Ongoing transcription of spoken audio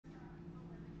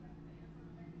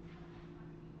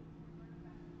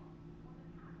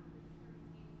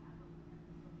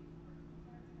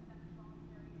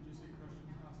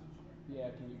Yeah,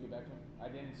 can you get back to him?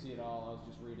 I didn't see it all. I was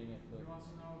just reading it. But He wants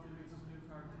to know if he gets his new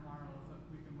card tomorrow, if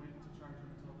we can wait to charge him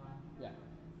until then. yeah,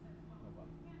 no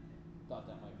problem. Thought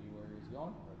that might be where he was going.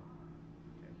 Okay.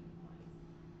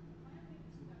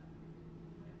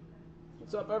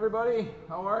 What's up, everybody?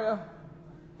 How are you?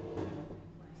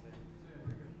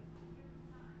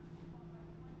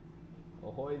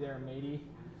 Ahoy there, matey.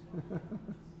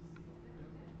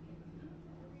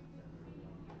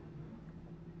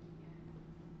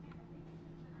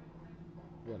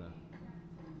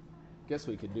 Guess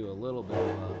we could do a little bit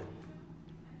of a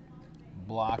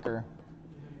blocker.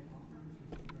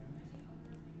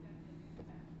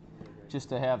 Just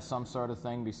to have some sort of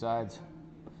thing besides.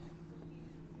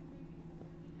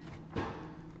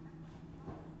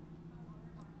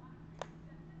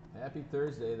 Happy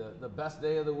Thursday, the best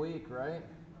day of the week, right?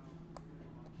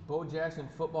 Bo Jackson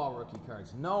football rookie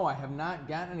cards. No, I have not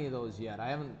gotten any of those yet. I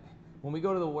haven't. When we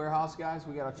go to the warehouse, guys,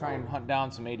 we got to try and hunt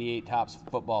down some 88 Topps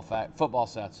football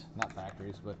sets. Not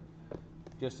factories, but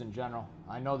just in general.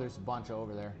 I know there's a bunch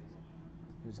over there.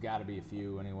 There's got to be a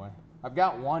few anyway. I've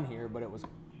got one here, but it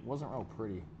wasn't real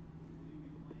pretty.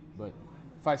 But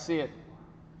if I see it,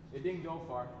 it didn't go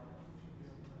far.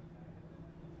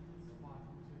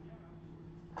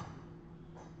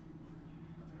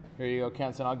 Here you go,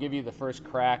 Kenson. I'll give you the first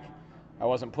crack. I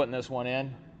wasn't putting this one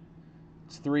in.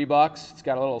 It's $3. It's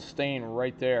got a little stain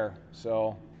right there,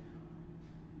 so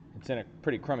it's in a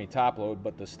pretty crummy top load,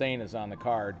 but the stain is on the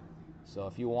card. So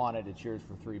if you want it, it's yours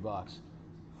for $3.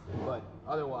 But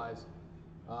otherwise,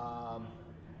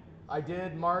 I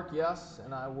did mark yes,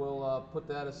 and I will put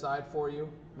that aside for you.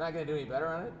 I'm not going to do any better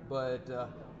on it, but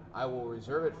I will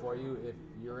reserve it for you if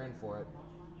you're in for it.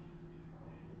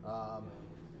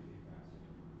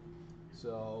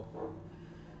 So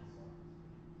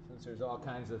since there's all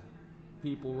kinds of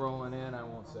people rolling in, I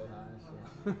won't say hi.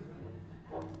 So.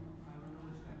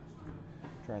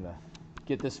 Trying to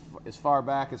get this as far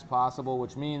back as possible,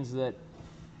 which means that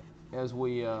as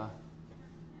we try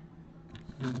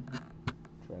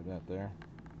that there.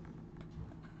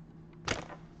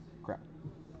 Crap.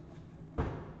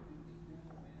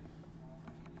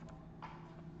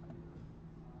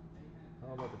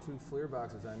 How about the two Fleer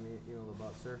boxes I emailed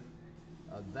about, sir?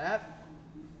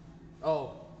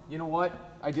 Oh, you know what?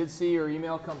 I did see your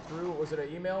email come through. Was it an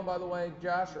email, by the way,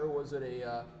 Josh, or was it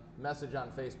a message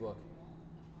on Facebook?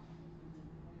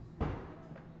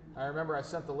 I remember I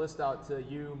sent the list out to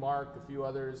you, Mark, a few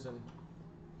others, and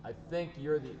I think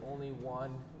you're the only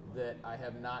one that I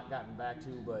have not gotten back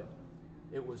to, but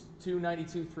it was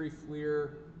 292-3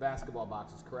 Fleer basketball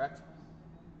boxes, correct?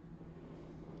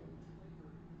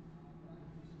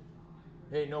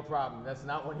 Hey, no problem. That's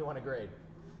not one you want to grade.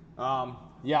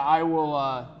 Yeah, I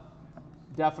will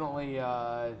definitely.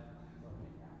 I've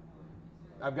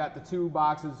got the two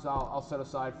boxes I'll set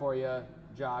aside for you,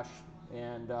 Josh,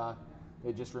 and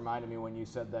it just reminded me when you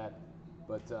said that.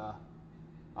 But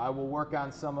I will work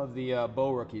on some of the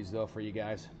Bo rookies, though, for you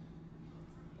guys.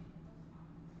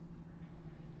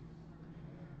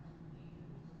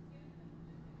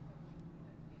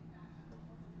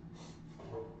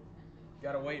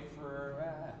 Got to wait for.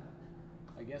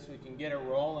 I guess we can get it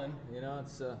rolling. You know,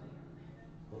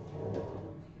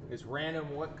 it's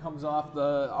random what comes off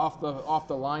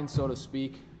the line, so to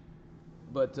speak.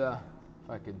 But if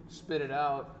I could spit it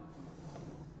out,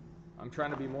 I'm trying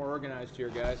to be more organized here,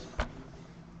 guys.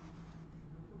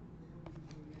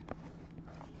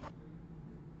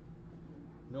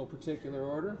 No particular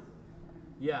order.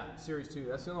 Yeah, Series 2.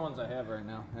 That's the only ones I have right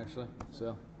now, actually.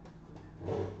 So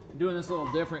I'm doing this a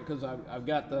little different because I've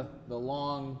got the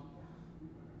long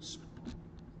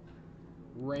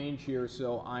range here,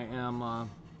 so I am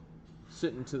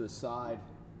sitting to the side.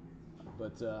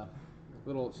 But a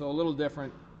little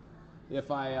different. If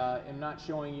I am not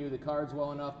showing you the cards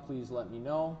well enough, please let me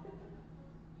know.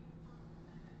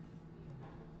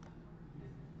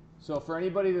 So for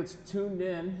anybody that's tuned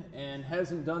in and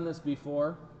hasn't done this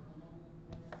before,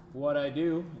 what I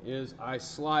do is I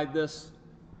slide this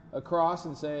across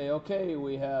and say, okay,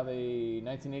 we have a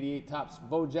 1988 Topps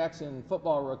Bo Jackson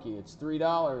football rookie. It's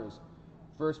 $3.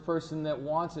 First person that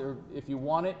wants it, or if you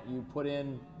want it, you put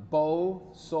in Bo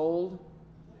sold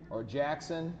or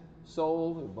Jackson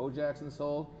sold or Bo Jackson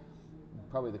sold.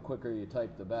 Probably the quicker you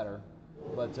type, the better.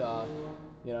 But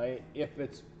you know, if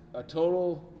it's a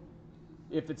total,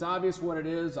 if it's obvious what it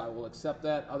is, I will accept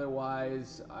that.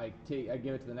 Otherwise, I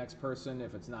give it to the next person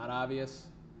if it's not obvious.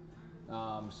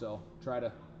 So try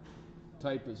to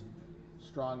type as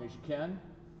strong as you can,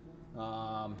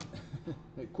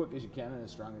 as quick as you can, and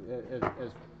as strong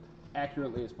as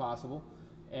accurately as possible.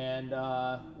 And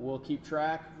we'll keep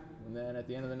track. And then at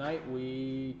the end of the night,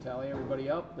 we tally everybody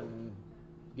up and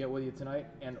get with you tonight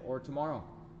and or tomorrow.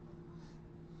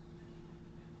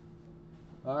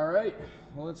 All right,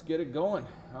 well, let's get it going.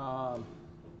 Got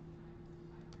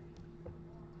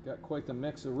quite the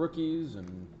mix of rookies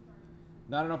and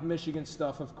not enough Michigan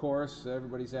stuff, of course.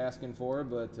 Everybody's asking for,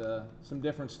 but some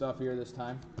different stuff here this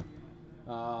time.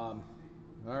 All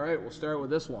right, we'll start with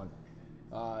this one.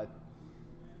 I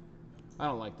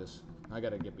don't like this. I got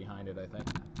to get behind it, I think.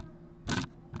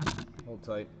 Hold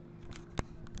tight.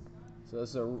 So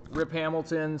this is a Rip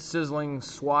Hamilton Sizzling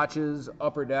Swatches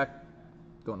Upper Deck.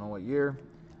 Don't know what year.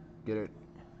 Get it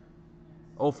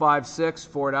 056,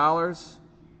 $4.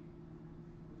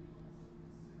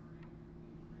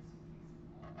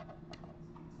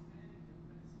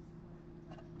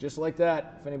 Just like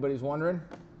that, if anybody's wondering.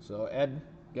 So Ed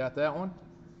got that one.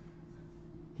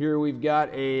 Here we've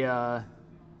got a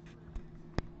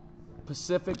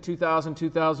Pacific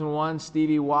 2000-2001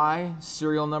 Stevie Y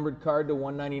serial numbered card to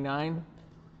 199.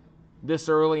 This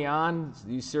early on,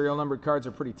 these serial numbered cards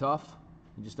are pretty tough.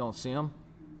 You just don't see them.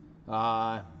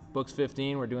 Books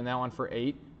 15, we're doing that one for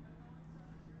 $8.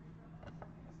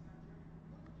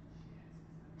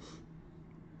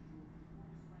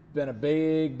 Been a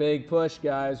big push,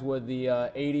 guys, with the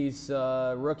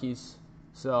 80s rookies.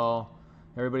 So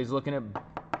everybody's looking at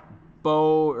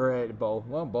Bo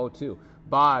too.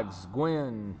 Boggs,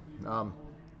 Gwynn,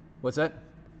 what's that?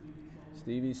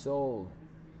 Stevie sold.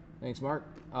 Thanks, Mark.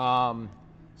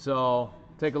 So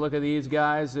take a look at these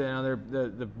guys. You know,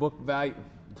 the book value.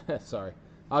 Sorry,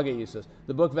 I'll get used to this.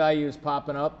 The book value is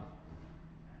popping up.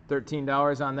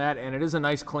 $13 on that, and it is a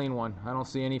nice clean one. I don't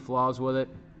see any flaws with it.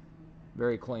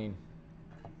 Very clean.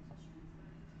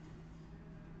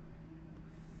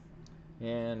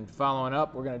 And following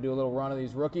up, we're going to do a little run of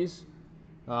these rookies.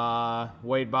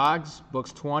 Wade Boggs,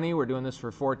 books 20. We're doing this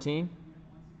for 14.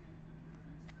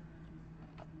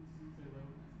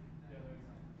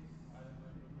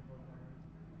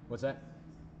 What's that?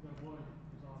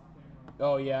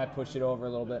 Oh yeah, I pushed it over a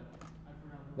little bit.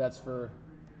 That's for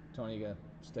Tony. You gotta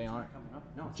stay on it.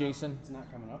 No, Jason, it's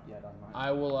not coming up yet on mine.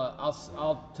 I will.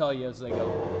 I'll tell you as they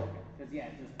go. Because yeah,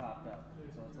 it just popped up,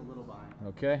 so it's a little behind.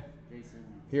 Okay. Jason.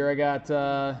 Here I got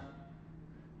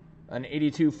an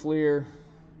 82 Fleer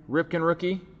Ripken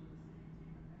rookie.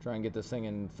 Try and get this thing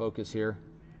in focus here.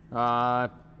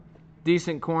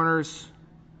 Decent corners.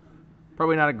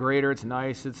 Probably not a grader. It's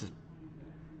nice. It's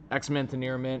X-Mint to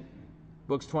near mint.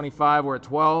 Books 25. We're at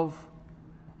 12.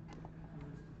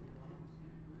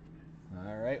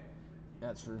 All right.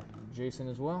 That's for Jason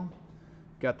as well.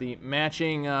 Got the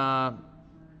matching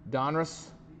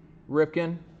Donruss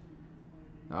Ripken.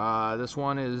 This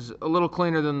one is a little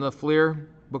cleaner than the Fleer.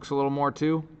 Books a little more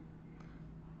too.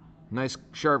 Nice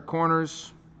sharp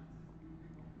corners.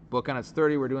 Book on its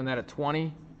 30. We're doing that at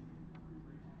 20.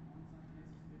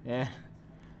 And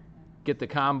get the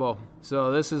combo.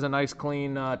 So this is a nice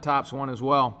clean Topps one as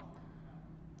well.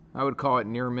 I would call it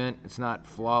near mint. It's not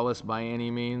flawless by any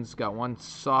means. Got one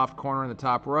soft corner in the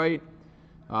top right.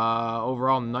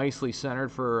 Overall nicely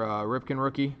centered for Ripken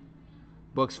rookie.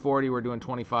 Books 40. We're doing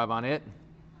 25 on it.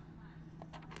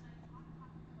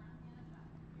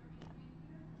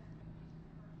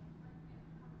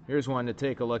 Here's one to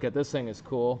take a look at. This thing is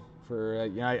cool.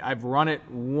 I've run it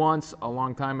once a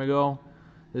long time ago.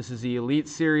 This is the Elite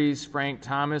Series Frank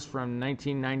Thomas from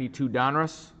 1992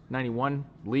 Donruss, 91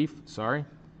 Leaf. Sorry,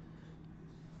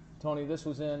 Tony. This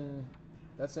was in.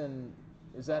 That's in.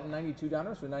 Is that 92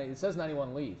 Donruss or 90? It says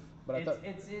 91 Leaf, but I thought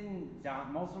it's in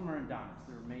Don. Most of them are in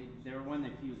Donruss. They were when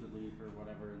they fused with Leaf or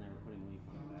whatever, and they were putting Leaf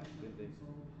on the back.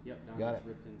 Yep, Donruss. Got it.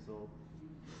 Ripken sold.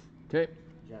 Okay.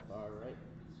 Jeff R. Right.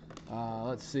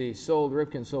 Let's see. Sold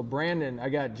Ripken. So Brandon, I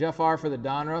got Jeff R for the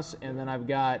Donruss, and then I've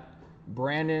got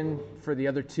Brandon for the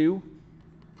other two.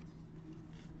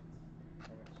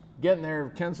 Getting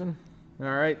there, Kenson.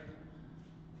 All right.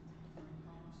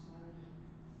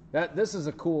 This is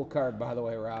a cool card, by the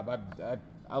way, Rob.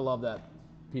 I love that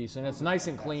piece, and it's nice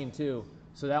and clean too.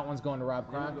 So that one's going to Rob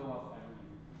Cron.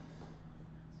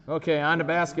 Okay, on to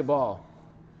basketball.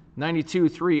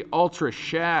 92-3 Ultra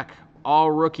Shaq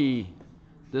All Rookie.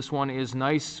 This one is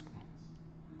nice.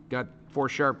 Got 4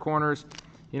 sharp corners.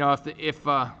 You know, if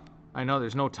I know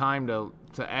there's no time to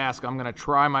ask, I'm going to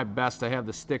try my best to have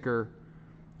the sticker.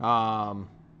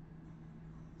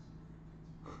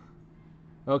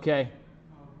 Okay.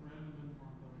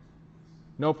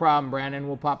 No problem, Brandon.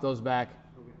 We'll pop those back.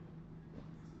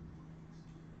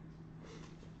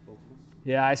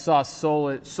 Yeah, I saw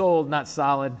sold, not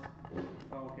solid.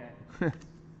 Oh, okay.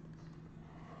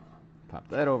 Pop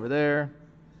that over there.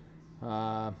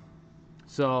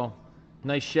 So,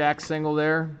 nice Shaq single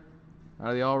there. out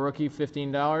of the all rookie,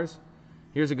 $15.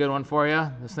 Here's a good one for you.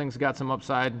 This thing's got some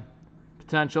upside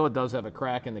potential. It does have a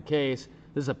crack in the case.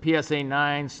 This is a PSA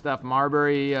 9 Steph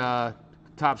Marbury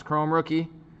Topps Chrome rookie.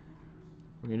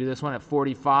 We're going to do this one at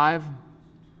 $45.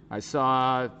 I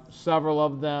saw several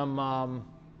of them on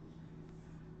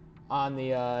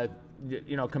the,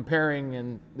 comparing,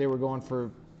 and they were going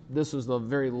for, this was the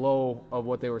very low of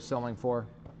what they were selling for.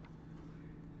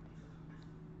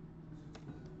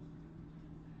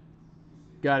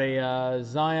 Got a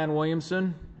Zion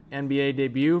Williamson NBA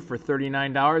debut for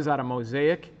 $39 out of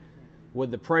Mosaic.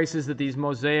 With the prices that these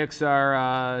Mosaics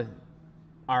are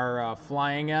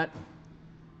flying at,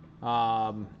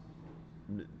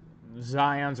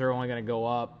 Zions are only going to go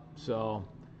up. So,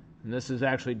 and this is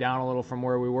actually down a little from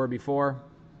where we were before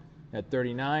at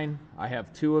 $39. I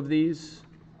have 2 of these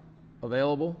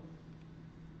available.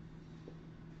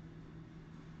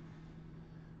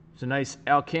 It's a nice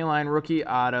Alkaline rookie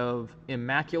out of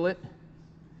Immaculate.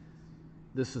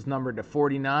 This is numbered to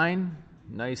 49.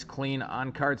 Nice clean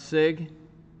on-card sig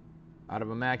out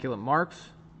of Immaculate Marks.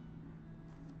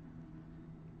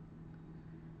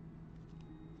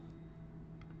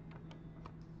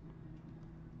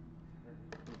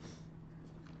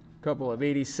 Couple of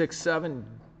 86-7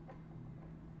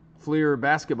 Fleer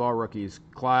basketball rookies.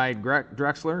 Clyde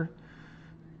Drexler.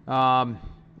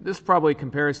 This probably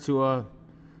compares to a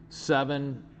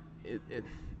 7. It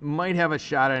might have a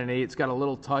shot at an 8. It's got a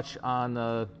little touch on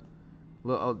a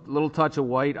little touch of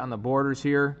white on the borders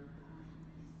here.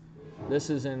 This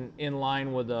is in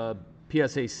line with a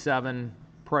PSA 7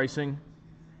 pricing.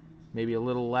 Maybe a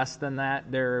little less than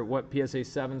that. They're what PSA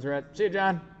 7s are at. See you,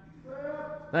 John.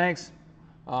 Thanks.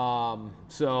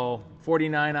 So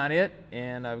 49 on it,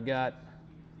 and I've got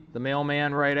the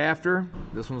Mailman right after.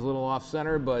 This one's a little off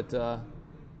center, but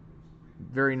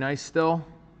very nice still.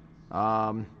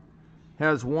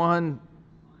 Has one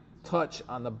touch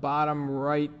on the bottom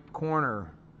right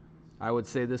corner. I would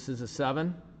say this is a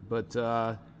 7, but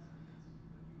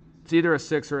it's either a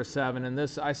 6 or a 7. And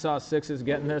this, I saw 6s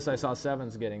getting this. I saw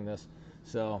 7s getting this.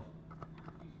 So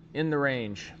in the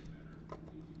range.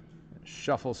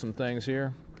 Shuffle some things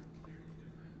here.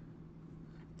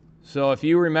 So if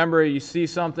you remember, you see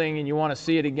something and you want to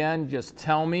see it again, just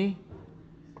tell me.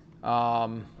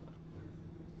 Kind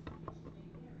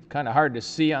of hard to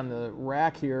see on the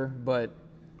rack here, but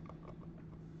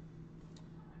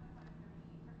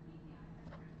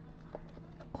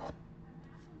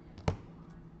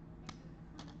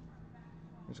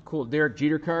there's a cool Derek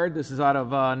Jeter card. This is out of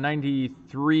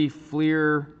 93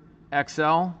 Fleer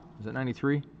XL. Is it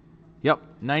 93? Yep,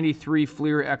 93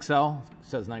 Fleer XL. It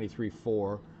says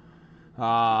 93.4.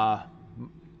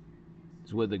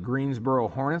 It's with the Greensboro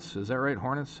Hornets. Is that right,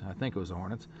 Hornets? I think it was the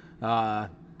Hornets.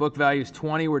 Book value is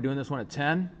 20. We're doing this one at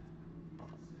 10.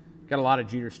 Got a lot of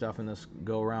Jeter stuff in this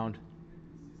go-around.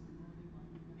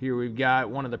 Here we've got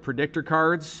one of the predictor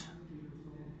cards.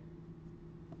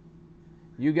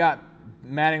 You got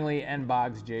Mattingly and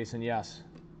Boggs, Jason, yes.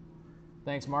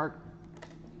 Thanks, Mark.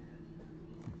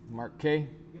 Mark K.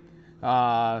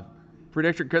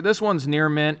 Predictor card. This one's near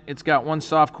mint. It's got one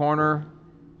soft corner,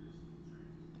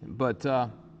 but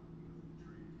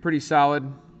pretty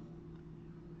solid.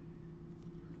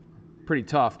 Pretty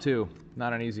tough, too.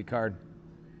 Not an easy card.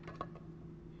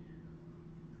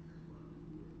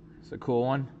 It's a cool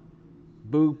one.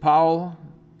 Boog Powell,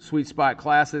 Sweet Spot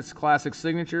Classics, Classic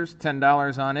Signatures,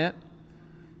 $10 on it.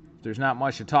 There's not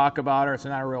much to talk about, or it's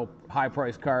not a real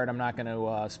high-priced card. I'm not going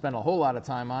to spend a whole lot of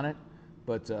time on it,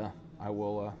 but I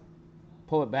will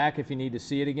pull it back if you need to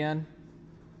see it again.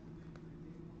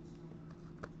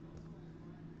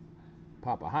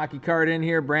 Pop a hockey card in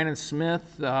here. Brandon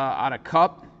Smith out of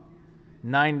Cup.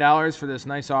 $9 for this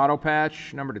nice auto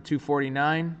patch, number to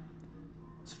 249.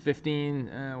 It's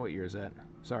 15, what year is that?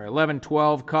 Sorry,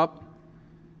 11-12 Cup.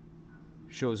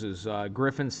 Shows his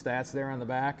Griffin stats there on the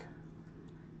back.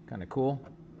 Kind of cool.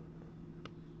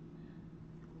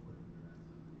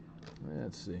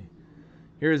 Let's see.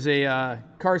 Here's a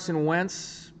Carson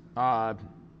Wentz,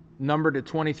 number to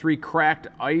 23 cracked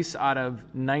ice out of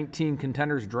 19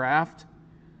 contenders draft.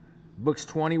 Books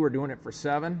 20, we're doing it for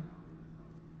 7.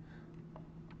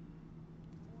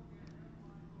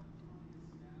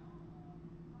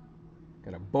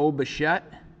 Got a Bo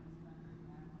Bichette.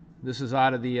 This is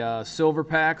out of the silver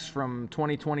packs from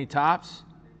 2020 Topps.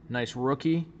 Nice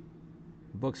rookie.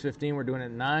 Books 15, we're doing it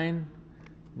at 9.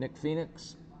 Nick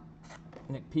Phoenix.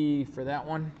 Nick P for that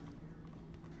one.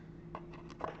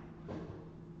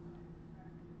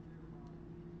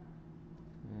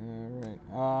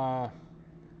 All right.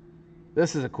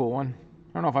 This is a cool one.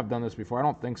 I don't know if I've done this before. I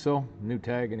don't think so. New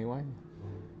tag anyway.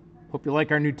 Hope you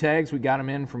like our new tags. We got them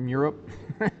in from Europe.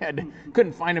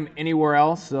 Couldn't find them anywhere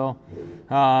else, so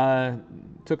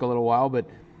took a little while, but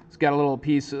it's got a little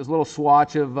piece, a little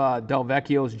swatch of Del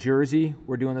Vecchio's jersey.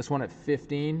 We're doing this one at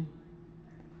 15.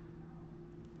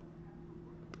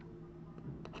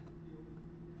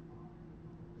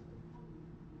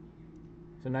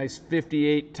 It's a nice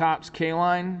 58 Topps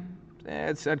K-line.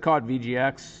 I'd call it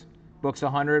VGX. Books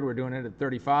 100. We're doing it at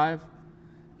 35.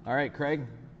 All right, Craig.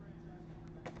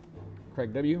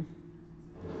 Craig W.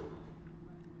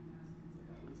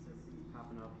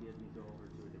 Popping up, he had me go over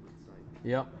to a different site.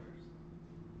 Yep.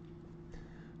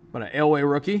 But an Elway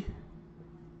rookie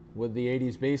with the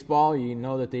 80s baseball. You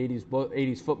know that the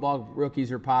 80s football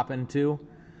rookies are popping too.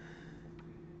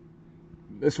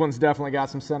 This one's definitely got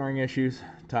some centering issues,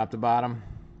 top to bottom.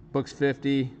 Books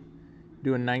 50,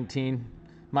 doing 19.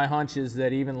 My hunch is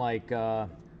that even like, got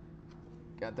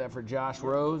that for Josh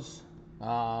Rose,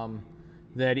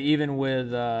 that even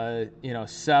with,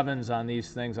 sevens on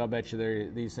these things, I'll bet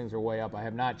you these things are way up. I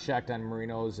have not checked on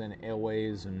Marinos and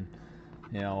Elways and,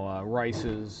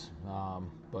 Rices,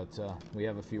 but we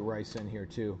have a few Rice in here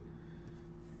too.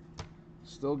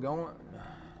 Still going.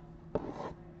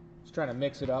 Just trying to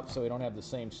mix it up so we don't have the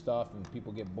same stuff and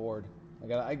people get bored.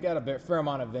 I got a fair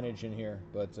amount of vintage in here,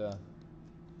 but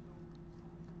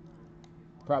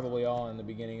probably all in the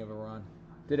beginning of a run.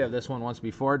 Did have this one once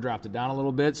before, dropped it down a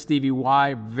little bit. Stevie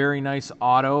Y, very nice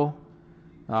auto.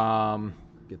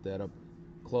 Get that up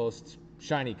close. It's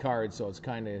shiny card, so it's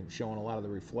kind of showing a lot of the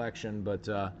reflection, but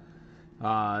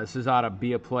this is out of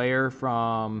Be a Player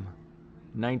from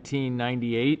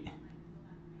 1998.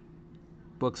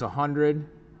 Books 100.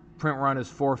 Print run is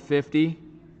 450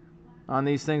 on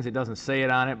these things. It doesn't say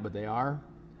it on it, but they are.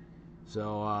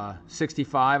 So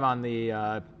 65 on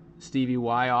the Stevie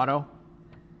Y auto.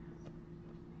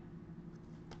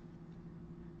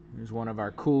 Here's one of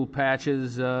our cool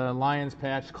patches, Lions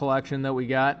patch collection that we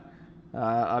got.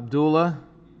 Abdullah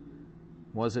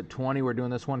was at 20. We're doing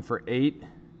this one for 8.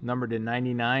 Numbered to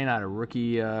 99 out of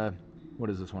rookie. What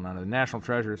is this one out of? National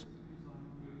Treasures.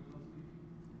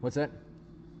 What's that?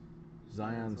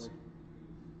 Zion's.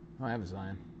 Oh, I have a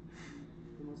Zion.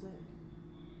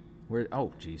 Where?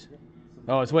 Oh, jeez.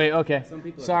 Oh, it's way. Okay.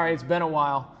 Sorry, it's been a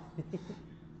while.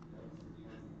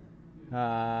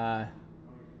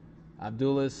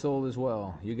 Abdullah is sold as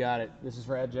well. You got it. This is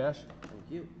for Adjesh. Thank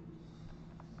you.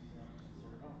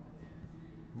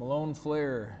 Malone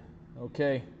Flair.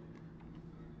 Okay.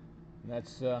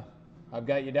 That's. I've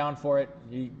got you down for it.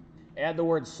 You add the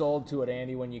word "sold" to it,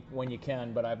 Andy, when you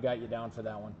can. But I've got you down for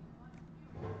that one.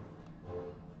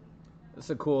 This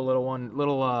is a cool little one.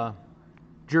 Little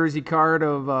jersey card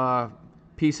of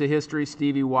piece of history.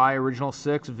 Stevie Y, original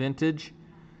 6, vintage.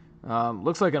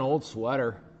 Looks like an old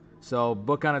sweater. So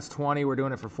book on it's 20. We're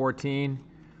doing it for 14.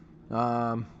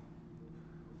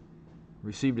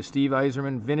 Received a Steve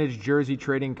Eiserman vintage jersey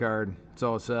trading card. That's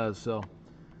all it says. So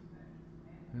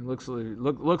it looks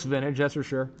vintage, that's for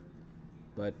sure.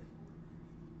 But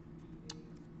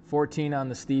 14 on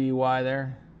the Stevie Y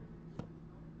there.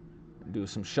 Do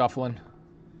some shuffling.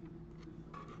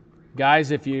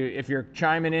 Guys, if you're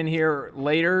chiming in here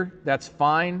later, that's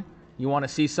fine. You want to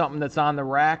see something that's on the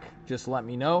rack, just let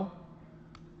me know.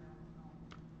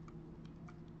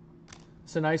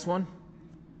 It's a nice one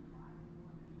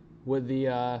with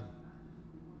the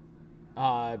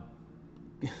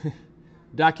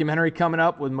documentary coming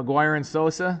up with McGuire and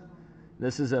Sosa.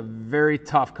 This is a very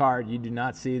tough card. You do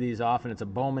not see these often. It's a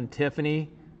Bowman Tiffany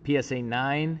PSA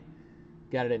 9.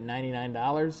 Got it at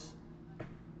 $99.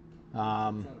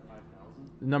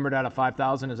 Numbered out of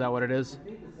 5,000. Is that what it is? I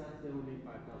think the sets they will make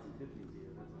 5,050s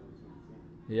here. That's what I was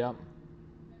saying. Yep.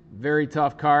 Very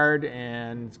tough card,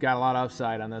 and it's got a lot of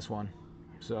upside on this one.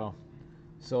 So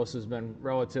Sosa's been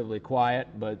relatively quiet,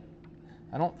 but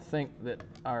I don't think that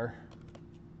our...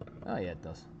 Oh, yeah, it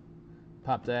does.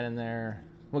 Pop that in there.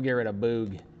 We'll get rid of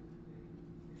Boog.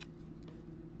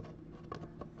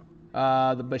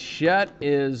 The Bichette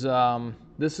is...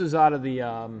 this is out of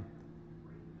the...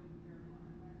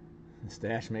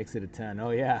 Stash makes it a 10. Oh,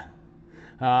 yeah.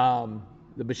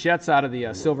 The Bichette's out of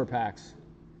the silver packs,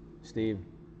 Steve.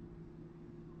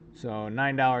 So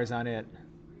 $9 on it.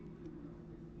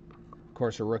 Of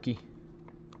course, a rookie.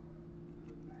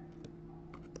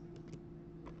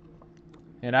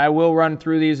 And I will run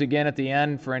through these again at the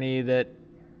end for any that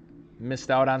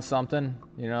missed out on something,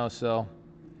 so.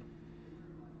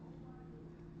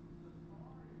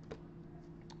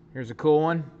 Here's a cool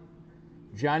one.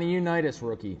 Johnny Unitas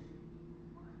rookie.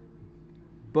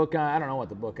 Book on, I don't know what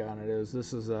the book on it is.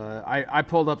 This is, I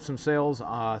pulled up some sales.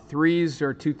 3s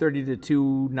are $230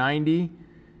 to $290.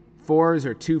 4s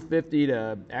are 250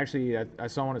 to, actually I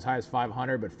saw one as high as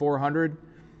 500, but 400.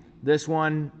 This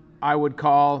one I would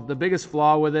call, the biggest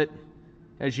flaw with it,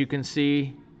 as you can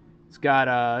see, it's got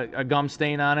a gum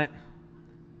stain on it.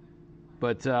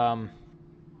 But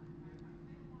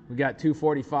we got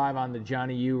 245 on the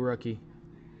Johnny U rookie.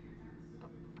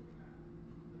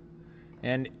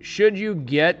 And should you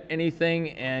get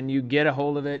anything and you get a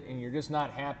hold of it and you're just not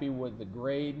happy with the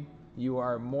grade, you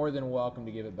are more than welcome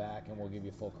to give it back and we'll give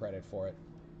you full credit for it.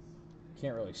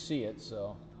 Can't really see it,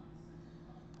 so.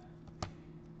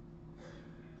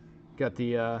 Got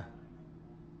the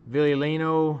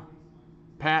Villino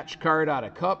patch card out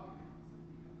of Cup.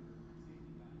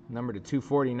 Number to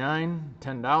 249,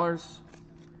 $10.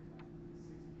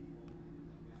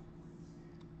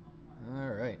 All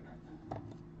right.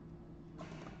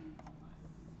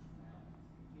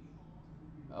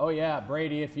 Oh yeah,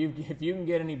 Brady, if you can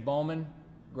get any Bowman,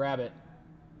 grab it.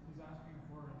 Yeah,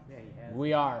 he has.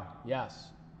 We are, yes.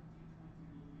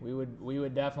 We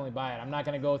would definitely buy it. I'm not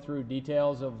going to go through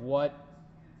details of what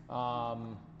what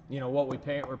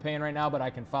we're paying right now, but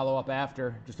I can follow up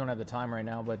after. Just don't have the time right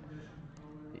now, but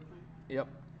yep.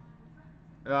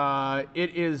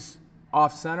 It is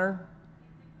off center,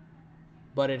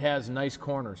 but it has nice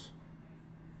corners.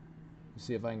 Let's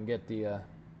see if I can get the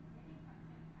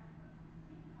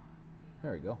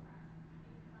there we go.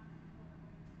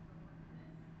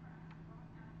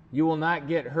 You will not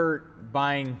get hurt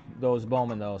buying those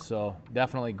Bowman, though, so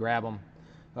definitely grab them.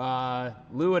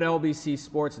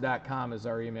 Lou@lbcsports.com is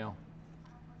our email.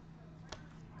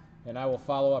 And I will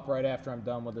follow up right after I'm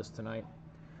done with this tonight.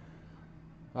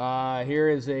 Here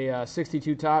is a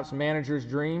 62 Topps Manager's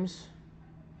Dreams.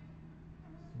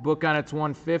 Book on it's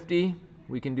 150.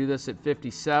 We can do this at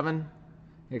 57.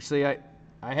 Actually,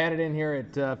 I had it in here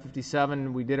at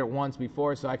 57. We did it once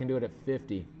before, so I can do it at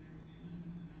 50.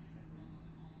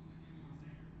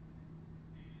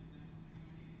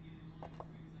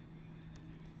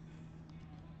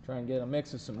 Try and get a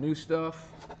mix of some new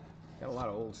stuff. Got a lot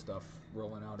of old stuff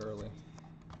rolling out early.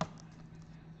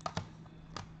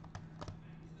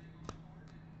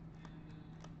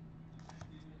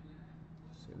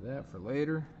 Save that for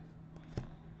later.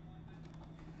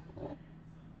 I'm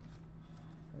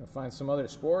gonna find some other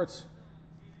sports.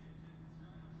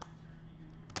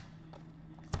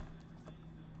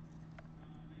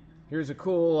 Here's a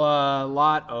cool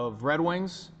lot of Red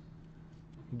Wings.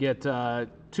 Get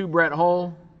 2 Brett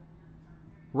Hull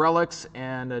relics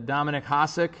and a Dominic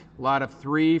Hasek, lot of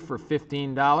 3 for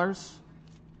 $15.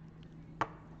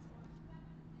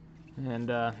 And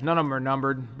none of them are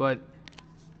numbered, but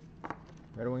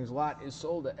Red Wings lot is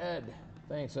sold to Ed.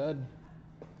 Thanks, Ed.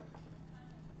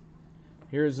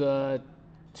 Here's a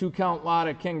 2-count lot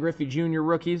of Ken Griffey Jr.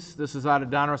 rookies. This is out of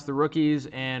Donruss the Rookies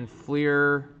and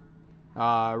Fleer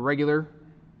regular.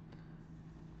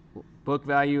 Book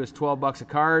value is $12 a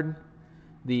card.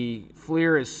 The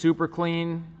Fleer is super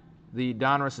clean. The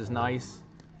Donruss is nice.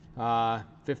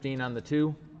 15 on the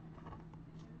 2.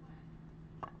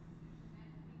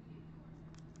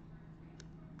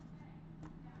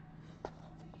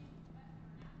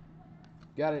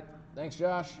 Got it. Thanks,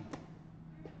 Josh.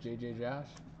 JJ Josh.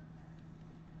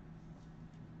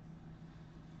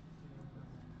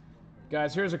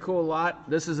 Guys, here's a cool lot.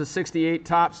 This is a 68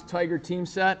 Topps Tiger team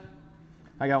set.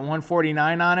 I got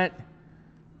 149 on it.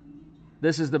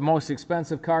 This is the most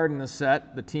expensive card in the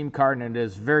set, the team card, and it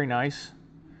is very nice.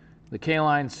 The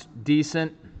K-line's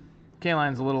decent.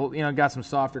 K-line's a little, got some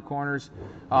softer corners.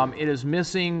 It is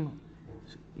missing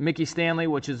Mickey Stanley,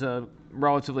 which is a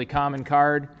relatively common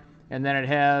card, and then it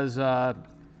has a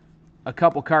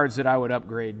couple cards that I would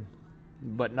upgrade,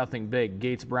 but nothing big.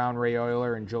 Gates Brown, Ray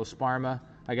Euler, and Joe Sparma.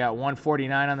 I got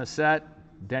 149 on the set.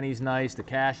 Denny's nice. The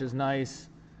cash is nice.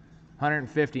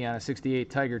 150 on a 68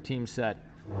 Tiger team set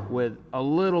with a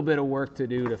little bit of work to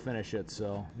do to finish it.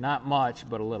 So not much,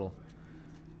 but a little.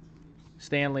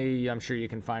 Stanley, I'm sure you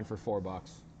can find for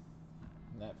 $4.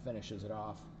 And that finishes it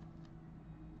off.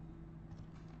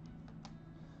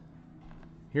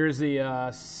 Here's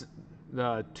the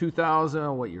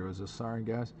 2000, what year was this? Sorry,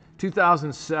 guys.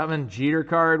 2007 Jeter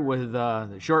card with the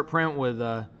short print with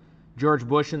George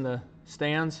Bush in the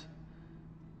stands.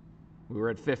 We were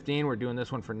at 15. We're doing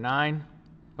this one for 9.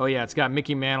 Oh, yeah, it's got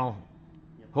Mickey Mantle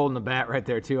holding the bat right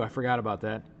there, too. I forgot about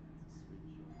that.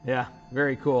 Yeah,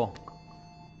 very cool.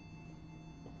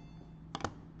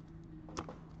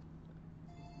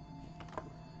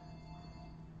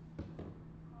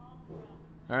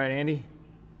 All right, Andy.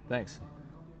 Thanks.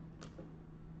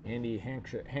 Andy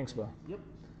Hanksba. Yep.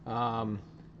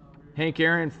 Hank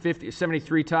Aaron,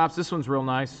 73 Topps. This one's real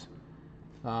nice.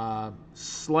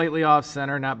 Slightly off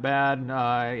center, not bad.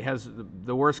 It has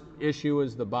the worst issue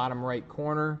is the bottom right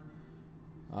corner,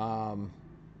 and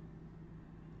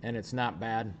it's not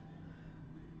bad.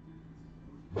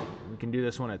 We can do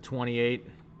this one at 28.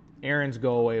 Errands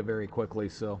go away very quickly,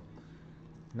 so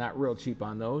not real cheap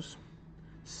on those.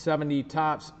 70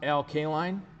 tops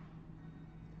Alkaline.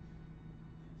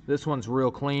 This one's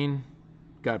real clean.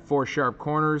 Got 4 sharp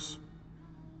corners.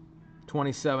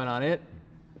 27 on it.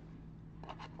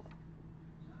 So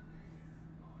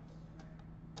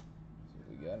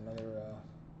we got another.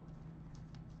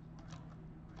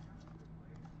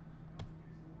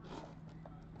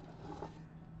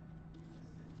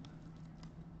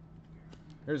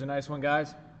 Here's a nice one,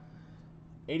 guys.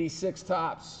 86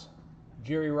 tops.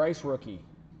 Jerry Rice rookie.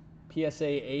 PSA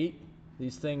 8.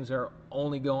 These things are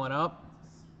only going up.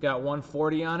 Got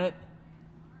 140 on it.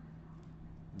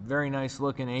 Very nice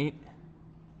looking 8.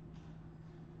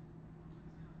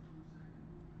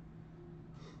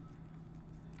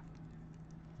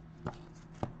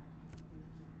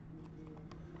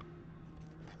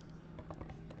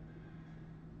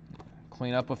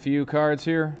 Clean up a few cards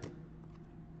here.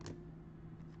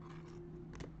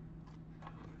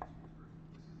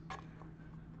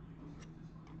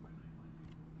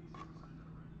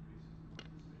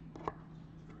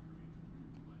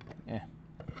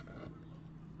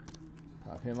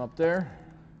 Pop him up there.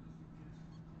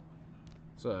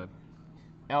 It's a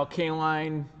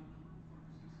Alkaline.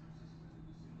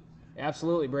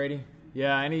 Absolutely, Brady.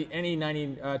 Yeah, any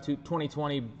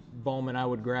 2020 Bowman I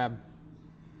would grab.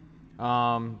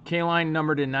 K-Line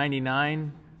numbered in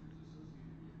 99.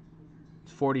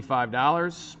 It's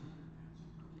 $45.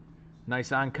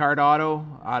 Nice on-card auto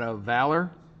out of Valor.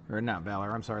 Or not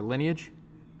Valor, I'm sorry, Lineage.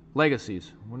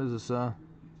 Legacies. What is this?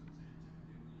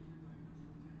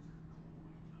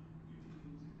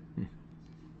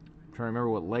 Trying to remember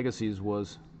what Legacies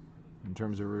was in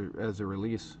terms of as a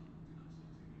release.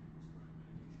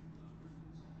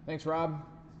 Thanks, Rob.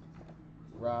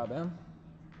 Rob M.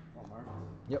 Walmart.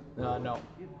 Yep. No.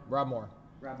 Rob Moore.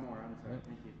 Rob Moore, I'm sorry. Yep.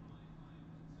 Thank you.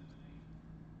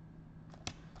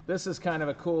 This is kind of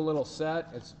a cool little set.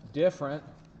 It's different.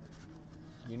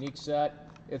 Unique set.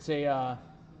 It's a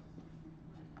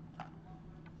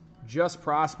Just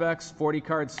Prospects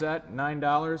 40-card set,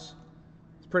 $9.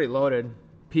 It's pretty loaded.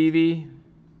 Peavy,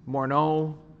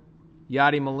 Morneau,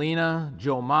 Yadi Molina,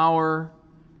 Joe Mauer,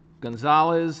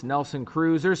 Gonzalez, Nelson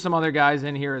Cruz. There's some other guys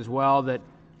in here as well that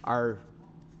are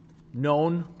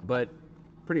known, but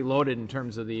pretty loaded in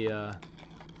terms of the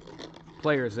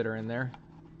players that are in there.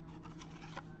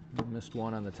 Missed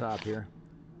one on the top here.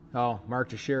 Oh, Mark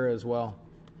Teixeira as well.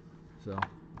 So,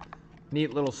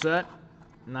 neat little set,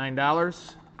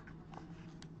 $9.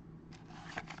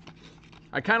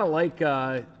 I kind of like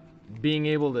being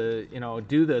able to,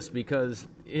 do this because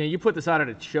you put this out at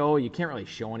a show, you can't really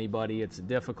show anybody. It's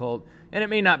difficult, and it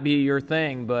may not be your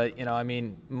thing, but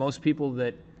most people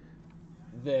that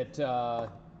are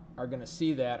going to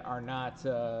see that are not,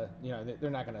 they're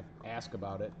not going to ask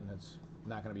about it, and it's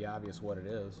not going to be obvious what it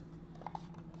is.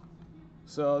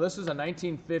 So this is a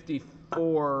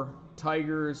 1954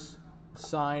 Tigers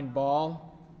signed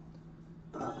ball.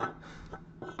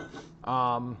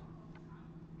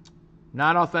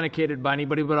 Not authenticated by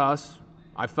anybody but us.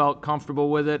 I felt comfortable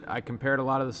with it. I compared a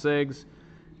lot of the SIGs.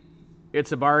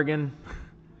 It's a bargain.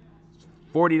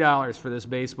 $40 for this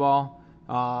baseball.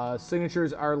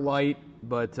 Signatures are light,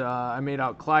 but I made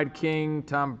out Clyde King,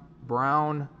 Tom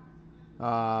Brown.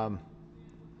 I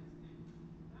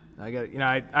got,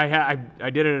 I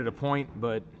did it at a point,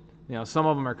 but some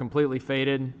of them are completely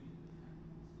faded.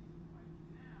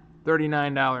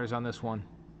 $39 on this one.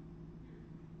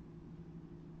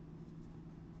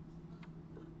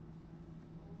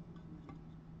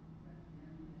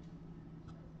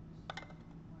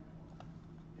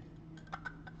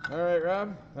 All right,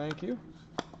 Rob. Thank you.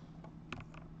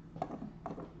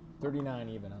 39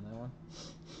 even on that one.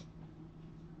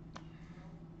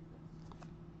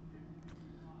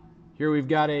 Here we've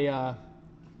got a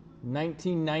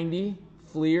 1990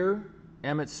 Fleer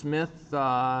Emmitt Smith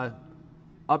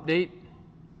update.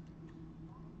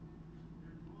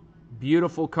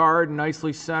 Beautiful card,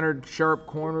 nicely centered, sharp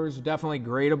corners, definitely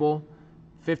gradable.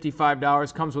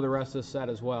 $55. Comes with the rest of the set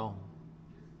as well.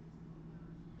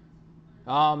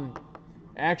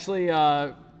 Actually,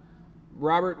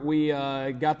 Robert, we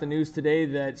got the news today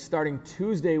that starting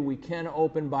Tuesday we can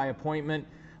open by appointment.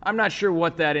 I'm not sure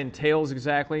what that entails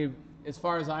exactly. As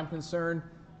far as I'm concerned,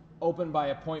 open by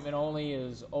appointment only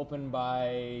is open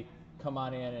by come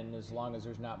on in, and as long as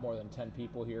there's not more than 10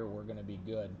 people here, we're going to be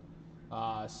good.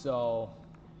 So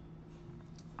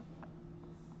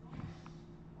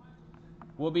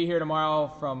We'll be here tomorrow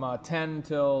from 10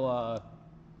 till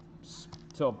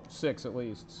 6 at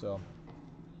least. So.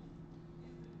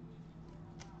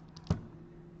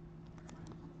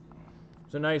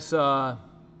 It's a nice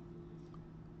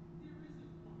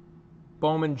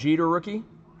Bowman Jeter rookie.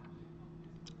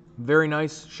 Very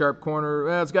nice, sharp corner.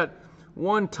 Well, it's got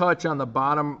one touch on the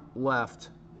bottom left.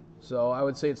 So I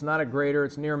would say it's not a grader.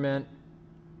 It's near mint.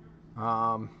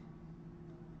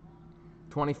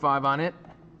 25 on it.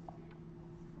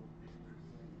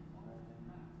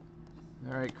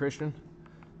 All right, Christian.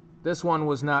 This one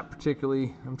was not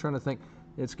particularly, I'm trying to think.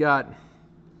 It's got,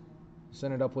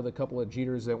 sent it up with a couple of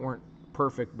Jeters that weren't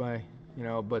perfect by,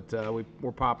 but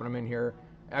we're popping them in here.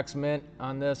 X Mint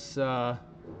on this,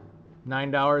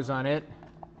 $9 on it.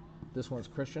 This one's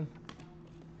Christian.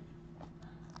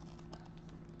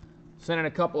 Sending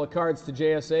a couple of cards to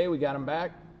JSA. We got them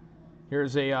back.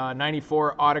 Here's a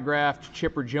 94 autographed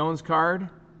Chipper Jones card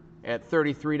at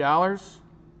 $33.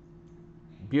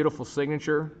 Beautiful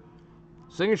signature.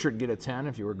 Signature would get a 10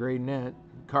 if you were grading it.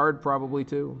 Card probably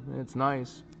too. It's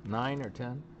nice. 9 or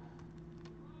 10.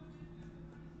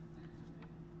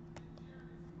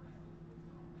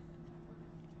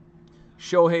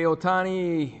 Shohei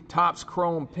Ohtani, Topps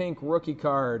Chrome Pink rookie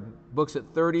card. Books at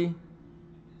 30.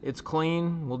 It's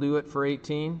clean. We'll do it for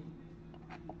 18.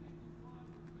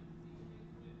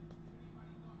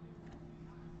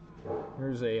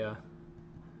 Here's a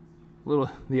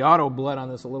the auto bled on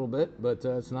this a little bit, but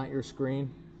it's not your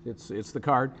screen. It's the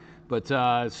card. But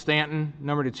Stanton,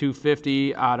 number to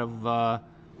 250 out of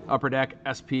Upper Deck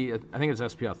SP. I think it's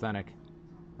SP Authentic.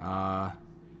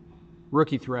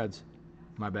 Rookie Threads.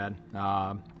 My bad.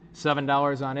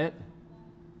 $7 on it.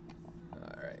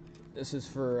 All right. This is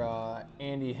for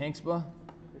Andy Hanksba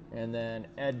and then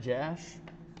Ed Jash.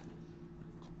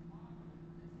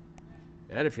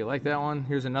 Ed, if you like that one,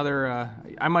 here's another.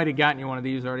 I might have gotten you one of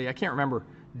these already. I can't remember.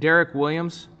 Derek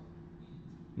Williams,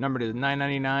 number to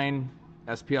 999,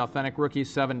 SP Authentic rookie,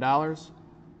 $7.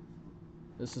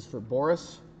 This is for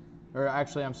Boris. Or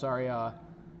actually, I'm sorry.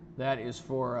 That is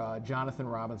for Jonathan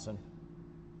Robinson.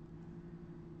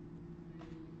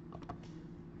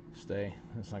 Stay.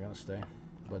 It's not going to stay.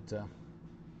 But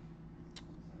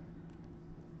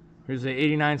here's the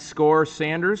 89 score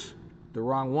Sanders. The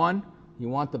wrong one. You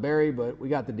want the Barry, but we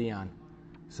got the Dion.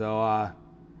 So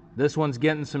this one's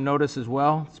getting some notice as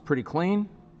well. It's pretty clean.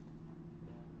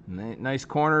 Nice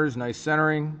corners, nice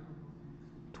centering.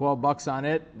 $12 on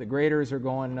it. The graders are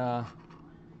going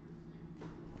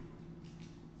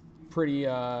pretty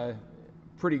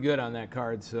good on that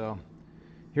card. So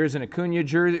here's an Acuna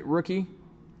jersey rookie.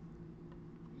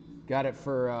 Got it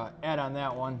for Ed on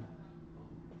that one.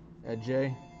 Ed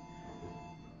J.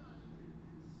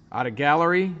 Out of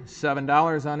gallery,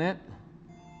 $7 on it.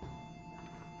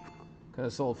 Could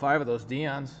have sold 5 of those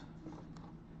Dions.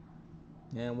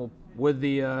 And with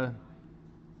the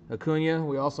Acuna,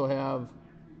 we also have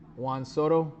Juan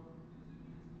Soto.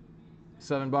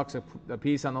 $7 a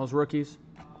piece on those rookies.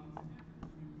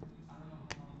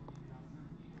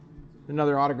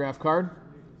 Another autograph card.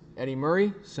 Eddie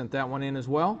Murray sent that one in as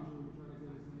well.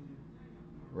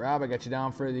 Rob, I got you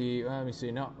down for the, let me see,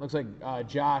 no, looks like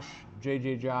Josh,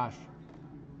 JJ Josh.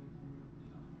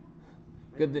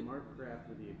 Good. Mark Kraft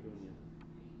with the Acuna.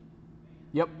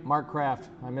 Yep, Mark Kraft.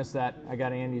 I missed that. I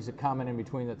got Andy's comment in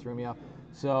between that threw me off.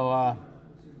 So,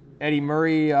 Eddie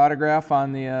Murray autograph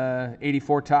on the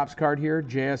 84 Topps card here,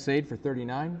 JS8 for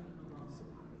 $39.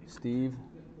 Steve.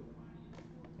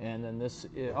 And then this,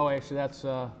 actually that's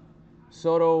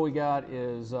Soto we got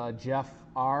is Jeff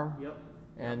R. Yep.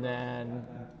 And then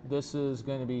this is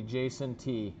going to be Jason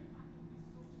T.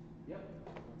 Yep.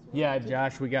 Yeah,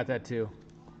 Josh, we got that too.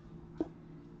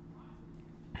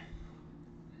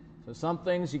 So some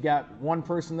things you got one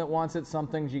person that wants it, some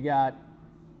things you got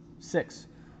 6.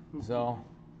 So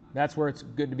that's where it's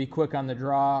good to be quick on the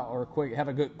draw or have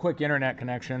a quick internet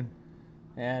connection.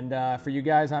 And for you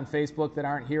guys on Facebook that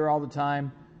aren't here all the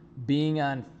time, being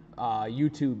on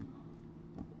YouTube,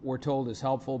 we're told is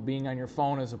helpful. Being on your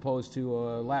phone as opposed to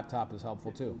a laptop is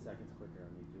helpful too. 15 seconds quicker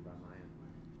on YouTube on my end.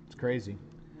 It's crazy.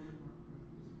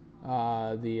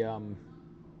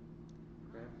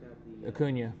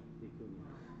 Acuna.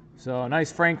 So a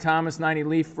nice Frank Thomas 90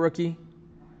 Leaf rookie.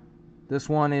 This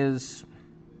one is,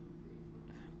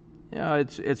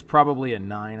 it's probably a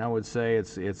 9. I would say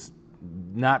it's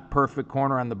not perfect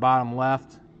corner on the bottom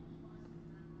left,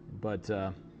 but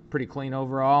pretty clean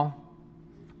overall.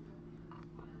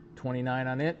 29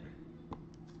 on it.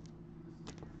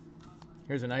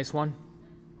 Here's a nice one.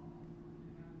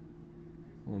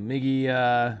 Well,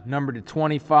 Miggy number to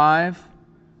 25.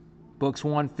 Books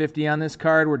 150 on this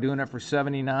card. We're doing it for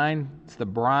 $79. It's the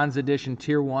bronze edition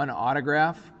tier 1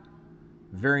 autograph.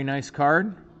 Very nice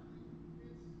card.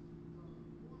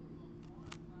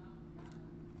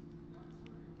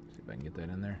 See if I can get that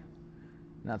in there.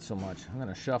 Not so much. I'm going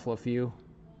to shuffle a few.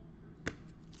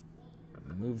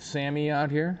 Move Sammy out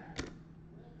here.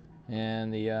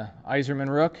 And the Iserman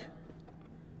Rook.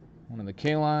 One of the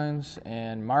K-lines.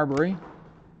 And Marbury.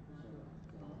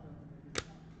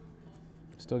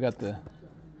 Still got the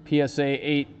PSA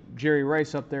 8 Jerry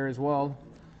Rice up there as well.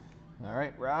 All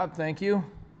right, Rob, thank you.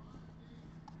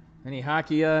 Any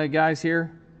hockey guys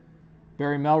here?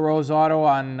 Barry Melrose auto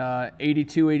on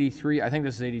 82-83. I think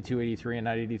this is 82-83 and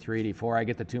not 83-84. I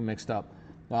get the two mixed up.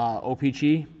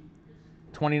 OPG,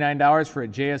 $29 for a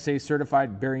JSA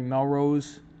certified Barry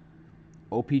Melrose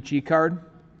OPG card.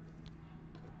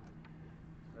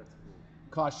 That's cool.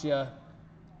 Cost you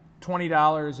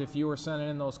 $20 if you were sending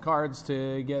in those cards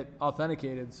to get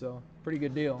authenticated, so pretty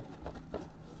good deal.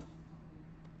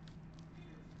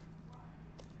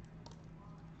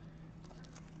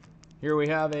 Here we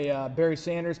have a Barry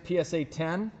Sanders PSA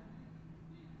 10.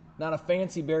 Not a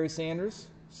fancy Barry Sanders,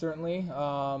 certainly.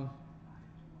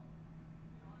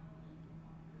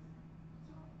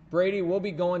 Brady will be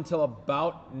going till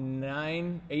about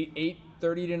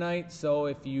 8:30 tonight, so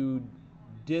if you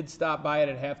did stop by it,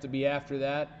 it'd have to be after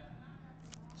that.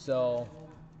 So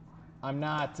I'm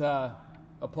not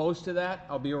opposed to that.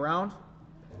 I'll be around.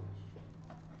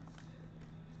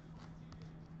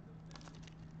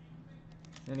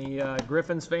 Any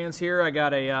Griffins fans here? I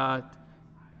got a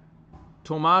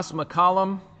Tomas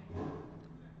McCollum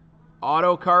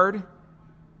auto card.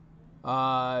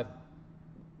 Rob,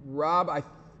 I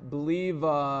believe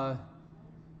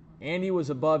Andy was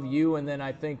above you, and then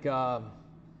I think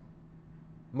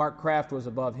Mark Kraft was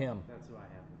above him. That's who I have.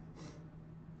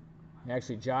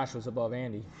 Actually, Josh was above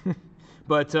Andy.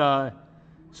 But,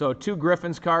 so 2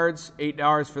 Griffins cards,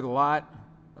 $8 for the lot.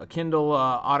 A Kindle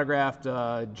autographed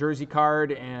jersey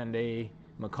card and a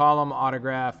McCollum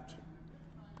autographed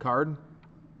card.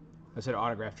 I said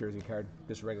autographed jersey card,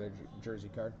 just regular jersey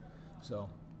card. So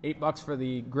 $8 for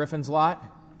the Griffins lot.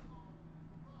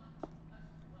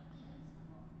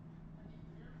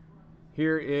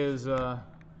 Here is,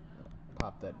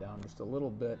 pop that down just a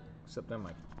little bit, except then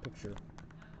my picture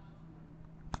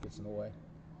gets in the way.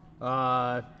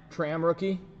 Tram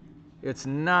rookie. It's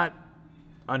not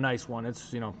a nice one.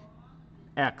 It's,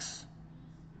 X.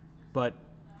 But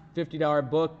 $50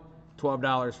 book,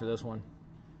 $12 for this one.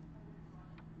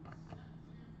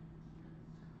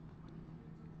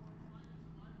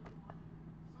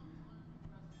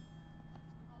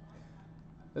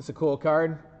 This is a cool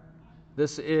card.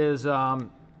 This is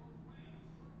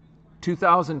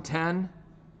 2010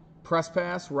 Press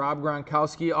Pass Rob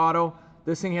Gronkowski auto.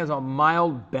 This thing has a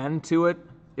mild bend to it.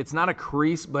 It's not a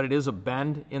crease, but it is a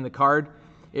bend in the card.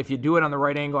 If you do it on the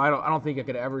right angle, I don't think I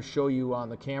could ever show you on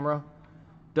the camera.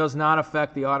 Does not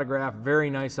affect the autograph. Very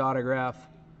nice autograph.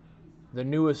 The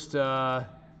newest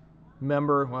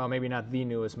member, well, maybe not the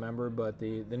newest member, but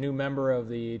the new member of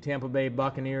the Tampa Bay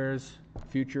Buccaneers,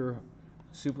 future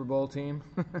Super Bowl team.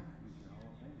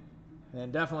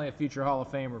 And definitely a future Hall of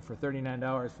Famer for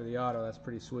 $39 for the auto. That's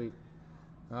pretty sweet.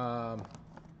 All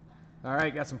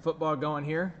right, got some football going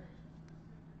here.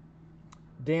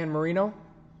 Dan Marino,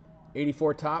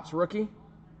 84 Topps rookie.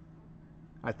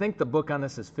 I think the book on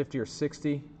this is 50 or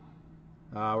 60.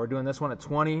 We're doing this one at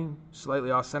 20,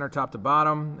 slightly off center top to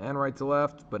bottom and right to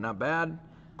left, but not bad.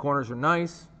 Corners are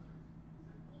nice.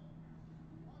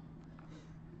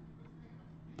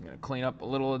 I'm going to clean up a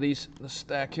little of this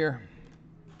stack here.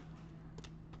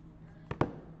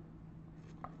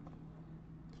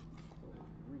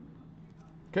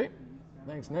 Okay,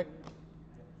 thanks, Nick.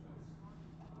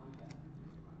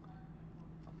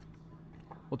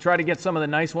 We'll try to get some of the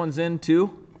nice ones in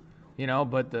too,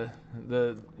 but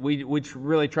we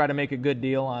really try to make a good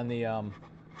deal on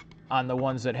the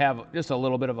ones that have just a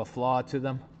little bit of a flaw to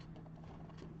them.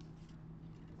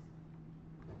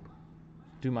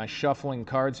 Do my shuffling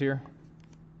cards here.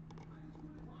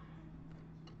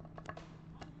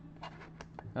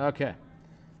 Okay.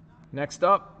 Next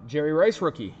up, Jerry Rice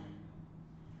rookie.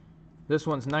 This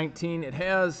one's 19.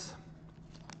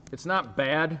 It's not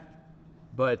bad,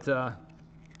 but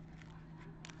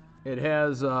it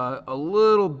has a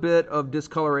little bit of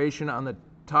discoloration on the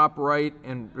top right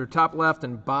or top left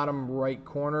and bottom right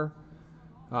corner.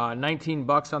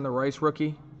 $19 on the Rice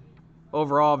rookie.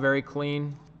 Overall, very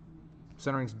clean.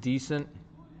 Centering's decent.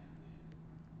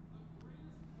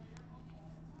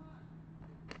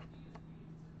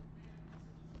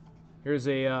 Here's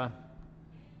a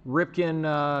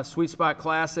Ripken Sweet Spot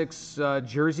Classics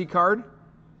jersey card.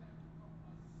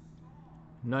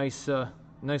 Nice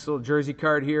little jersey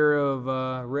card here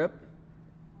of Rip.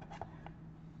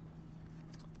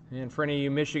 And for any of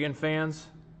you Michigan fans,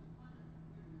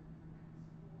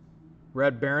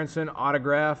 Red Berenson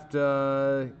autographed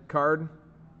card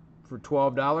for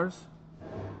 $12.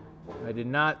 I did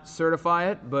not certify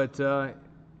it, but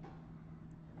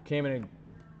came in a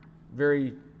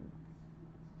very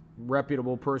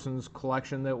reputable person's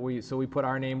collection that we put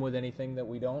our name with anything that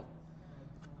we don't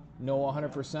know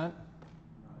 100%.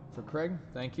 For Craig,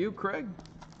 thank you, Craig.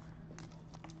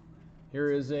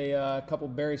 Here is a couple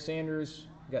Barry Sanders.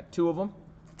 Got 2 of them.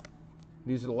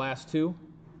 These are the last 2.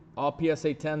 All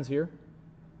PSA 10s here.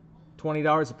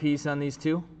 $20 a piece on these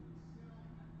 2.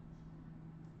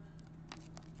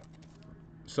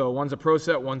 So one's a pro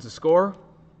set, one's a score.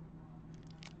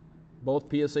 Both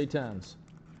PSA 10s.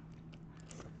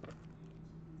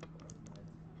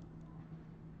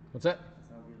 What's that?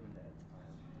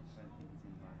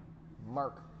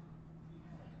 Mark.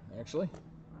 Actually.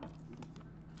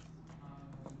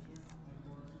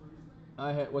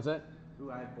 What's that?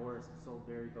 Who I had Boris sold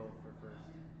Barry both for first.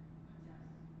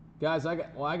 Guys, I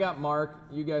got Mark.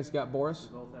 You guys got Boris?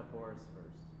 We both have Boris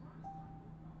first.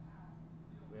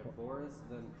 We have Boris,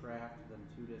 then Kraft, then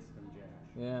Tudis, then Jash.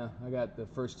 Yeah, I got the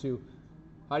first 2.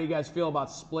 How do you guys feel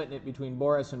about splitting it between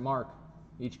Boris and Mark?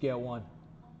 Each get 1. Is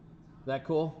that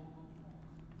cool?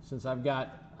 Since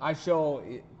I show,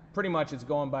 pretty much it's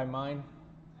going by mine,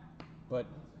 but.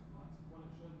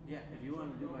 Yeah, if you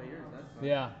want to do by yours, that's fine.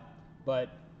 Yeah, but.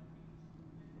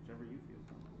 Whichever you feel.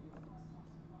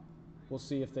 We'll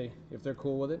see if they're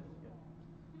cool with it.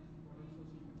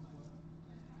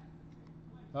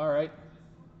 All right.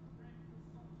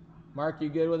 Mark, you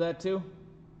good with that too?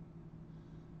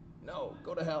 No,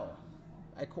 go to hell.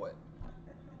 I quit.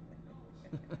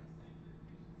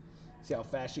 See how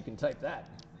fast you can type that.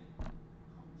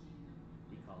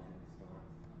 He calls it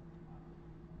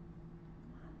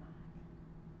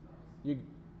a store.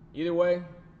 Either way,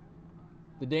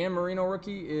 the Dan Marino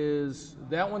rookie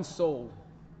that one's sold.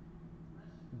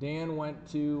 Dan went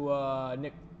to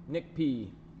Nick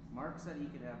P. Mark said he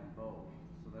could have them both,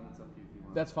 so then it's up to you if you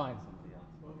want. That's fine. Somebody else.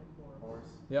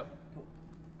 Boris. Yep. Cool.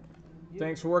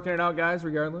 Thanks for working it out, guys,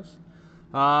 regardless.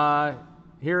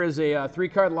 Here is a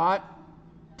 3-card lot.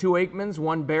 2 Aikmans,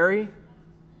 1 Barry.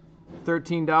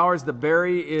 $13.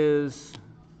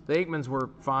 The Aikmans were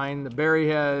fine. The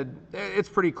Barry it's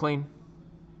pretty clean.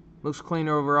 Looks clean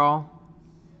overall.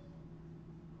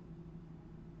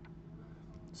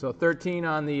 So 13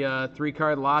 on the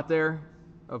 3-card lot there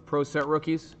of Pro Set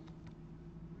rookies.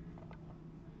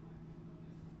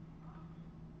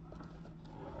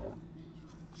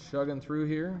 Chugging through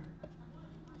here.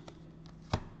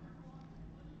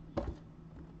 All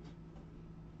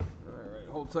right,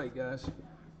 hold tight, guys.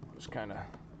 Just kind of.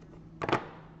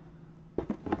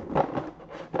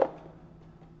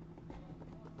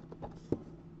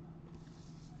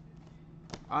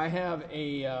 I have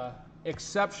a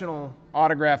exceptional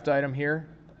autographed item here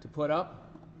to put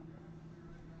up.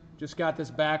 Just got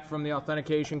this back from the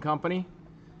authentication company.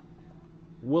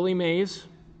 Willie Mays,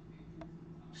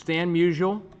 Stan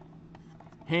Musial,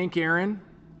 Hank Aaron,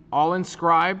 all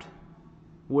inscribed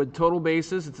with total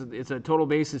bases. It's a total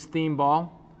bases theme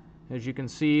ball. As you can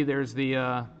see, there's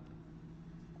the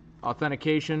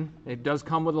authentication. It does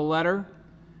come with a letter.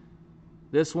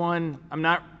 This one, I'm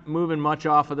not moving much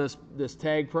off of this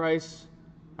tag price.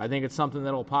 I think it's something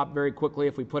that'll pop very quickly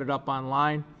if we put it up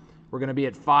online. We're going to be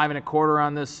at $5 1/4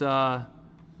 on this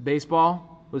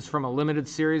baseball. It was from a limited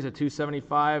series at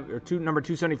 $275 or number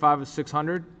 275 of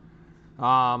 600.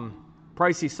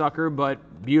 Pricey sucker,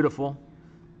 but beautiful.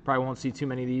 Probably won't see too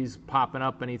many of these popping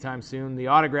up anytime soon. The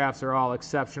autographs are all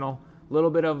exceptional. A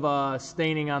little bit of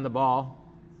staining on the ball.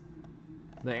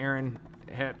 The Aaron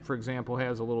hat, for example,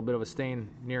 has a little bit of a stain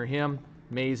near him.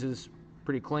 Mays is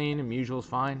pretty clean, and Musial's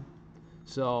fine.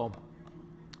 So,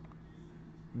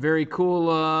 very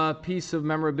cool piece of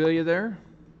memorabilia there.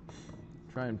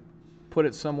 Try and put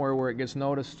it somewhere where it gets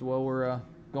noticed while we're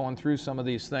going through some of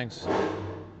these things.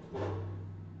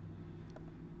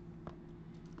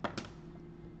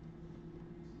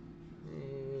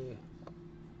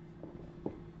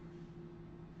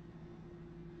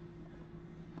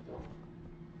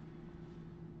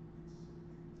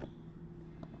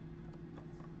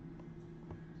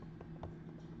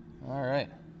 All right.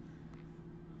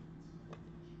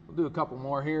 We'll do a couple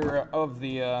more here of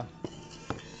the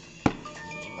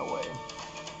no way.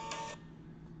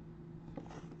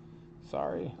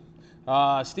 Sorry.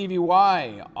 Stevie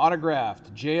Y,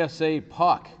 autographed, JSA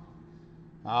puck.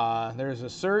 There's a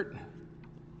cert.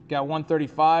 Got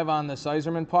 135 on this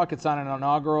Iserman puck. It's on an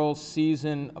inaugural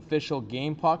season official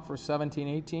game puck for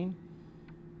 17-18.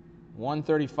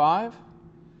 135.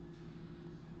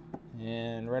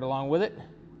 And right along with it,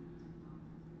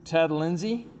 Ted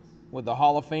Lindsay with the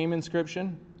Hall of Fame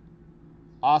inscription.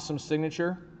 Awesome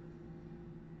signature.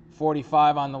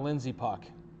 45 on the Lindsay puck.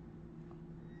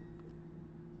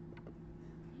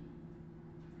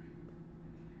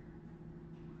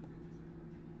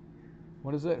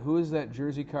 What is it? Who is that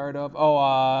jersey card of?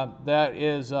 Oh, that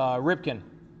is Ripken.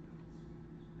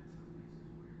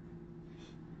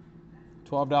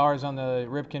 $12 on the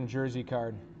Ripken jersey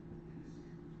card.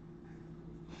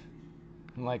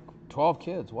 I'm like, 12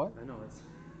 kids, what? I know it's.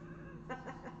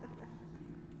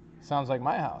 Sounds like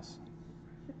my house.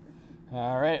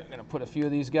 All right, I'm going to put a few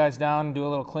of these guys down and do a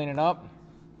little cleaning up.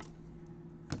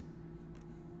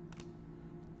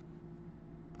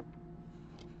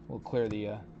 We'll clear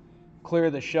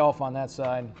the shelf on that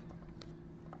side.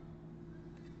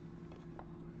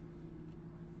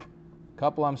 A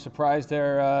couple I'm surprised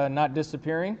they're not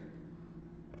disappearing.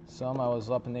 Some I was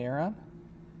up in the air on.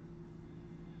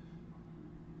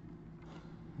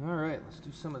 All right, let's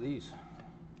do some of these.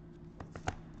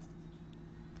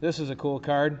 This is a cool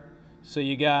card. So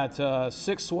you got a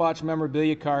 6-swatch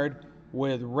memorabilia card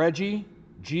with Reggie,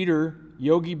 Jeter,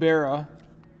 Yogi Berra,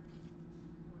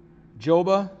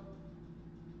 Joba,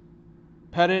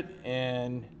 Pettit,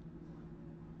 and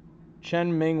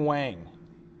Chen Ming Wang.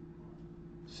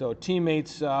 So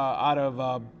teammates out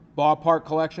of Ballpark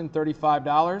Collection,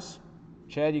 $35.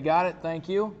 Chad, you got it? Thank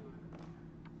you.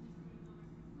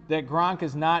 That Gronk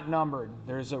is not numbered.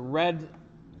 There's a red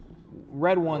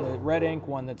one, the red ink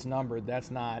one that's numbered.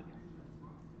 That's not.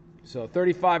 So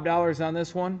 $35 on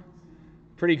this one.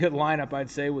 Pretty good lineup, I'd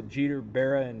say, with Jeter,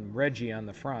 Berra, and Reggie on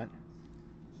the front.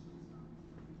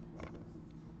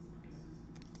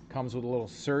 Comes with a little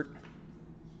cert.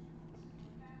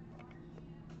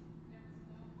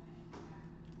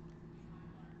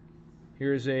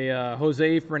 Here's a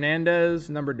Jose Fernandez,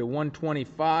 numbered to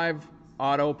 125,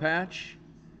 auto patch.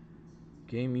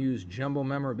 Game used jumbo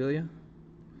memorabilia.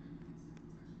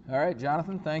 All right,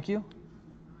 Jonathan, thank you.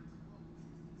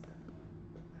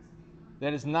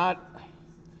 That is not,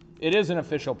 it is an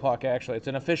official puck, actually. It's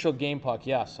an official game puck,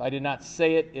 yes. I did not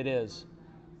say it, it is.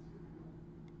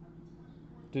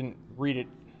 Didn't read it,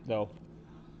 though.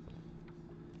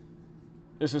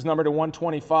 This is numbered to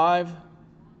 125.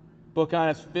 Book on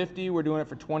it's 50. We're doing it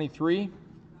for 23.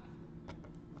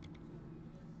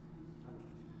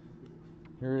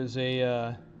 Here is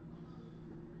a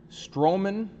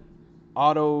Stroman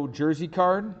auto jersey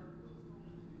card.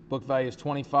 Book value is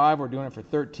 25. We're doing it for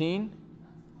 13.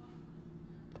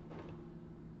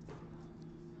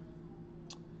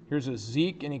 Here's a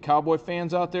Zeke. Any Cowboy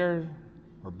fans out there?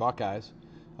 Or Buckeyes?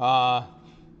 All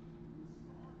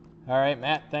right,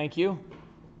 Matt, thank you.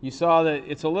 You saw that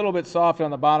it's a little bit soft on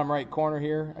the bottom right corner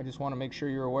here. I just want to make sure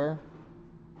you're aware.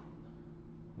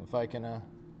 If I can,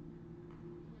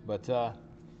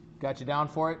 got you down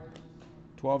for it.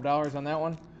 $12 on that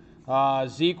one.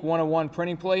 Zeke 101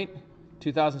 printing plate,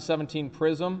 2017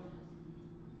 Prism.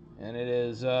 And it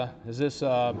is this, it's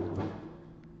out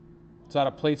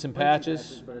of plates and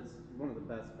patches. But it's one of the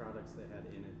best products they had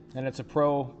in it. And it's a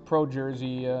pro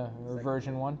jersey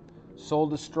version one. Sold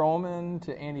to Stroman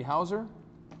to Andy Hauser.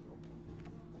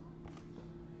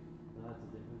 No, that's a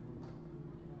different one.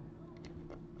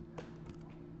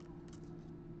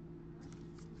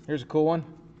 Here's a cool one.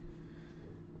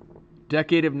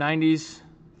 Decade of 90s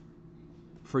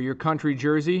for your country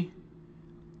jersey.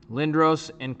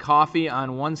 Lindros and Coffey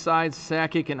on one side,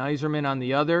 Sakic and Iserman on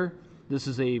the other. This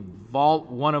is a Vault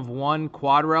 1 of 1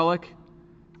 quad relic.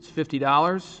 It's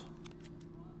 $50.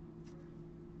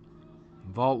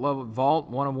 Vault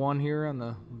 1 of 1 here on the.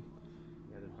 Yeah,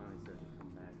 they're finally starting to come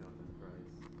back up in price.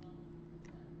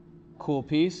 Cool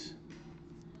piece.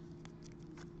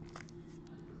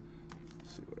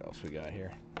 Let's see what else we got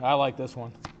here. I like this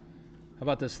one. How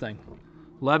about this thing?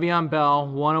 Le'Veon Bell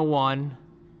 101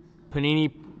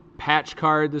 Panini patch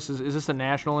card. Is this a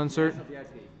national insert? National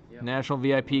VIP. Yep. National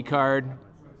VIP card.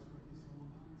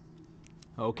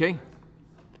 Okay.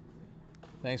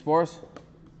 Thanks, Boris.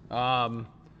 Not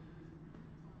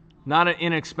an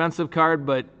inexpensive card,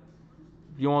 but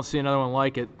you won't see another one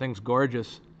like it. Thing's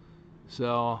gorgeous.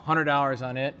 So $100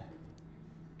 on it.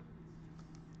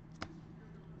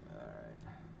 All right.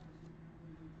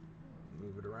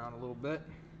 Move it around a little bit.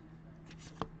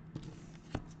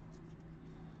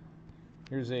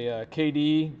 Here's a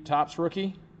KD Topps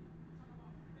rookie.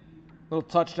 Little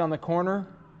touched on the corner.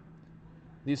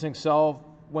 These things sell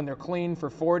when they're clean for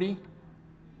 $40.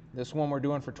 This one we're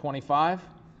doing for $25.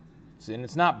 And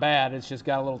it's not bad. It's just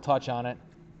got a little touch on it.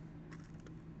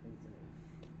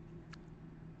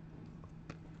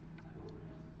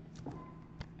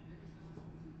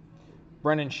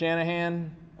 Brendan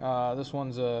Shanahan. This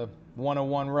one's a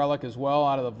 101 relic as well,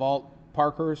 out of the vault.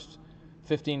 Parkhurst,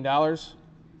 $15.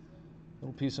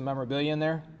 Little piece of memorabilia in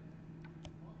there.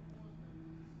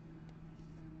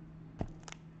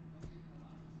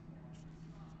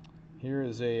 Here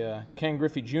is a Ken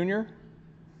Griffey Jr.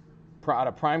 out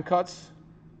of Prime Cuts.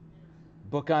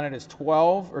 Book on it is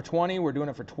 12 or 20. We're doing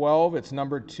it for 12. It's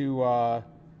numbered to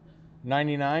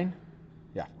 99.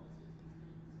 Yeah.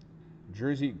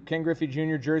 Jersey, Ken Griffey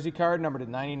Jr. jersey card, numbered to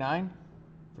 99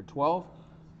 for 12.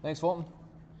 Thanks, Fulton.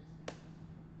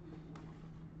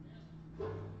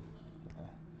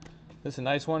 This is a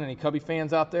nice one. Any Cubby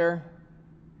fans out there?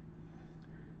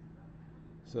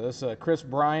 So this is Chris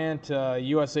Bryant,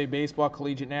 USA Baseball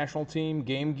Collegiate National Team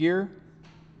game gear.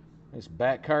 Nice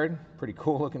back card. Pretty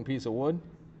cool looking piece of wood.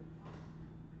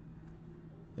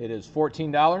 It is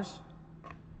 $14.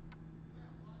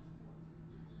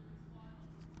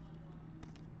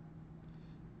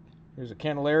 Here's a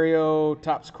Candelario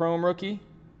Topps Chrome rookie.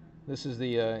 This is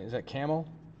the, is that camel?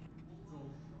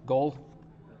 Gold?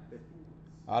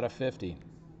 Out of 50.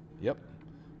 Yep.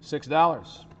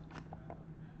 $6.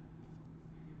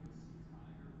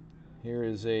 Here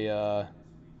is a,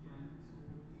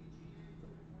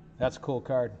 that's a cool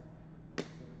card.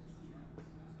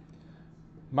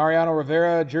 Mariano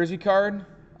Rivera jersey card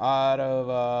out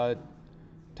of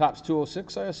Topps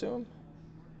 206, I assume.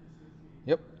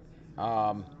 Yep.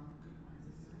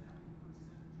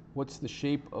 What's the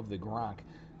shape of the Gronk?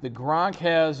 The Gronk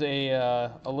has a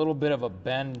little bit of a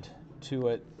bend to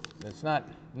it. It's not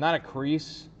a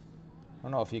crease. I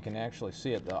don't know if you can actually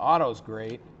see it. The auto's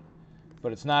great,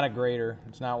 but it's not a grater.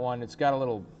 It's not one. It's got a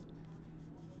little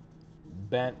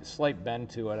bend, slight bend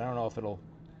to it. I don't know if it'll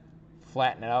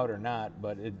flatten it out or not,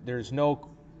 but there's no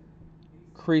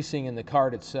creasing in the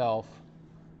card itself.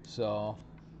 So,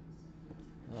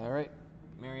 all right.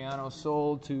 Mariano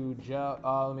sold to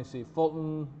let me see.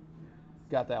 Fulton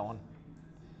got that one.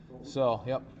 So,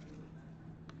 yep.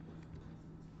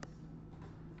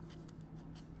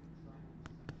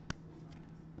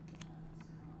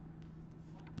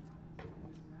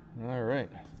 All right.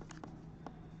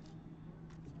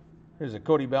 Here's a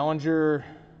Cody Bellinger.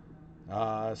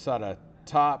 It's out of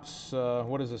Topps.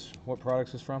 What is this? What product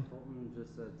is this from? Fulton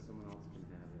just said someone else can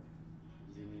have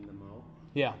it. Do you mean the Mo?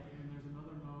 Yeah. And there's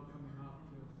another Mo coming up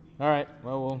too. All right.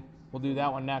 Well, we'll do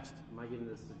that one next. Am I giving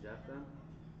this to Jeff then?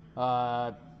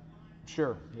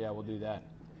 Sure. Yeah, we'll do that.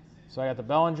 So I got the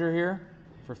Bellinger here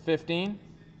for 15.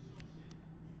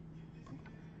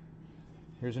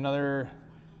 Here's another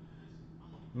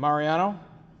Mariano.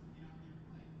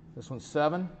 This one's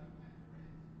 7.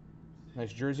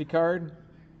 Nice jersey card.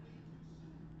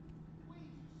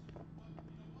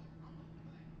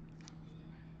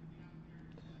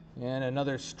 And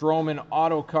another Stroman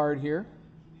auto card here.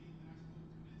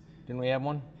 Didn't we have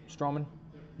one? Stroman?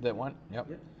 That went? Yep.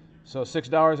 So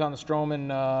 $6 on the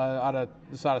Stroman out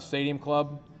of Stadium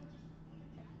Club.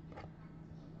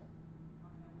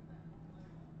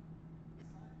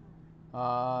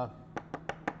 I'm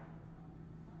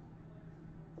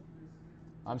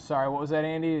sorry, what was that,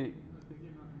 Andy?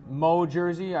 Mo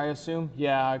jersey, I assume?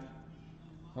 Yeah,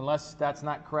 unless that's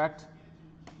not correct.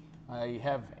 I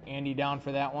have Andy down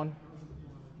for that one.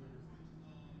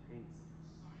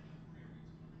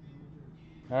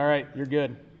 All right, you're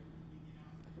good.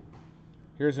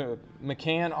 Here's a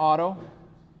McCann auto.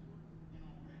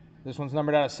 This one's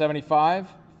numbered out of 75,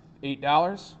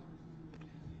 $8.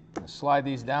 Slide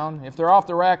these down. If they're off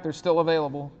the rack, they're still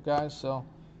available, guys, so.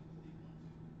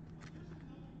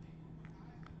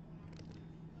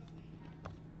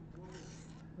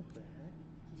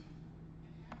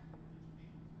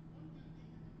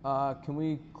 Can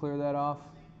we clear that off?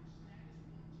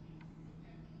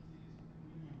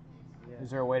 Is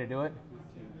there a way to do it?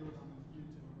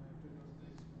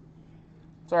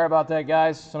 Sorry about that,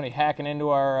 guys. Somebody hacking into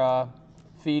our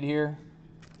feed here.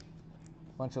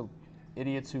 Bunch of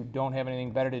idiots who don't have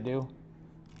anything better to do.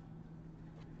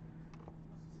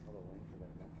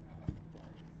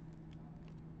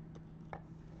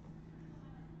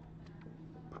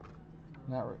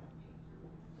 Not right.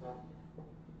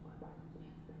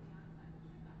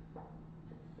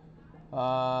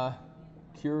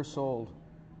 Cure sold.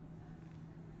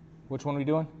 Which one are we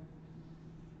doing?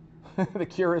 The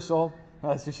Cure is sold? Oh,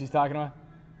 that's what she's talking about?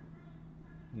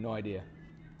 No idea.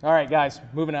 All right, guys,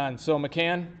 moving on. So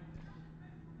McCann,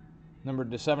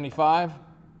 numbered to 75.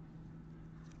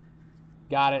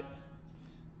 Got it.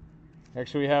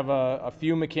 Actually, we have a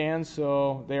few McCanns,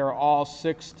 so they are all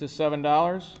 $6 to $7.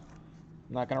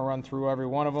 I'm not going to run through every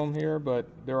one of them here, but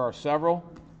there are several.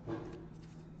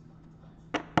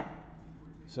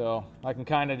 So I can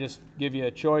kind of just give you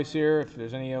a choice here if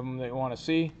there's any of them that you want to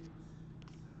see.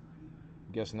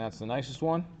 I'm guessing that's the nicest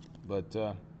one, but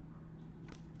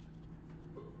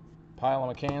pile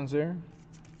of McCanns there.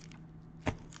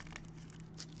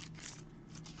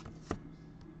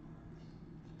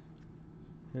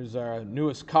 Here's our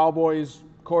newest Cowboys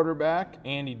quarterback,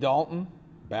 Andy Dalton,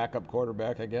 backup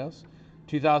quarterback, I guess.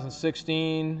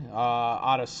 2016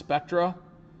 out of Spectra,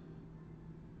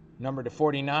 number to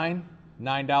 49,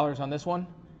 $9 on this one.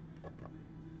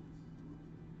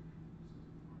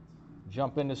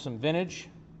 Jump into some vintage.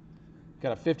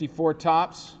 Got a 54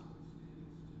 tops.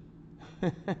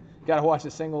 Got to watch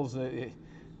the singles.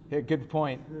 Good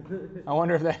point. I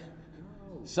wonder if that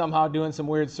somehow doing some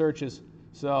weird searches.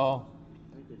 So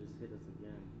I think they just hit us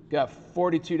again. got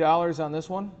 $42 on this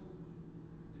one.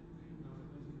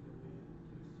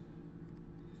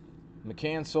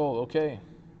 McCann sold. Okay.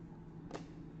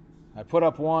 I put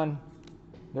up one.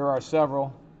 There are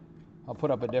several. I'll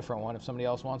put up a different one. If somebody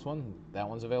else wants one, that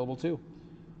one's available too.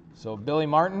 So Billy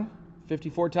Martin,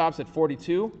 54 tops at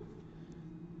 42.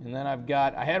 And then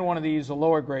I had one of these, a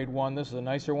lower grade one. This is a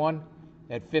nicer one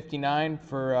at 59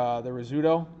 for the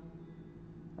Rizzuto.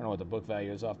 I don't know what the book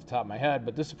value is off the top of my head,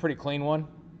 but this is a pretty clean one.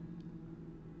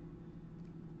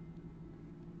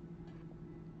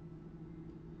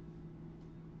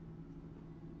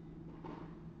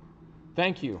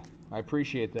 Thank you. I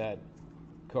appreciate that,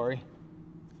 Corey.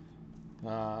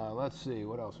 Let's see,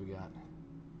 what else we got?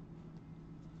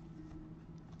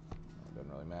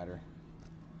 Doesn't really matter.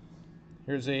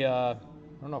 Here's a, I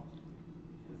don't know.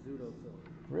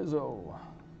 Rizzo.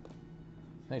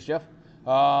 Thanks, Jeff.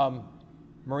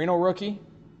 Merino rookie.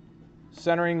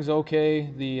 Centering's okay.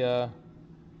 The,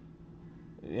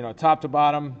 top to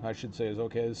bottom, I should say, is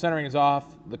okay. The centering is off.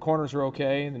 The corners are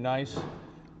okay. They're nice.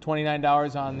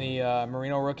 $29 on the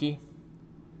Merino rookie.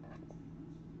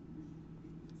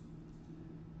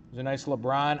 There's a nice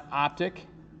LeBron optic.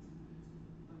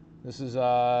 This is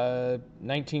a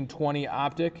 1920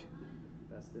 optic.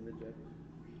 Best image ever.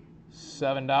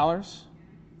 $7.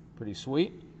 Pretty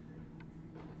sweet.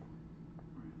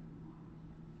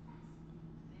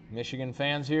 Michigan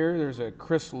fans here. There's a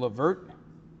Chris Levert,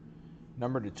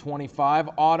 number to 25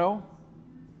 auto.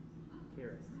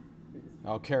 Karras.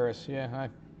 Oh, Karras. Yeah, I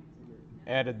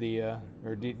added the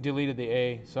deleted the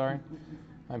A. Sorry.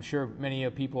 I'm sure many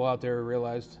people out there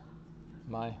realized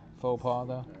my faux pas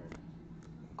though.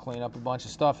 Clean up a bunch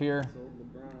of stuff here.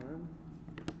 Sold LeBron.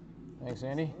 Thanks,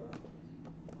 Andy.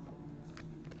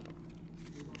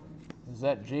 Is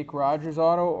that Jake Rogers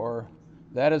auto or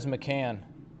that is McCann?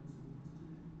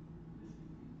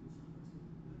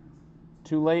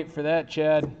 Too late for that,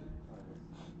 Chad.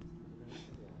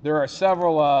 There are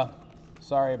several,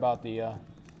 sorry about the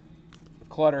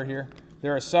clutter here.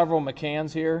 There are several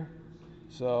McCanns here.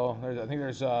 So I think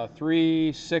there's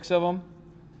 6 of them.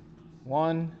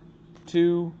 1,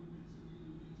 2,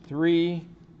 3.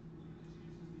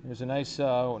 There's a nice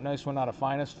one out of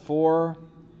Finest. 4,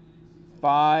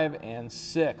 5, and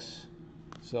 6.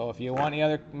 So if you want any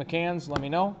other McCanns, let me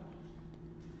know.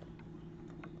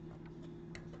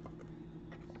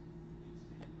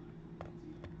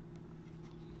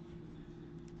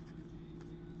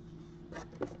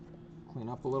 Clean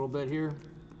up a little bit here.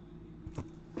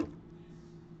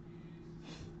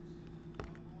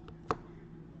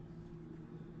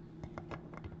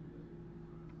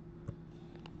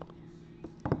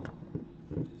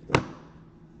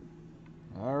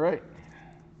 All right.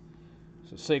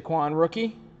 So Saquon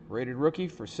rookie, rated rookie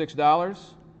for $6.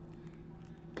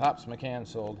 Tops McCann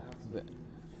sold.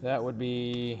 That would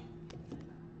be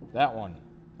that one,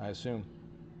 I assume.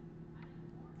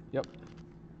 Yep.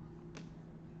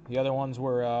 The other ones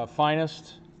were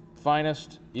Finest,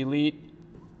 Elite,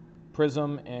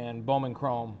 Prism, and Bowman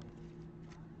Chrome.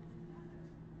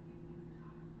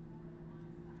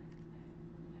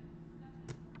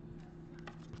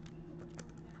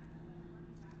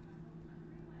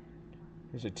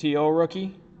 Here's a TO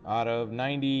rookie out of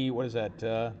 90, what is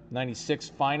that, 96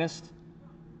 Finest.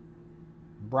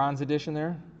 Bronze edition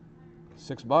there,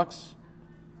 $6.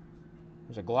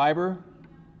 There's a Gleiber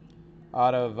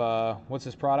out of, what's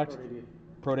this product?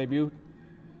 Pro Debut.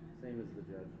 Same as the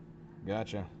Judge.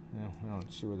 Gotcha. Yeah, I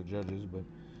don't see where the Judge is, but.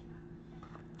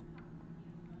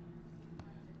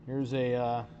 Here's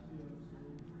a,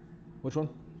 which one?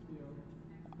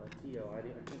 T.O. I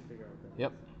couldn't figure out that.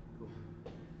 Yep.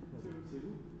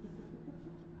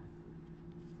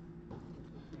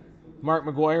 Mark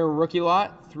McGuire rookie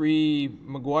lot, 3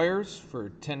 McGuires for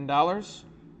 $10.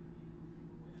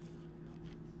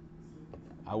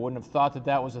 I wouldn't have thought that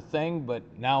that was a thing, but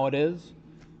now it is.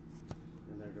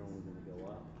 And they're only going to go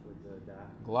up with the dot.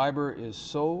 Gleiber is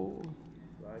sold.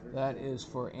 Drivers. That is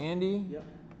for Andy. Yep.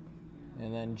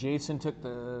 And then Jason took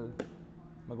the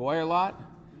McGuire lot.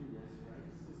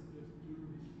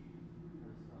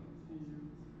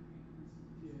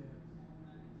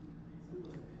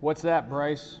 What's that,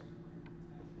 Bryce?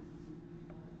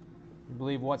 You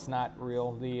believe what's not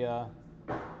real? The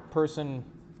person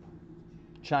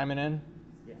chiming in?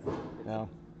 Yes. No.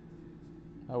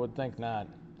 I would think not.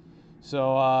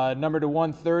 So number to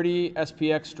 130,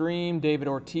 SP Extreme, David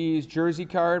Ortiz jersey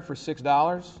card for $6.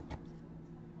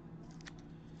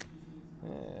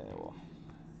 Well,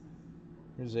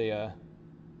 here's a.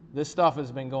 This stuff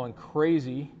has been going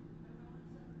crazy.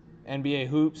 NBA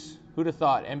hoops. Who'd have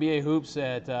thought? NBA hoops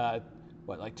at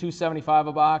what, like $275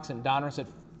 a box, and Donruss at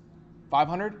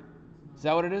 $500? Is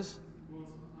that what it is?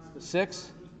 6? Just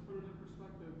to put it in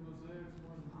perspective, Mosaic's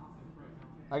more than Optic right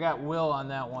now. I got Will on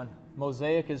that one.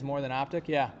 Mosaic is more than Optic?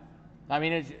 Yeah. I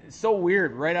mean, it's so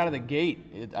weird right out of the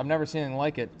gate. I've never seen anything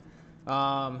like it.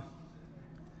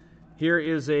 Here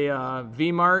is a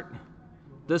V-Mart.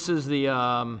 This is the,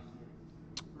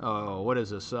 what is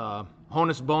this?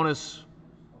 Honus Bonus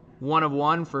 1 of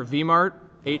 1 for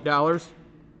V-Mart, $8.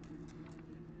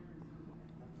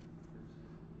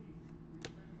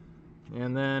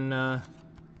 And then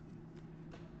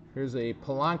here's a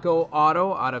Polanco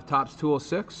Auto out of Topps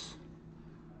 206.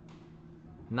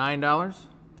 $9.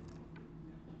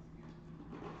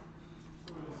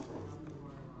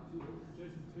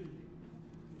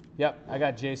 Yep, I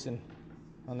got Jason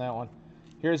on that one.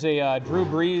 Here's a Drew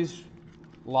Brees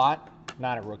lot,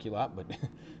 not a rookie lot, but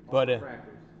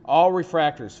all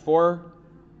refractors. 4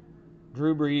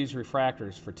 Drew Brees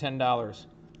refractors for $10.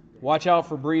 Watch out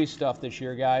for Brees stuff this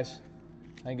year, guys.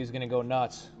 I think he's going to go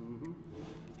nuts. Mm-hmm.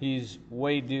 He's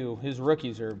way due. His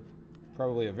rookies are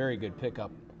probably a very good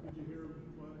pickup. Did you hear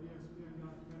what ESPN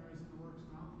documentaries in the works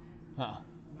now? Huh.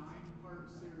 9-part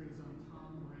series on Tom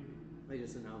Brady. They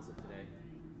just announced it today.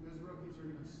 His rookies are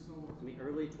going to sold. I mean,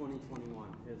 early 2021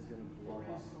 is going to blow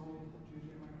Brady up. sold.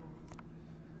 JJ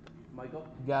Michael. Michael?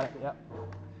 You got it, yep.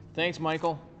 Thanks,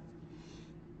 Michael.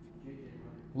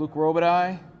 Luke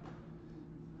Robitaille,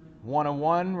 1 of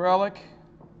 1 relic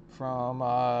from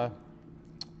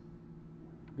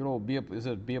good old is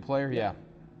it a player? Yeah.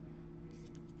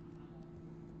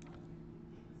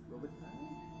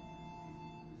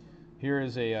 Here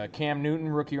is a Cam Newton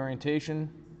rookie orientation,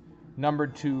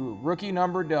 rookie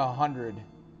numbered to 100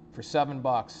 for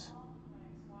 $7. It's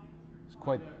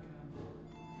quite.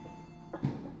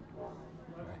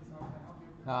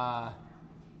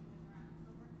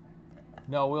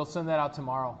 No, we'll send that out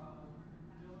tomorrow,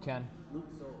 Ken.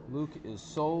 Luke is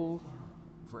sold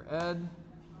for Ed.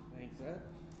 Thanks, Ed.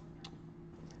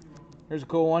 Here's a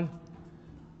cool one.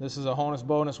 This is a Honus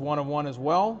Bonus 1 of 1 as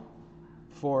well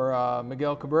for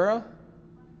Miguel Cabrera.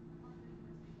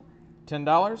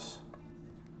 $10.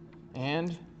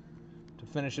 And to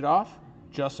finish it off,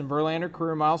 Justin Verlander,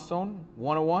 career milestone,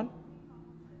 1 of 1.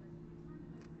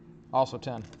 Also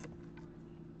 10.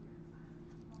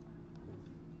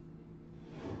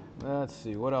 Let's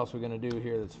see, what else we're going to do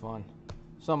here that's fun.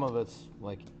 Some of it's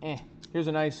like, Here's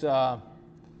a nice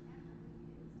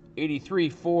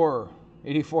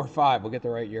 84-5, we'll get the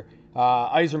right year.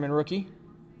 Yzerman rookie.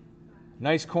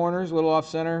 Nice corners, little off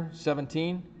center,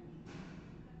 17.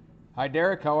 Hi,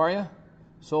 Derek, how are you?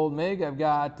 Sold MIG. I've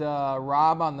got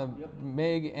Rob on the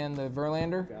MIG and the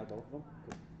Verlander. Got both of them.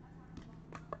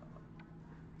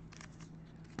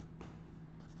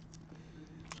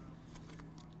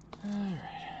 All right.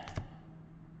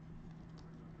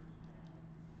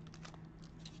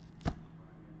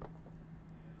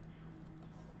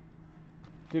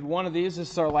 Did one of these.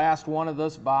 This is our last one of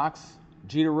this box.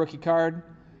 Jeter rookie card,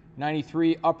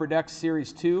 93 Upper Deck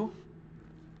Series 2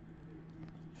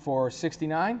 for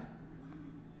 $69.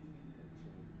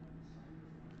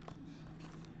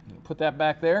 Put that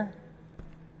back there.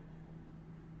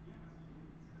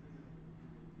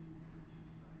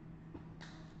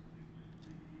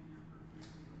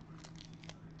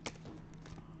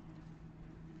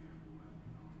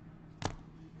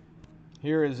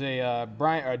 Here is a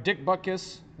Dick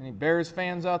Butkus. Any Bears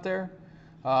fans out there?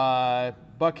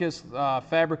 Butkus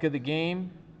Fabric of the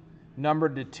Game,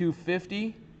 numbered to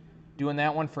 250. Doing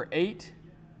that one for $8.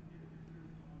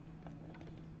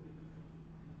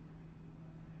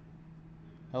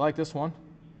 I like this one.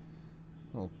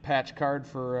 Little patch card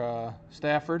for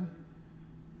Stafford.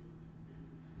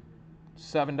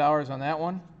 $7 on that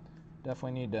one.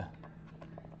 Definitely need to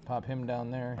Pop him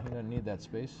down there. He doesn't need that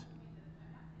space.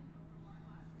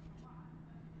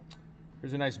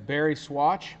 Here's a nice berry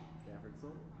swatch. Stafford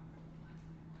Silk.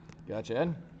 Gotcha,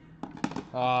 Ed.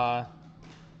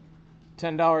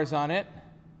 $10 on it.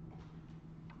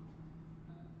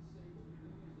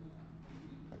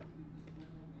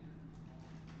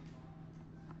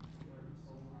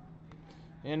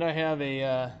 And I have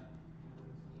a,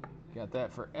 got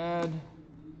that for Ed.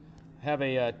 Have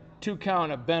a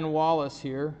 2-count of Ben Wallace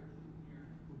here.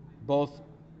 Both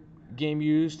game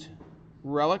used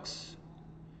relics.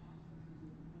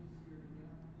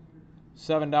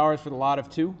 $7 for the lot of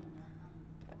 2.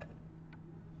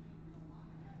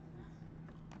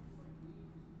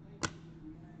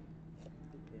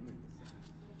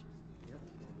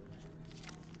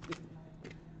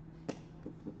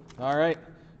 All right,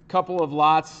 couple of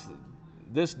lots.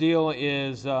 This deal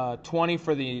is 20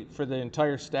 for the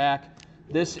entire stack.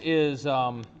 This is,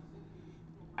 I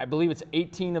believe it's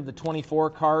 18 of the 24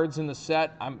 cards in the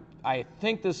set. I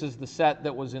think this is the set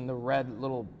that was in the red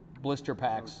little blister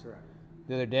packs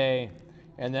the other day.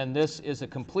 And then this is a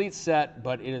complete set,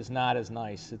 but it is not as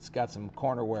nice. It's got some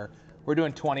corner wear. We're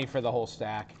doing 20 for the whole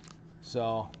stack.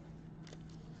 So.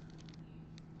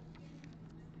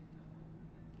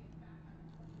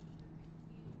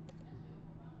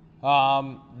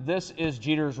 This is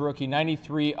Jeter's rookie,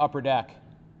 93 Upper Deck.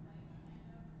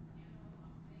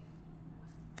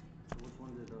 Which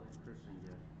one did Christian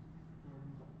get?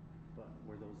 But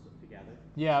were those together?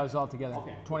 Yeah, it was all together.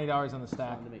 Okay. $20 on the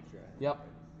stack. Wanted to make sure. Yep.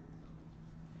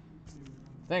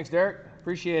 Thanks, Derek.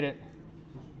 Appreciate it.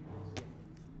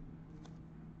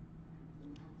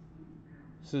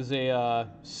 This is a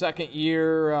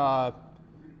second-year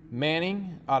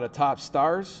Manning out of Top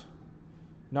Stars,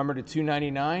 number to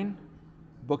 299.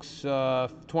 Books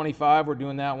 25. We're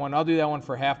doing that one. I'll do that one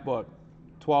for half book,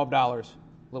 $12, a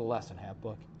little less than half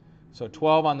book. So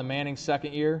 12 on the Manning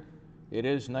second year. It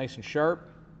is nice and sharp.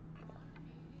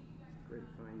 Great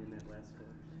find in that last color.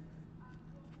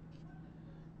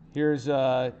 Here's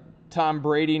Tom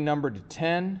Brady, numbered to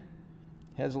 10.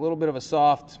 Has a little bit of a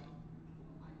soft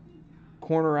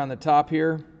corner on the top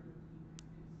here.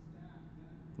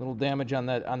 Little damage on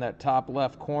that top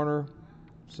left corner.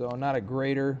 So not a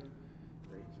grater,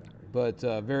 but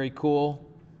very cool.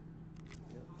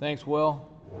 Thanks, Will.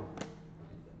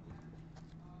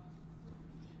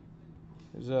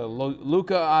 There's a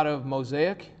Luca out of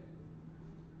Mosaic,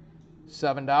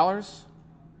 $7.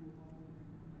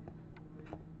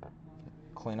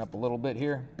 Clean up a little bit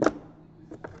here.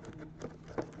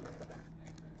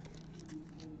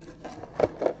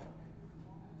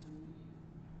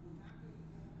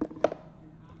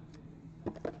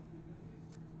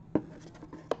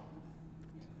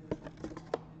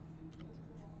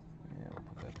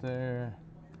 There.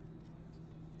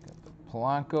 Got the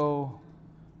Polanco,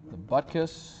 the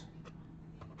Butkus,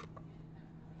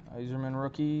 Iserman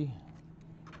rookie.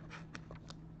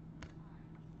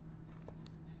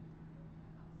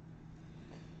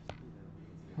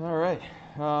 All right.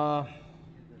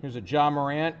 Here's a Ja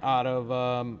Morant out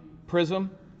of Prism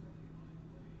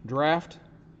draft.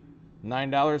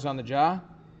 $9 on the Ja.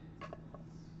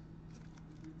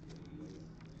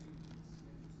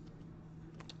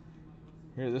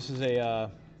 Here, this is a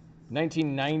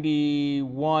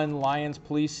 1991 Lions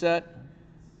Police set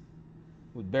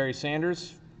with Barry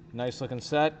Sanders. Nice looking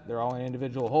set. They're all in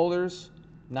individual holders.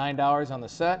 $9 on the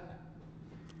set.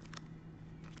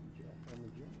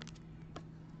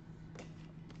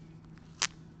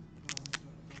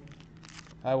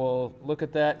 I will look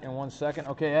at that in 1 second.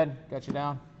 Okay, Ed, got you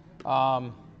down.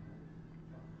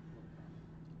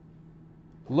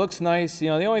 Looks nice. You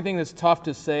know, the only thing that's tough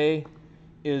to say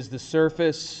is the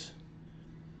surface.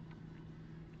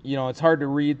 You know, it's hard to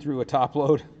read through a top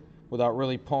load without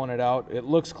really pulling it out. It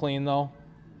looks clean though.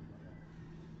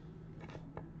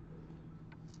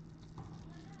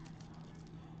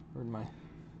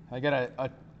 I got a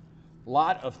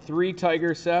lot of 3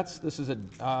 Tiger sets. This is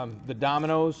the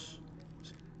Domino's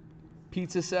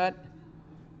pizza set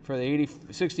for the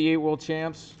 68 World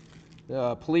Champs.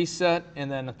 The police set,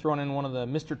 and then thrown in one of the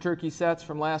Mr. Turkey sets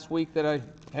from last week that I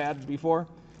had before.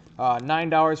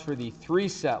 $9 for the 3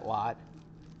 set lot.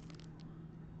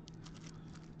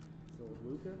 So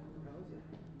Luca, how is it?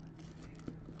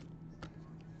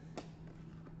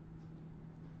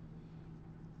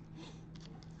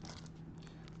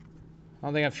 I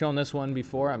don't think I've shown this one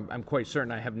before. I'm quite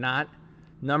certain I have not.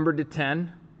 Numbered to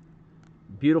 10.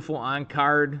 Beautiful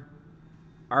on-card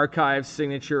archive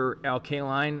signature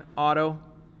Alkaline auto.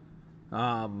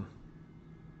 Not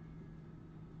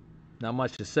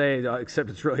much to say except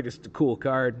it's really just a cool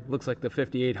card. Looks like the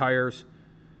 58 hires.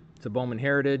 It's a Bowman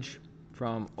Heritage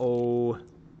from I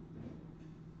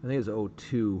think it's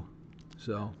 '02.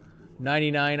 So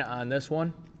 99 on this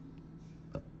one.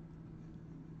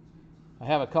 I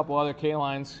have a couple other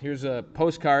K-lines. Here's a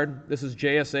postcard. This is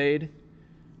JSA'd.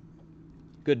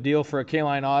 Good deal for a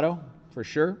K-line auto, for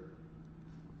sure.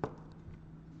 A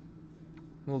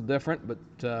little different, but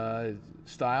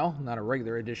style. Not a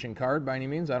regular edition card by any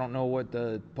means. I don't know what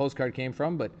the postcard came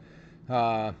from, but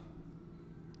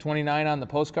 29 on the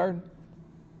postcard.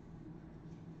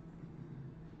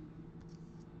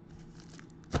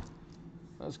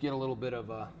 Let's get a little bit of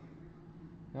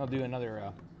I'll do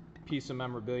another piece of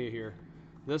memorabilia here.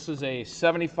 This is a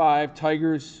 75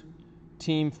 Tigers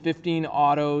Team 15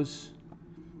 autos.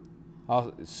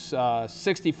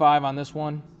 65 on this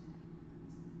one.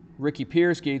 Ricky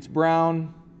Pierce, Gates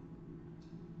Brown,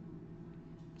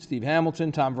 Steve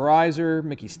Hamilton, Tom Verizor,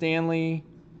 Mickey Stanley,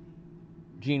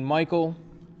 Gene Michael,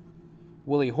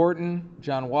 Willie Horton,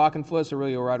 John Walkenfuss,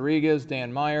 Aurelio Rodriguez,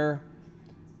 Dan Meyer,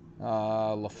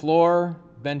 LaFleur,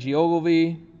 Benji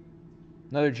Ogilvy,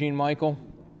 another Gene Michael,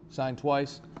 signed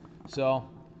twice. So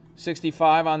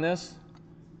 65 on this.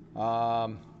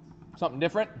 Something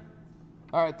different.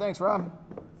 All right, thanks, Rob.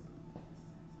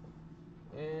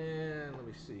 And let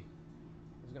me see.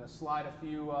 I was going to slide a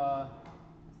few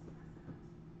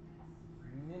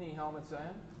mini helmets in. What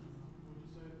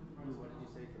did you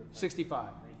say for the 65.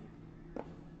 Thank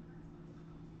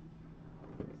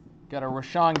you. Got a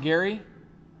Rashawn Gary.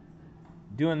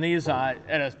 Doing these at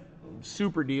a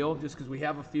super deal just because we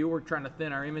have a few. We're trying to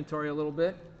thin our inventory a little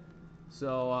bit.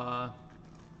 So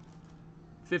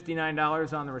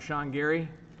 $59 on the Rashawn Gary.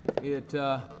 It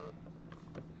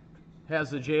has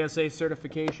the JSA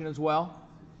certification as well.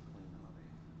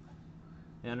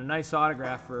 And a nice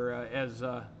autograph for as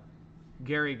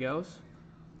Gary goes.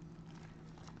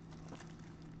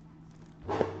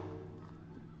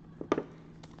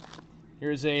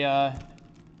 Here's a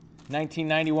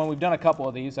 1991. We've done a couple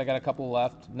of these. I got a couple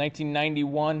left.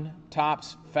 1991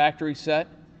 Topps factory set.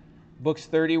 Books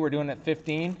 30. We're doing it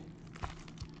 15.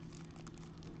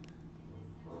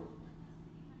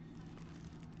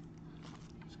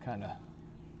 It's kind of.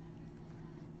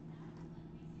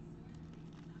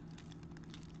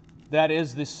 That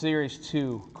is the Series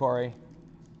 2, Corey.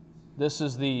 This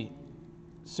is the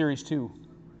Series 2.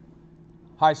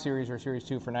 High Series or Series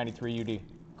 2 for 93 UD.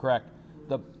 Correct.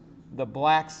 The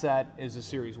black set is a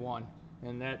Series 1,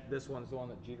 and this one's the one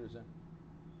that Jeter's in.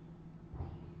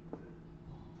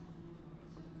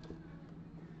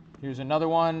 Here's another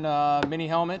one, mini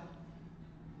helmet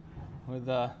with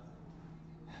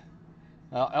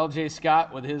L.J.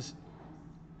 Scott with his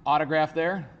autograph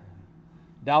there.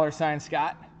 $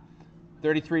 Scott.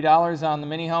 $33 on the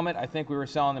mini helmet. I think we were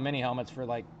selling the mini helmets for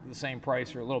like the same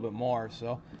price or a little bit more,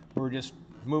 so we're just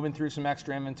moving through some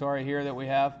extra inventory here that we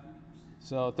have.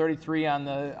 So 33 on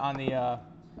the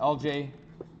LJ.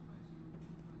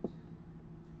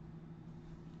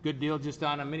 Good deal just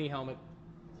on a mini helmet.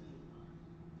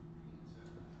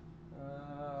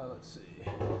 Let's see.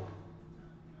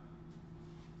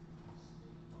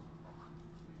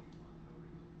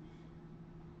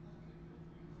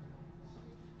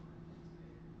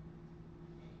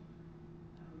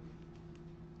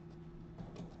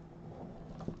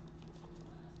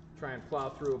 Try and plow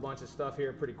through a bunch of stuff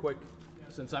here pretty quick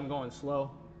since I'm going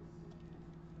slow.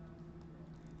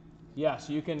 Yes,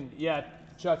 you can,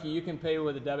 Chucky, you can pay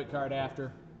with a debit card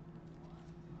after.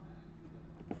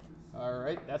 All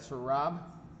right, that's for Rob.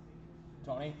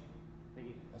 Tony? Thank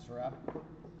you. That's for Rob.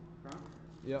 Ron?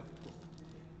 Yep.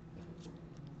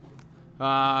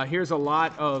 Here's a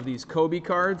lot of these Kobe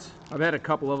cards. I've had a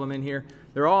couple of them in here.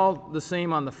 They're all the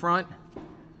same on the front.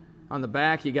 On the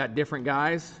back, you got different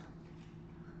guys.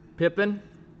 Pippen,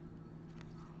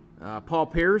 Paul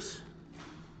Pierce,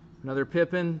 another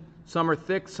Pippen. Some are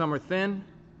thick, some are thin.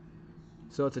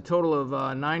 So it's a total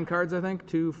of 9 cards, I think.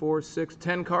 2, 4, 6,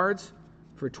 10 cards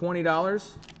for $20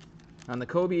 on the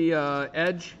Kobe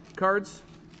Edge cards.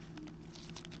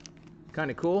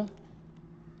 Kind of cool.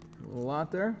 A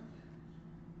lot there.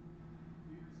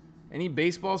 Any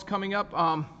baseballs coming up?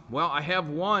 Well, I have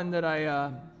one that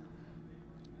I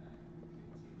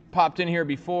popped in here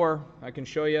before. I can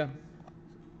show you.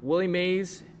 Willie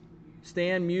Mays,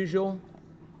 Stan Musial,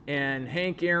 and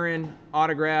Hank Aaron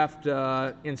autographed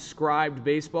inscribed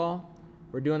baseball.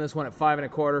 We're doing this one at 5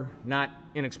 1/4. Not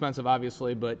inexpensive,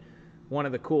 obviously, but one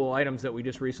of the cool items that we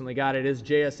just recently got. It is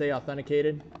JSA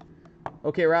authenticated.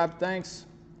 Okay, Rob, thanks.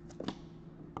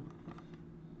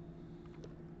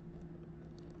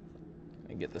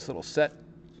 And get this little set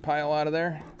pile out of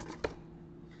there.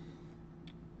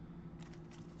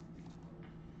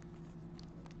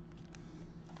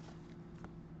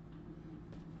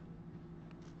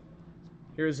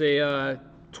 Here's a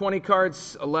 20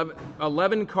 cards,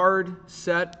 11 card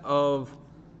set of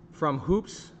from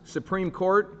Hoops Supreme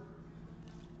Court.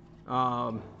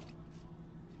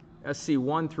 SC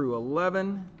 1 through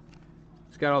 11.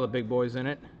 It's got all the big boys in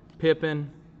it. Pippen,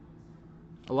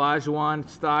 Olajuwon,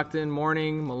 Stockton,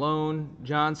 Mourning, Malone,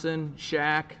 Johnson,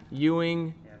 Shaq,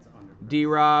 Ewing,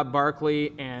 D-Rob,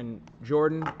 Barkley, and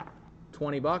Jordan.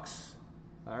 $20.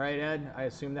 All right, Ed. I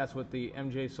assume that's what the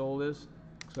MJ sold is,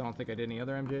 because I don't think I did any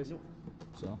other MJs. Nope.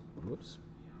 So, whoops.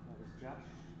 Josh?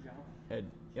 Ed.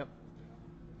 Yep.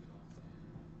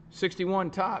 61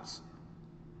 tops.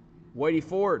 Whitey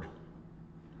Ford.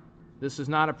 This is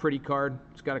not a pretty card.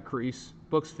 It's got a crease.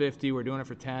 Book's 50. We're doing it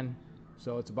for 10,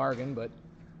 so it's a bargain, but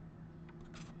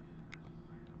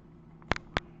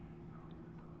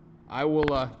I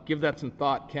will give that some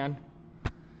thought, Ken.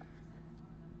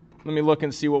 Let me look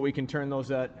and see what we can turn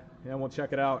those at, and we'll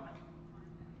check it out.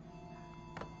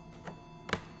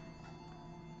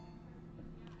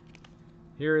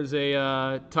 Here is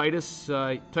a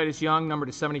Titus Young, number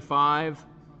to 75,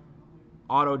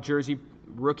 auto jersey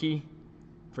rookie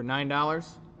for $9.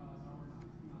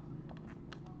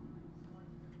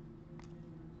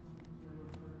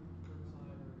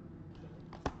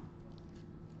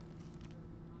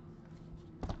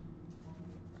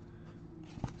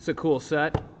 It's a cool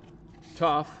set.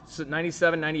 Tough. It's a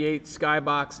 97, 98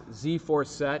 Skybox Z4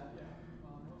 set.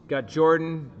 Got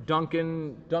Jordan,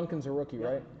 Duncan. Duncan's a rookie,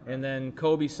 right? And then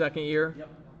Kobe, second year. Yep.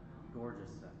 Gorgeous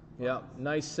set. Yep.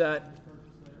 Nice set.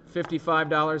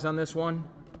 $55 on this one.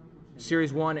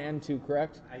 Series 1 and 2,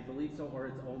 correct? I believe so, or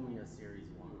it's only a Series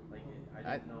 1. Like,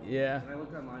 I don't know. Yeah. When I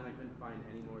looked online, I couldn't find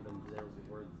any more than there was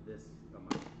worth this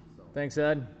amount. So. Thanks,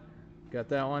 Ed. Got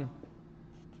that one.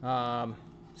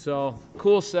 So,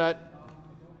 cool set.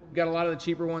 Got a lot of the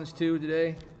cheaper ones, too,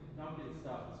 today. Duncan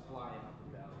stuff is flying up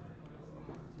and down.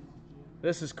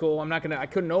 This is cool. I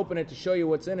couldn't open it to show you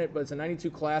what's in it, but it's a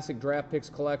 92 Classic Draft Picks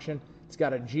collection. It's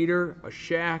got a Jeter, a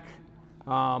Shaq,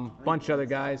 bunch of other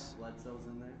guys. Bledsoe's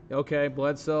in there. Okay,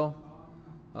 Bledsoe.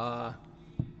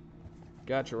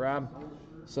 Gotcha, Rob.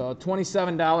 So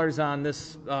 $27 on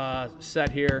this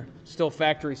set here. Still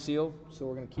factory sealed, so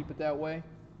we're going to keep it that way.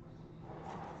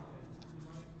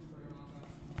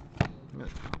 I'm going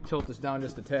to tilt this down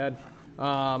just a tad.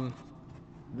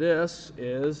 This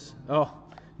is,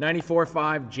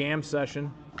 94.5 Jam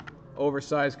Session.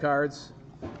 Oversized cards.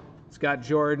 It's got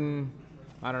Jordan.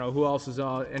 I don't know who else is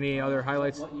any other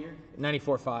highlights. What year?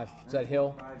 94.5. Is that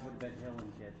Hill? 5 would have been Hill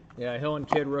and Kid. Yeah, Hill and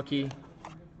Kid rookie.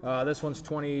 This one's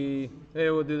 20.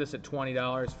 We'll do this at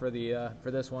 $20 for the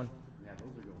for this one. Yeah, those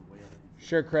are going way up.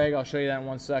 Sure, Craig. I'll show you that in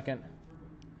 1 second.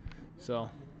 So,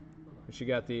 you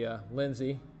got the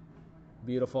Lindsay,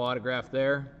 beautiful autograph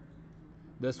there.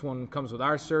 This one comes with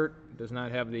our cert. Does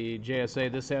not have the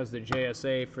JSA. This has the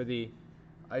JSA for the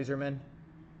Iserman.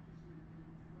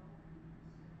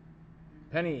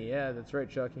 Penny, yeah, that's right,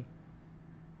 Chucky.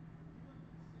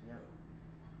 Yeah.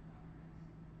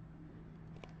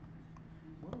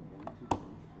 What a 1-2 punch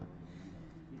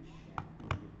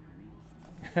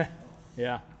for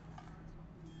Yeah.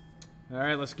 All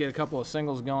right, let's get a couple of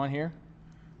singles going here.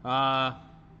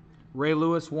 Ray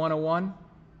Lewis 101.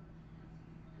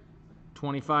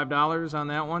 $25 on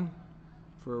that one.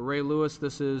 For Ray Lewis,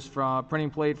 this is from printing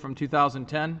plate from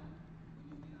 2010.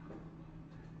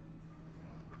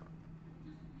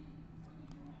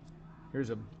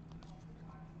 Here's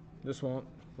this one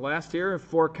last here,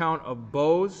 4 count of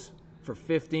Bose for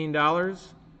 $15.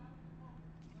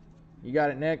 You got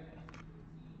it, Nick.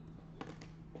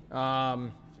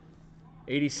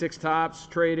 86 tops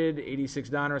traded, 86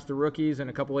 Donruss to rookies, and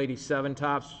a couple 87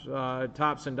 tops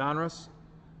and Donruss.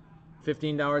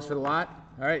 $15 for the lot.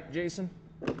 All right, Jason.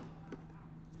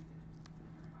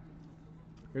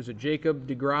 Here's a Jacob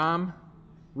deGrom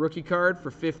rookie card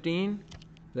for $15.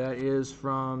 That is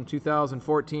from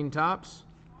 2014 tops.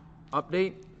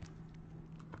 Update.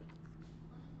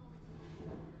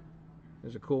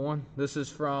 There's a cool one. This is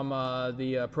from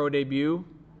the Pro Debut.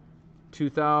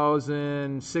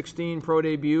 2016 Pro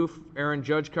Debut Aaron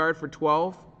Judge card for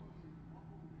 $12.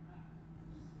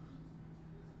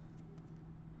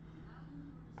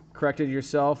 Corrected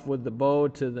yourself with the bow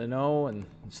to the no and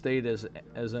stayed as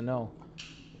a no.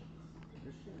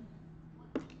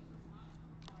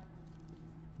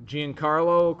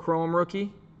 Giancarlo Chrome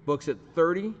rookie, books at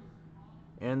 30,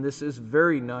 and this is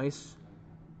very nice.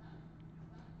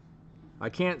 I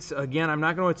can't, again, I'm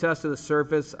not going to attest to the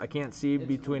surface. I can't see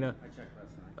between a. I checked last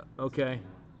night. Okay.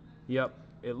 Yep.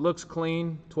 It looks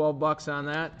clean. $12 on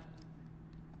that.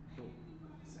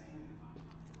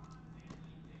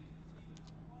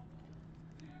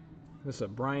 This is a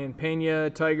Brian Pena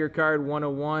Tiger card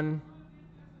 101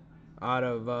 out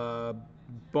of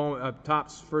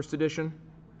Topps First Edition.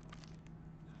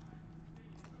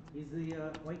 He's the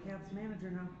Whitecaps manager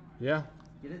now. Yeah.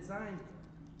 Get it signed.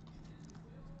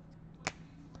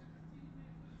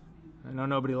 I know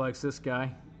nobody likes this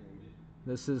guy.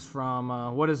 This is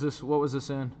from, what is this? What was this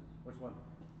in? Which one?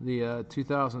 The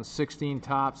 2016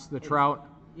 Topps, the Trout.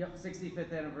 Yep,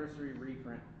 65th anniversary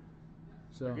reprint.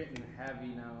 So They're getting heavy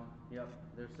now. Yep,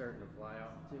 they're starting to fly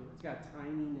off too. It's got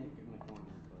Tiny Nick in the corner.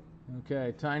 But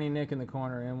okay, Tiny Nick in the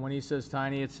corner, and when he says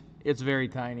tiny, it's very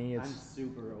tiny. I'm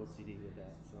super OCD with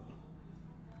that. So.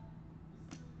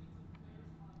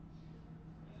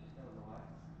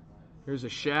 Here's a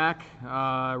Shaq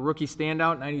rookie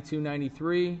standout,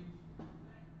 92-93.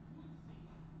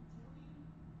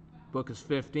 Book is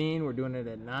 15. We're doing it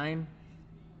at 9.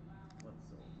 What's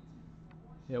sold?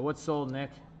 Yeah, what's sold,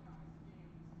 Nick?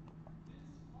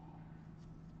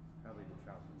 Probably the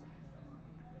Trout.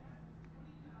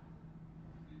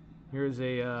 Here's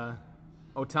a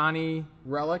Otani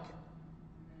relic.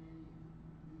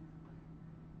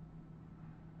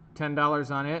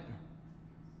 $10 on it.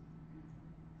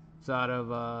 It's out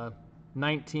of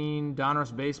 19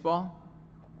 Donruss Baseball.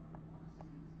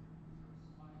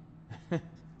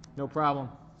 No problem.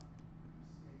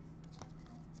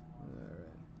 All right.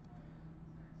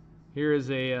 Here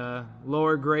is a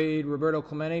lower grade Roberto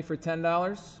Clemente for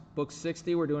 $10. Book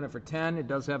 60. We're doing it for 10. It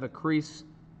does have a crease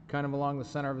kind of along the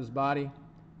center of his body.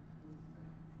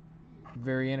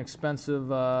 Very inexpensive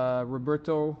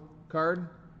Roberto card.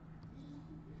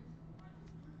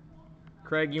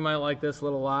 Craig, you might like this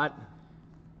little lot.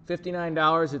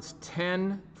 $59. It's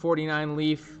 10 49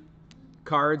 leaf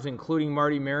cards, including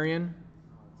Marty Marion.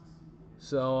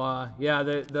 So yeah,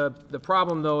 the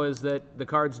problem though is that the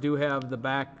cards do have the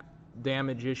back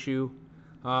damage issue.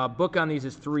 Book on these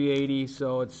is $380,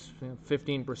 so it's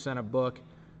 15% a book.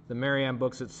 The Marion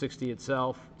book's at $60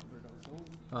 itself.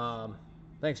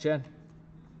 Thanks, Chad.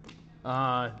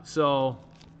 So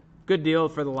good deal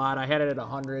for the lot. I had it at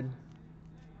 $100.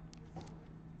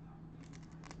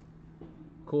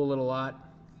 Cool little lot.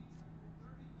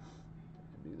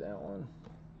 Do that one.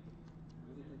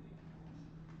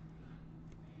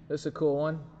 This is a cool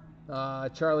one.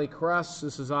 Charlie Kress.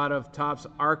 This is out of Topps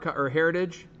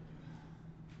Heritage.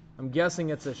 I'm guessing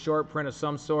it's a short print of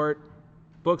some sort.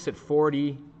 Book's at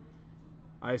 40.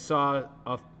 I saw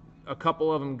a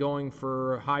couple of them going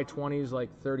for high 20s, like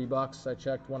 $30. I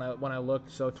checked when I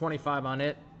looked. So 25 on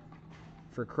it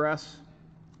for Kress.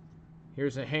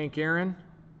 Here's a Hank Aaron.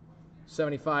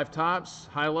 75 Topps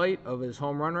highlight of his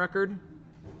home run record.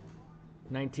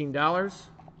 $19. I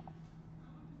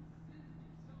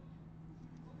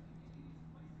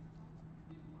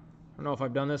don't know if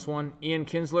I've done this one. Ian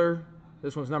Kinsler.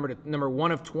 This one's number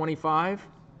 1 of 25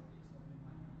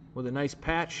 with a nice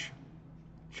patch,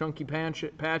 chunky patch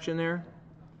in there.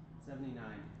 79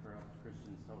 for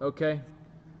Christian. Okay.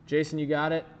 Jason, you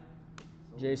got it?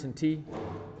 Jason T.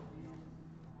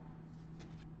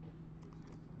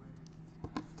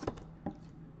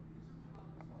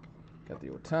 Got the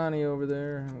Otani over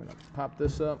there. I'm going to pop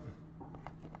this up.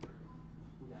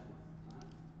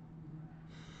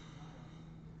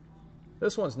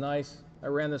 This one's nice. I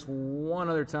ran this one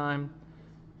other time.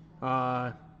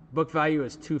 Book value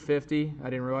is $250. I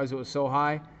didn't realize it was so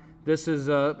high. This is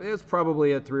it's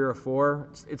probably a 3 or a 4.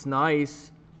 It's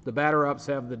nice. The batter ups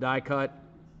have the die cut.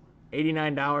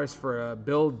 $89 for a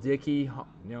Bill Dickey,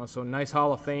 so nice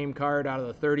Hall of Fame card out of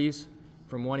the 30s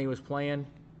from when he was playing.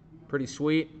 Pretty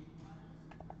sweet.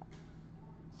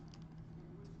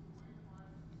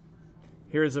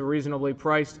 Here's a reasonably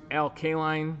priced Al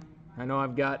Kaline. I know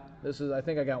I've got this is. I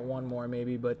think I got one more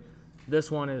maybe, but this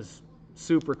one is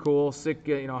super cool. Sick,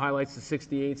 highlights the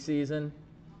 '68 season.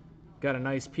 Got a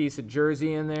nice piece of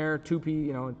jersey in there. Two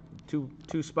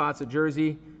spots of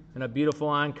jersey and a beautiful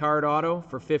on-card auto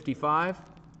for $55.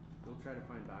 We'll try to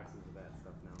find boxes of that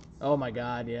stuff now. Oh my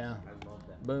God, yeah. I love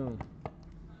that. Boom.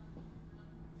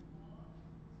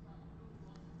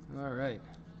 All right.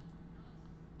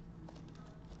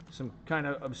 Some kind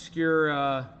of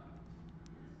obscure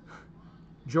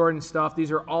Jordan stuff. These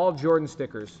are all Jordan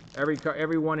stickers.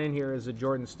 Every one in here is a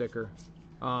Jordan sticker.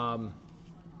 $15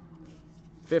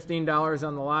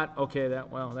 on the lot. Okay, that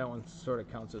one sort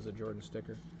of counts as a Jordan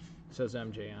sticker. It says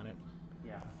MJ on it.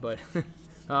 Yeah. But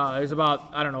there's about,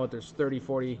 I don't know what there's 30,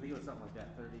 40. I think it was something like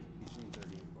that. Between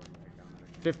 30 and 40. I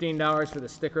counted. $15 for the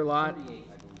sticker lot. 48, I believe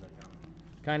I counted.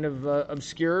 Kind of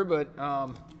obscure, but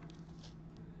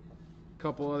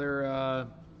couple other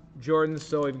Jordans.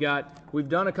 So we've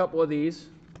done a couple of these.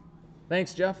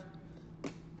 Thanks, Jeff.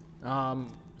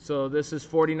 So this is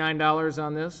 $49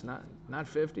 on this, not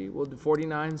 50. We'll do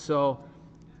 49. So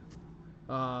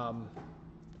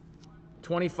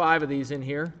 25 of these in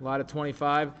here, a lot of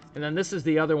 25. And then this is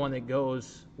the other one that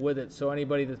goes with it. So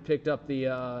anybody that picked up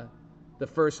the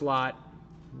first lot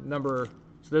number,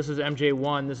 so this is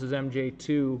MJ1, this is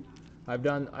MJ2. I've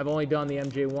only done the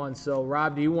MJ1. So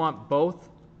Rob, do you want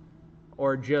both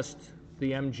or just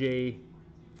the MJ1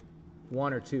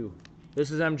 or 2? This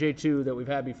is MJ2 that we've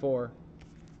had before.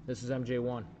 This is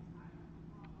MJ1.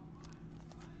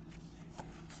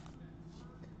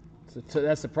 So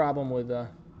that's the problem with,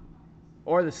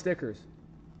 or the stickers.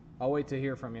 I'll wait to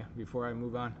hear from you before I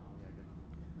move on.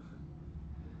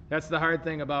 That's the hard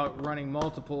thing about running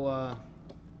multiple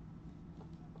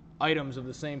items of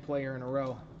the same player in a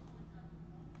row.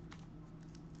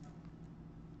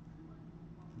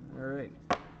 All right.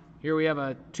 Here we have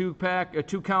a two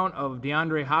count of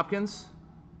DeAndre Hopkins.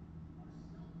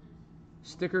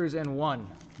 Stickers and 1.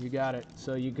 You got it.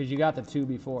 So because you got the 2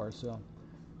 before, so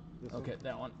okay,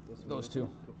 that one. Those 2.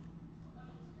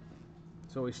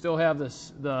 So we still have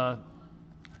the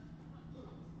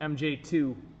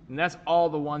MJ2, and that's all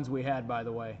the ones we had, by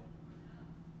the way.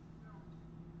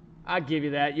 I'd give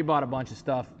you that. You bought a bunch of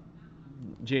stuff,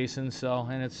 Jason, so,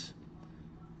 and it's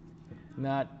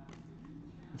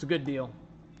a good deal.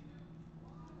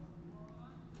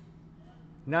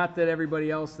 Not that everybody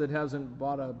else that hasn't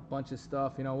bought a bunch of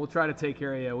stuff, we'll try to take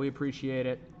care of you. We appreciate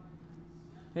it.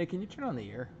 Hey, can you turn on the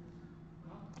air?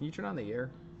 Can you turn on the air?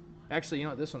 Actually,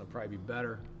 this one would probably be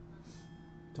better.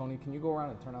 Tony, can you go around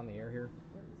and turn on the air here?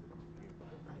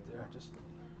 Right there, just.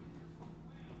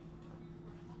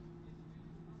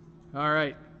 All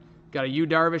right. Got a Yu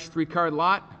Darvish 3-card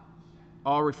lot.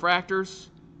 All refractors.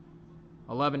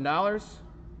 $11.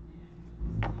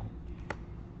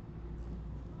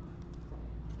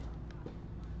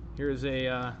 Here's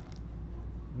a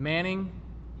Manning,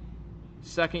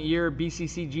 second year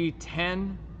BCCG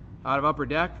 10 out of Upper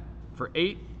Deck for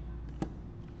 $8.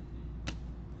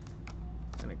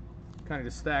 Kind of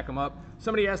just stack them up.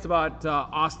 Somebody asked about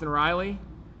Austin Riley.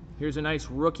 Here's a nice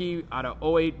rookie out of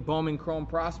 08 Bowman Chrome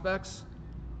Prospects.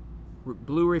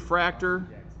 Blue refractor.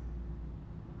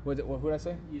 What did I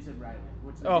say? You said Riley.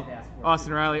 Which oh,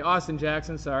 Austin Riley. Austin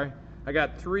Jackson, sorry. I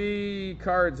got 3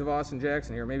 cards of Austin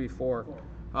Jackson here, maybe 4.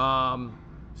 So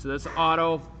that's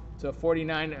auto. So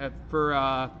 49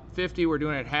 for 50. We're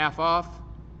doing it half off.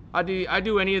 I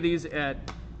do any of these at.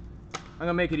 I'm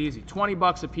gonna make it easy.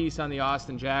 $20 a piece on the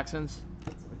Austin Jacksons.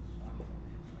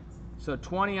 So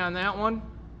 20 on that one.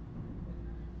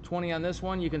 20 on this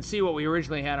one. You can see what we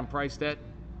originally had him priced at.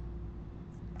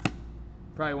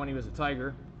 Probably when he was a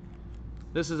Tiger.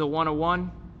 This is a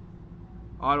 101.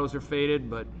 Autos are faded,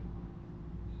 but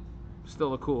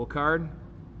still a cool card.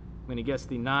 When he gets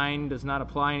the 9, does not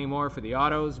apply anymore for the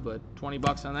autos, but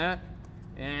 $20 on that.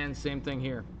 And same thing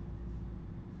here.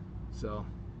 So.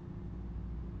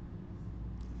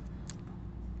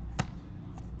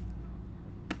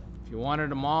 If you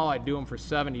wanted them all, I'd do them for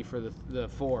 $70 for the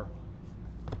 4.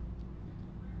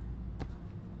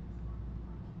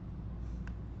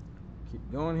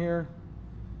 Keep going here.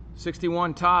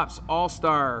 61 Topps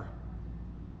All-Star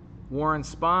Warren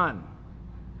Spahn.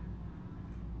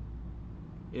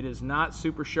 It is not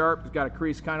super sharp. It's got a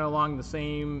crease kind of along the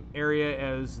same area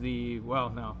as the, well,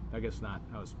 no, I guess not.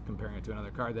 I was comparing it to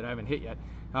another card that I haven't hit yet.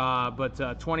 But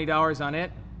 $20 on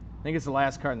it. I think it's the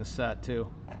last card in the set,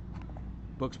 too.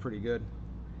 Book's pretty good.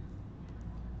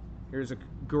 Here's a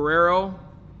Guerrero.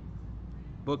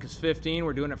 Book is 15.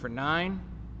 We're doing it for 9.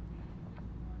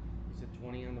 You said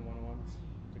 20 on the 101s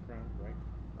to crown, right?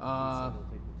 You said we'll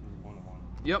take the 2 101.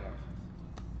 Yep.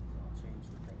 Change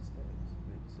the price tags.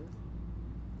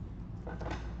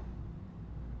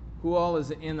 Who all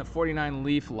is in the 49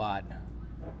 Leaf lot?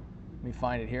 Let me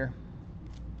find it here.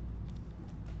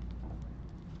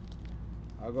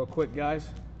 I'll go quick, guys.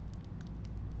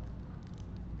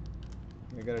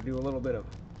 I got to do a little bit of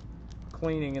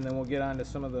cleaning, and then we'll get on to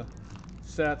some of the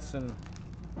sets and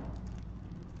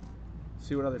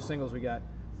see what other singles we got.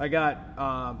 I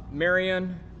got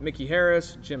Marion, Mickey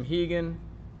Harris, Jim Hegan,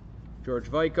 George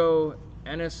Vico,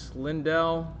 Ennis,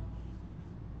 Lindell,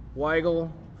 Weigel,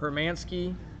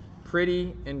 Hermansky,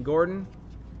 Pretty, and Gordon.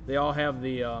 They all have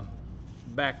the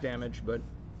back damage, but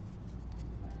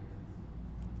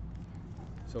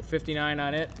so 59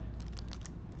 on it.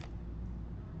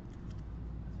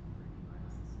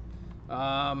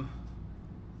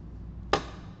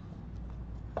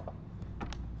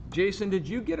 Jason, did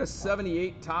you get a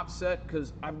 78 top set?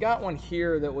 Because I've got one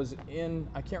here that was in,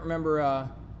 I can't remember,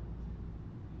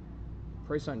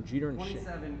 price on Jeter and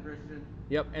 27, Christian.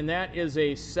 Yep, and that is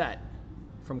a set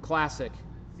from Classic.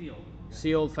 Sealed.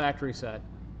 Sealed factory set.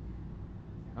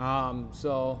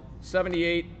 So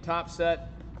 78 top set.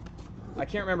 I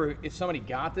can't remember if somebody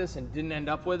got this and didn't end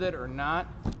up with it or not.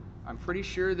 I'm pretty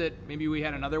sure that maybe we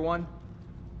had another one.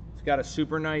 It's got a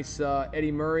super nice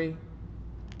Eddie Murray.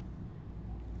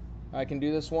 I can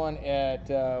do this one at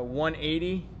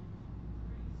 180.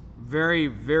 Very,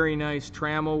 very nice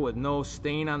trammel with no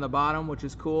stain on the bottom, which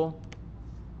is cool.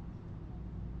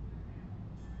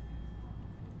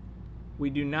 We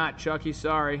do not, Chucky,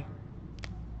 sorry.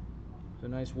 It's a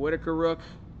nice Whitaker Rook,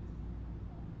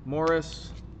 Morris,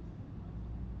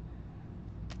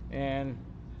 and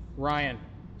Ryan.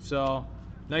 So,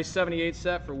 nice 78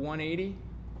 set for 180.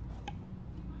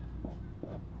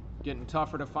 Getting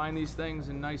tougher to find these things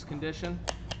in nice condition.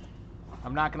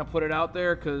 I'm not going to put it out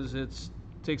there because it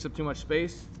takes up too much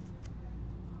space.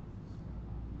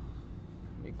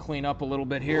 Let me clean up a little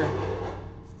bit here.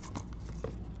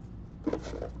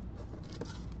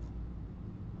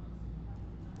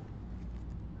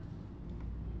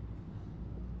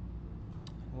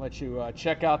 I'll let you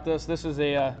check out this. This is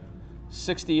a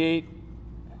 68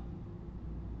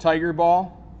 Tiger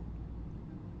Ball.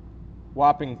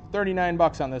 Whopping 39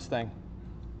 bucks on this thing.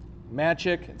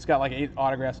 Magic. It's got like 8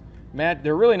 autographs.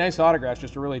 They're really nice autographs,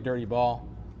 just a really dirty ball.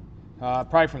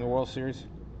 Probably from the World Series.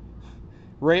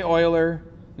 Ray Euler,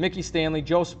 Mickey Stanley,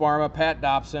 Joe Sparma, Pat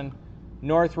Dobson,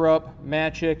 Northrup,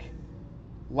 Magic,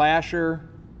 Lasher,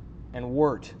 and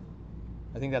Wirt.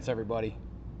 I think that's everybody.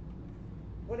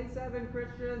 27,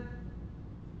 Christian.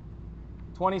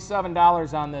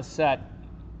 $27 on this set.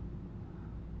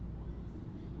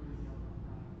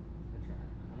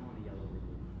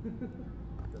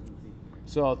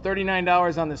 So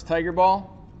 $39 on this Tiger Ball.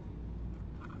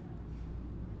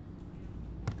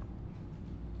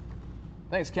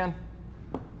 Thanks, Ken.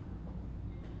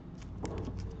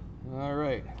 All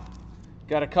right.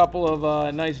 Got a couple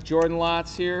of nice Jordan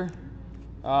lots here.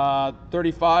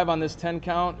 35 on this 10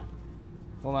 count.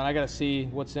 Hold on, I got to see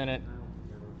what's in it.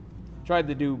 Tried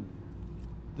to do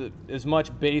as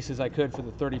much base as I could for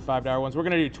the $35 ones. We're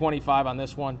going to do 25 on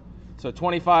this one. So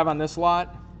 25 on this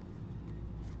lot.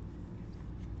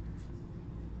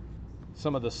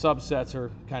 Some of the subsets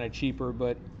are kind of cheaper,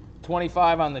 but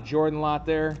 25 on the Jordan lot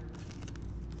there.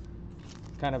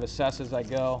 Kind of assess as I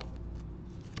go.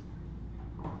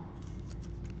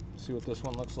 See what this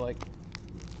one looks like.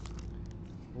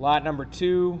 Lot number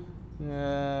 2.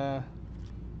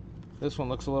 This one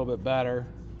looks a little bit better.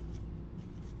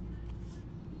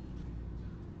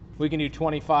 We can do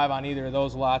 25 on either of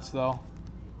those lots, though.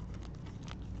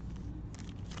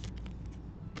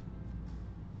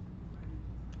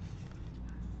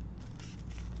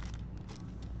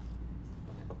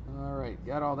 All right,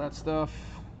 got all that stuff.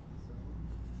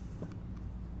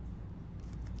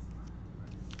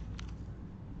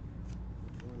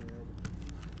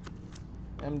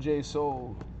 MJ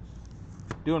sold.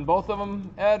 Doing both of them,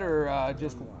 Ed, or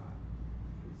just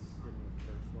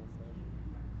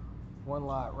one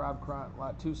lot? Rob Cront,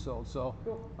 lot 2 sold. So,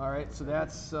 Cool. All right. So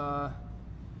that's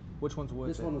which one's was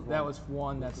This it? one was that one. was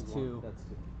one. This That's is 2. one. That's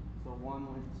 2. So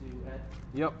 1 went to Ed.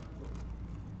 Yep.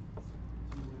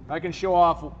 I can show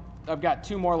off. I've got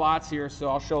 2 more lots here, so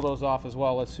I'll show those off as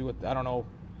well. Let's see what, I don't know,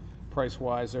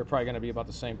 price-wise. They're probably going to be about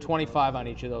the same. 25 on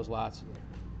each of those lots.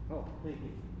 Oh, thank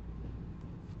you.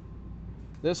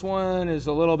 This one is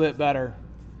a little bit better.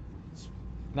 It's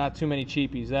not too many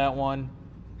cheapies. That one,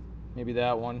 maybe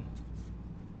that one.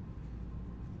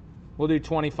 We'll do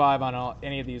 25 on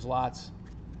any of these lots.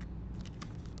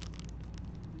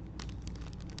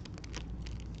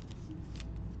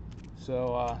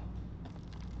 So,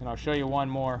 and I'll show you one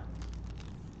more.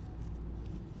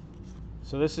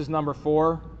 So this is number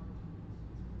 4.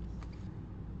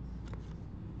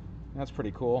 That's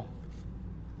pretty cool.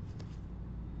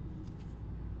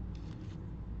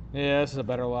 Yeah, this is a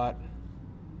better lot.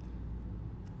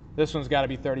 This one's got to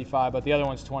be 35, but the other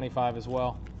one's 25 as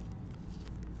well.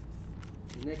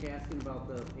 Is Nick asking about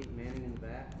the Peyton Manning in the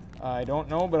back? I don't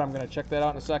know, but I'm going to check that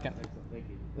out in a second. Excellent, thank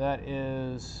you. That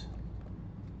is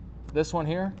this one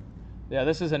here. Yeah,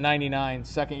 this is a 99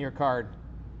 second-year card.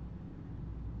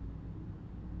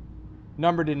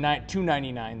 Numbered to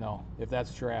 299 though, if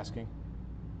that's what you're asking.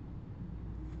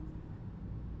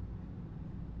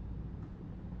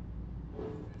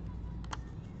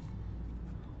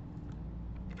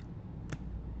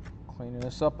 Cleaning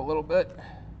this up a little bit.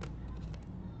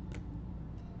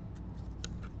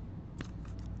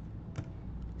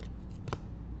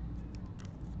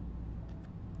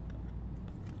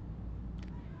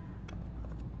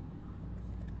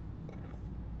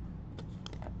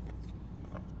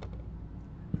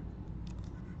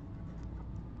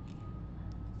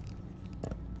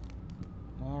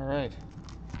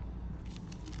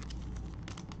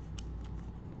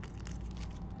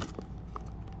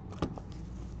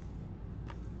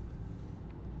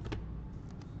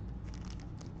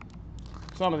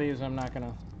 Some of these I'm not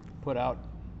gonna put out.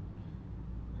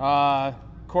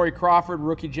 Corey Crawford,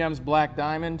 Rookie Gems Black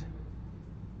Diamond.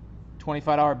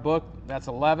 $25 book. That's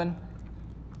 11.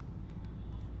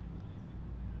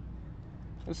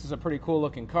 This is a pretty cool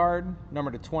looking card. Number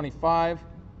to 25.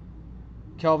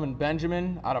 Kelvin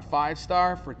Benjamin out of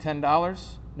 5-star for $10.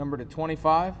 Number to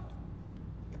 25.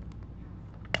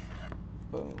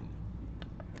 Boom.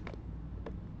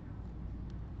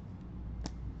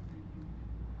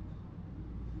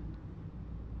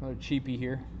 Another cheapie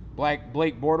here. Blake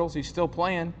Bortles, he's still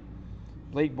playing.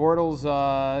 Blake Bortles,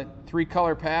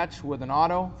 3-color patch with an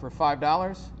auto for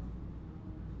 $5.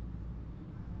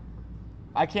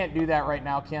 I can't do that right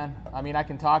now, Ken. I mean, I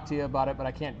can talk to you about it, but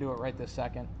I can't do it right this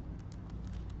second.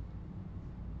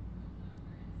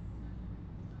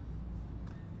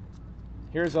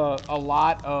 Here's a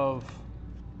lot of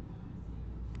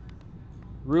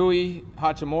Rui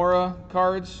Hachimura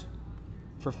cards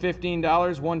for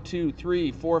 $15. 1, 2,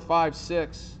 3, 4, 5,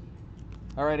 6.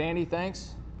 All right, Andy,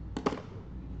 thanks.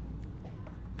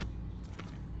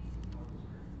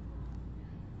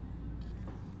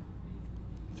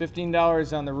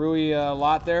 $15 on the Rui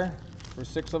lot there for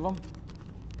 6 of them.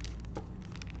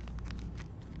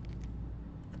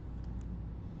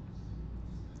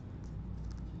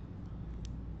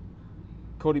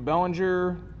 Cody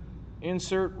Bellinger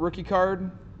insert rookie card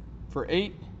for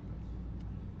 8.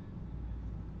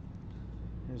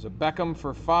 There's a Beckham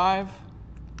for 5. Just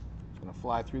gonna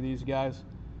fly through these guys.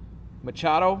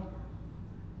 Machado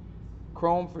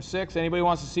chrome for 6. Anybody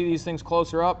wants to see these things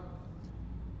closer up,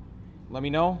 let me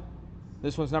know.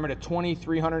 This one's numbered at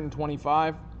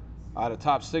 2325 out of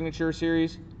Top Signature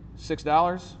Series.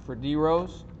 $6 for D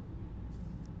Rose.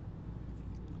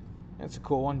 That's a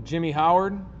cool one. Jimmy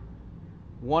Howard,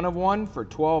 1 of 1 for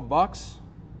 $12.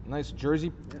 Nice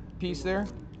jersey piece there.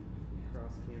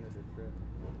 Cross Canada trip.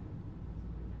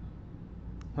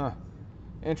 Huh.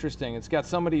 Interesting. It's got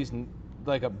somebody's,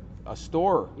 like a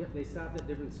store. Yep, they stopped at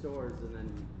different stores and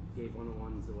then gave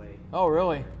 1-of-1s away. Oh,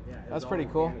 really? Yeah, it That's was pretty all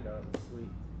in cool. Canada. It was sweet.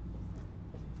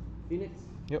 Phoenix.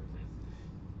 Yep.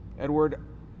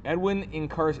 Edwin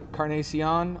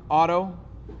Encarnacion auto,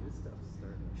 This stuff's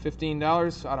starting.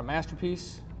 $15 out of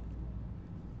Masterpiece.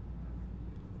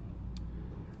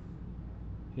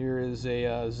 Here is a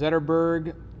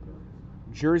Zetterberg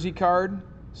jersey card,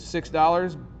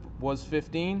 $6, was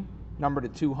 $15, numbered to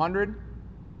 200.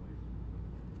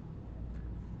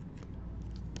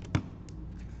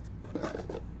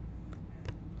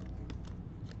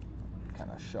 Kind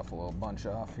of shuffle a bunch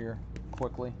off here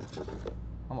quickly.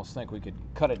 Almost think we could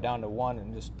cut it down to 1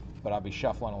 and just, but I'll be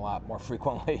shuffling a lot more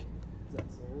frequently. Is that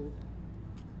sold?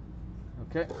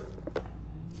 Okay.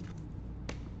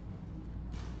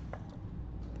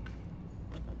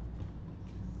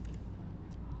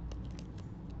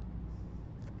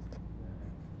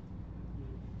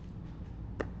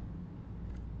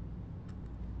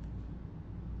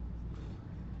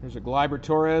 There's a Gleyber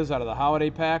Torres out of the Holiday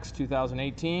Packs,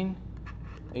 2018,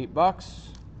 $8.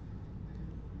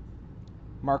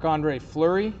 Marc-Andre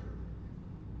Fleury.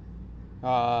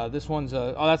 This one's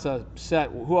that's a set.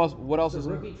 Who else? What else It's is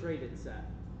a in? rookie traded set.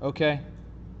 Okay.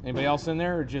 Anybody else in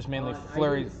there, or just mainly I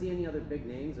Fleury? didn't see any other big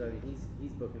names. I mean,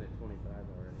 he's booking at 25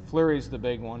 already. Fleury's the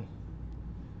big one.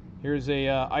 Here's a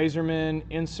Iserman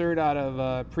insert out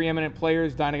of Preeminent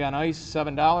Players, Dynagon Ice,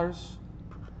 $7.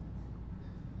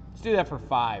 Let's do that for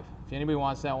 5. If anybody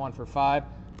wants that one for 5.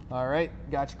 All right,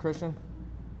 gotcha, Christian.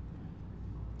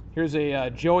 Here's a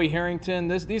Joey Harrington.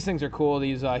 These things are cool.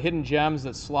 These hidden gems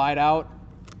that slide out.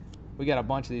 We got a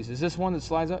bunch of these. Is this one that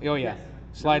slides out? Oh yeah, Yes.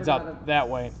 slides Numbered out that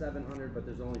way. 700, but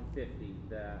there's only 50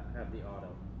 that have the auto.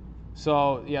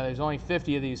 So yeah, there's only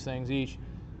 50 of these things each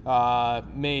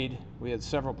made. We had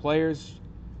several players.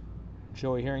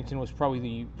 Joey Harrington was probably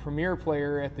the premier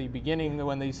player at the beginning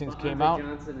when these things came out.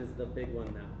 Johnson is the big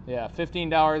one now. Yeah,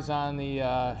 $15 on the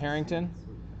Harrington.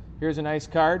 Here's a nice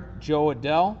card, Joe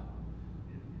Adell.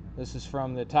 This is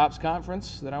from the Topps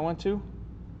Conference that I went to.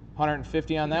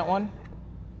 $150 on that one.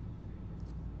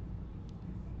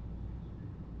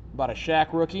 About a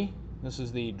Shaq rookie. This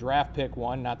is the draft pick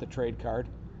one, not the trade card.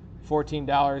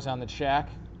 $14 on the Shaq.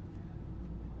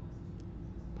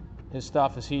 His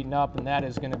stuff is heating up, and that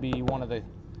is going to be one of the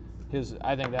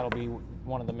I think that'll be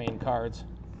one of the main cards.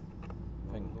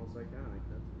 Most iconic.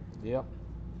 That's Yep.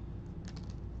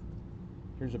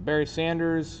 Here's a Barry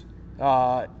Sanders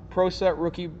Pro Set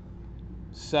rookie,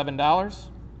 $7.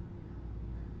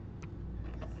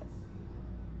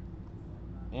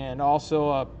 And also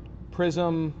a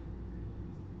Prism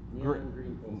neon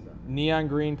green pulsar. Neon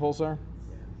Green Pulsar.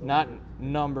 Not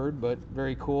numbered, but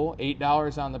very cool.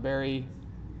 $8 on the Barry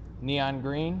Neon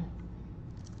Green.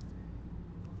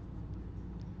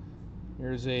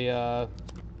 Here's a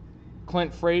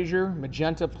Clint Frazier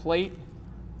magenta plate.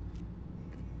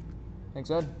 Thanks,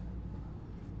 Ed.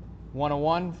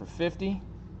 101 for 50.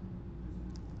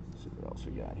 Let's see what else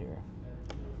we got here.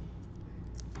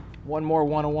 One more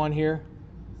 101 here.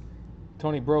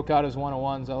 Tony broke out his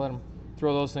 101s. I'll let him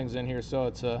throw those things in here. So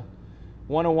it's a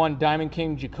 101 Diamond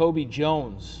King Jacoby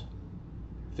Jones,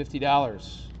 $50.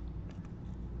 Masterpiece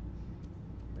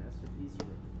rookie.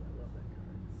 I love that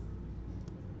card.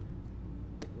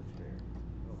 Which fair?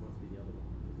 Oh, it must be the other one.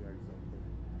 We already saw it.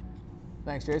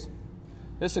 Thanks, Jason.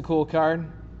 This is a cool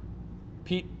card.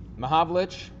 Pete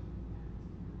Mahavlich.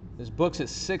 His book's at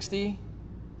 60.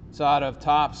 It's out of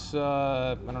Topps,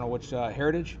 I don't know which,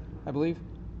 Heritage, I believe.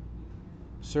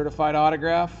 Certified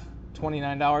autograph,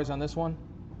 $29 on this one.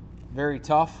 Very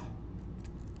tough.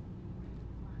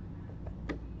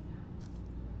 How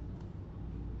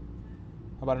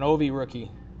about an Ovi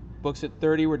rookie? Book's at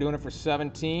 30, we're doing it for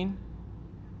 17.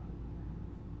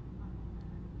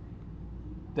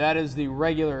 That is the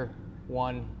regular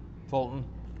one, Fulton.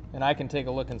 And I can take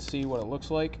a look and see what it looks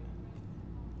like.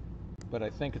 But I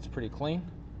think it's pretty clean.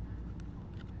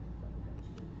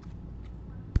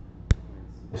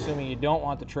 Assuming you don't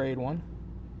want the trade one.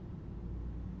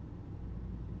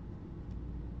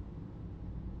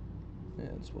 Yeah,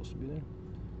 it's supposed to be there.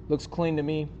 Looks clean to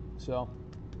me, so.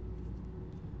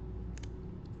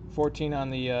 14 on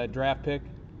the draft pick.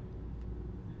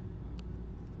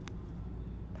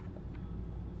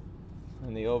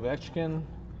 And the Ovechkin.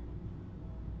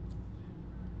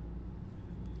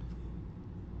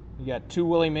 You got 2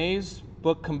 Willie Mays.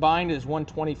 Book combined is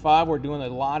 125. We're doing a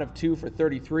lot of 2 for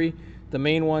 33. The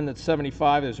main one that's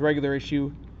 75 is regular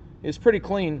issue. Is pretty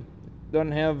clean.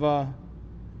 Doesn't have,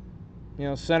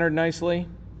 centered nicely.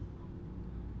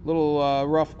 Little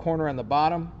rough corner on the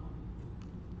bottom.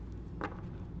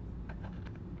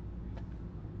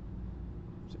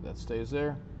 See if that stays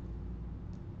there.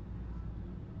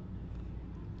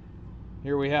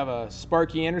 Here we have a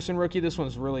Sparky Anderson rookie. This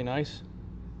one's really nice.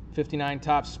 59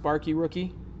 Topps Sparky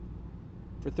rookie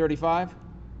for 35.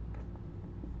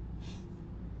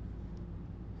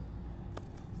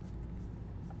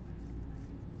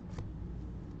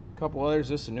 Couple others.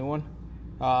 This is a new one.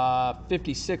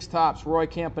 56 Topps Roy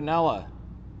Campanella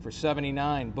for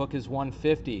 79. Book is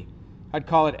 150. I'd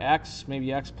call it X,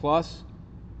 maybe X plus.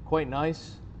 Quite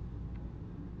nice.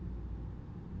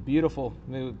 Beautiful.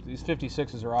 These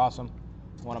 56s are awesome.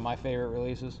 One of my favorite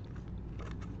releases.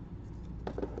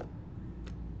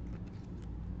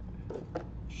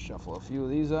 Shuffle a few of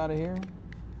these out of here.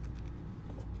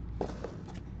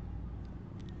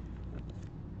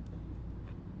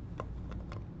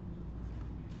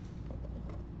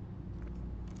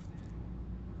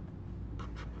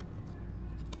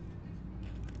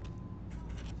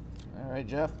 All right,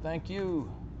 Jeff, thank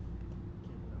you.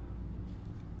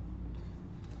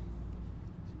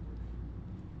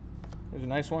 Here's a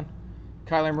nice one.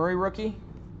 Kyler Murray rookie.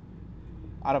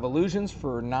 Out of Illusions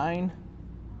for 9.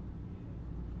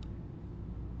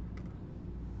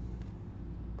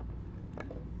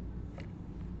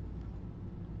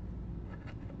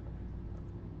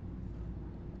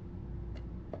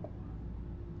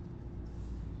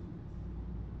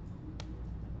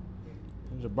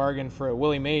 There's a bargain for a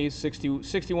Willie Mays,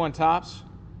 61 Topps.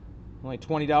 Only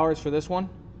 $20 for this one.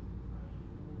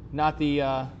 Not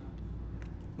the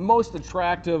most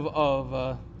attractive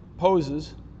of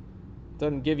poses.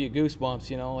 Doesn't give you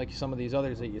goosebumps, like some of these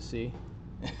others that you see.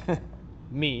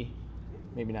 Me,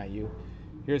 maybe not you.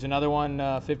 Here's another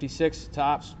one, 56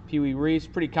 Topps, Pee Wee Reese.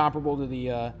 Pretty comparable to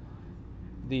the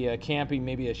camping,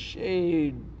 maybe a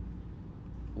shade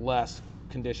less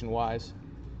condition-wise.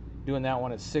 Doing that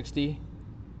one at 60.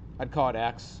 I'd call it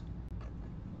X.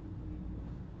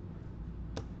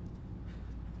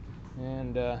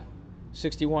 And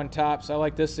 61 Topps. I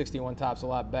like this 61 Topps a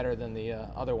lot better than the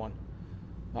other one.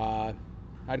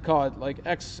 I'd call it like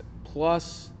X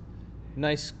plus.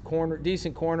 Nice corner,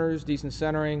 decent corners, decent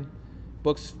centering.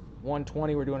 Books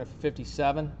 120. We're doing it for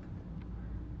 57.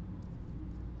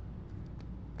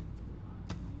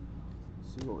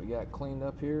 See what we got cleaned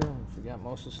up here. Forgot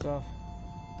most of the stuff.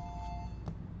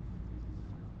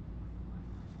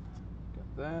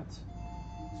 Got that.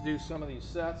 Let's do some of these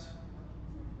sets.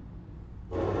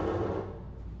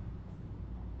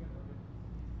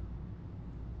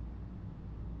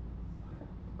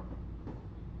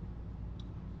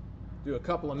 Do a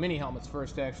couple of mini helmets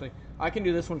first, actually. I can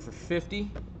do this one for 50.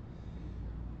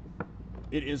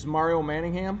 It is Mario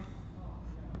Manningham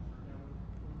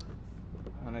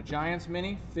on a Giants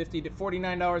mini. $50 to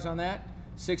 $49 on that.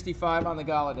 $65 on the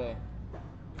Galladay.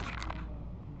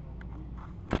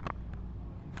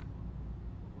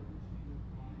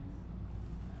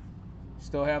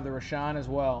 Still have the Rashawn as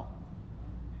well.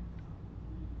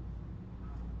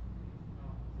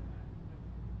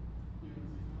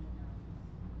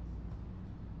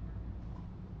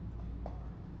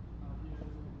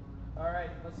 All right,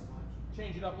 let's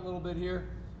change it up a little bit here.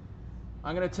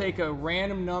 I'm going to take a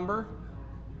random number.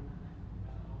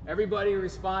 Everybody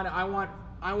respond. I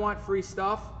want free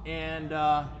stuff. And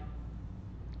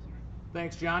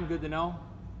thanks, John. Good to know.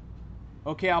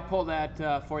 Okay, I'll pull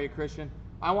that for you, Christian.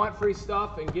 I want free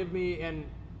stuff, and give me, and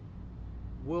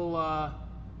we'll.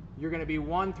 You're going to be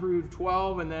 1 through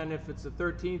 12, and then if it's the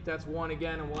 13th, that's 1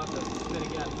 again, and we'll have to spin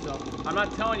again. So I'm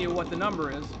not telling you what the number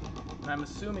is, and I'm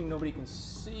assuming nobody can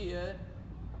see it.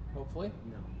 Hopefully.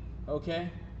 No. Okay.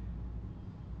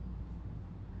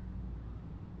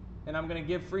 And I'm going to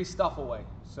give free stuff away.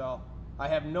 So I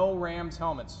have no Rams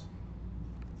helmets.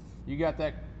 You got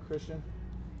that, Christian?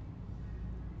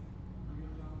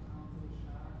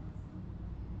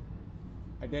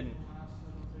 I didn't.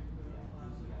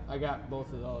 I got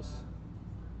both of those.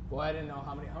 Well, I didn't know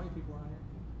how many people are on here.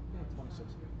 Yeah,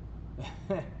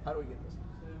 26. How do we get this?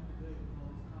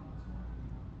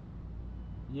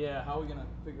 Yeah, how are we gonna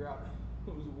figure out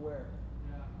who's where?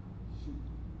 Shoot.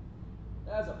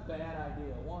 That's a bad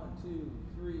idea. 1, 2,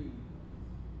 3,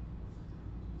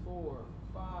 4,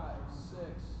 5, 6.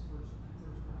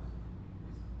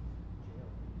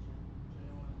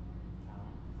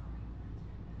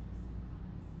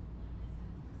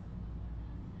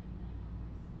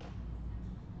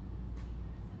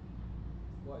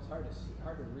 Well, it's hard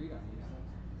to read on these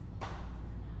things.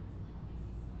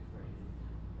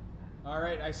 All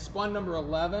right, I spun number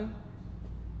 11.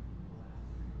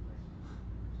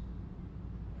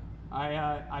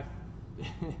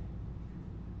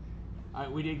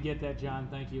 We did get that, John.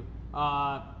 Thank you.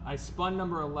 I spun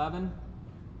number 11,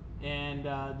 and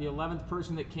the 11th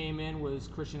person that came in was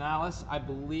Christian Alice, I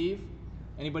believe.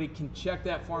 Anybody can check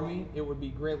that for me? It would be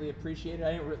greatly appreciated.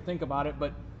 I didn't really think about it,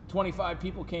 but 25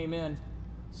 people came in,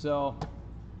 so.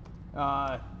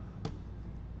 I'm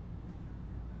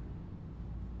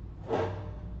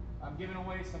giving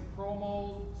away some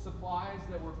promo supplies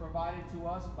that were provided to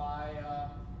us by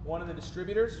one of the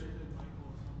distributors.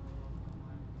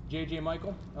 JJ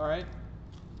Michael, all right.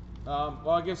 Well,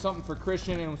 I'll give something for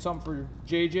Christian and something for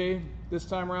JJ this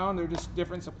time around. They're just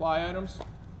different supply items.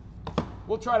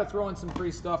 We'll try to throw in some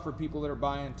free stuff for people that are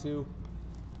buying too.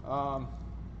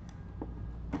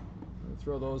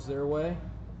 Throw those their way.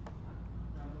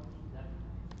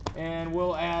 And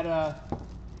we'll add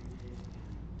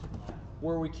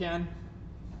where we can.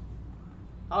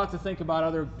 I'll have to think about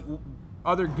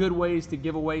other good ways to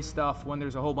give away stuff when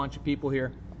there's a whole bunch of people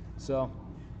here. So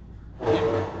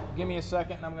give me a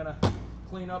second, and I'm going to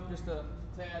clean up just a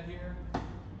tad here.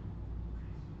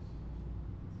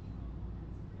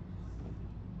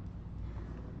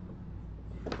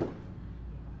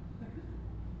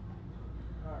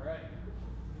 All right.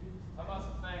 How about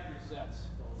some factory sets?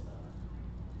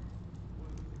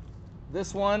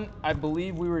 This one, I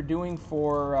believe we were doing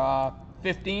for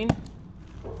 15.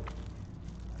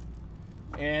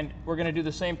 And we're going to do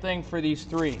the same thing for these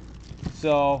 3.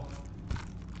 So,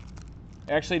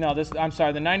 actually, no, I'm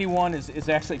sorry, the 91 is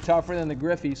actually tougher than the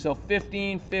Griffey. So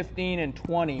 15, 15, and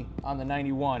 20 on the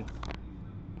 91.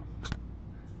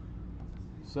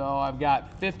 So I've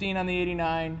got 15 on the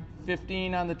 89,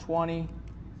 15 on the 20.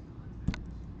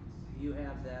 You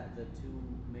have the 2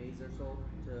 Mays or so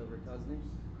to Retusney?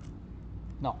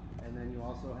 No. And then you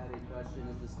also had a question,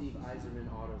 is the Steve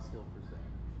Eiserman auto still for sale?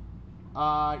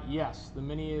 Yes, the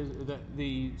mini is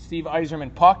the Steve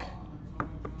Eiserman puck.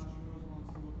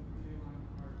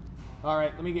 All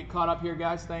right, let me get caught up here,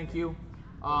 guys. Thank you.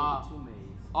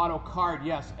 Auto card,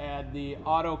 yes, Ed. The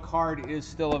auto card is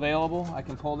still available. I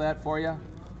can pull that for you.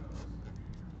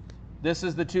 This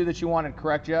is the 2 that you wanted,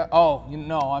 correct, Jeff? Oh,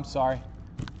 no, I'm sorry.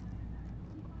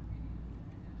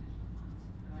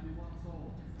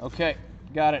 Okay,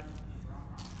 got it.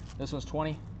 This one's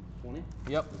 20. 20?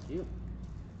 Yep. Thank you.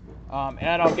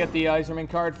 Ed, I'll get the Eiserman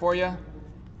card for you.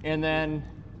 And then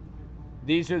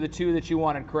these are the 2 that you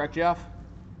wanted, correct, Jeff?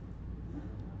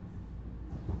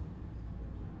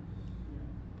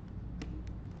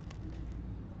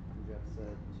 Jeff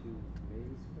said 2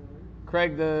 Mays,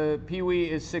 Craig, the Pee Wee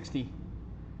is 60.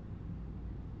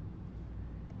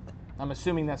 I'm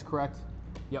assuming that's correct.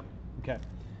 Yep. Okay.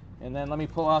 And then let me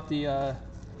pull out the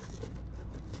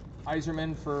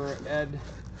Eiserman for Ed.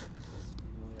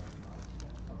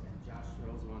 Josh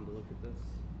Rose wanted to look at this.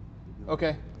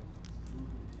 Okay.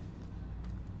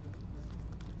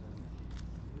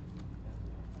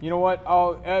 You know what?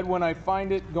 Ed, when I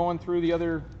find it going through the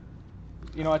other,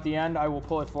 at the end, I will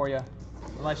pull it for you.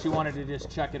 Unless you wanted to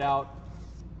just check it out.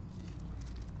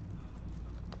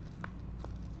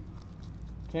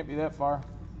 Can't be that far.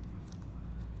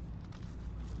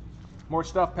 More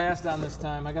stuff passed on this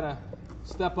time. I gotta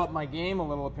step up my game a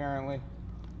little, apparently.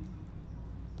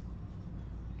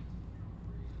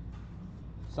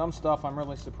 Some stuff I'm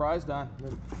really surprised on.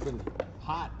 Been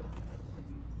hot.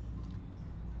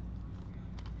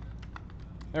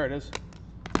 There it is.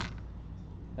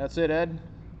 That's it, Ed.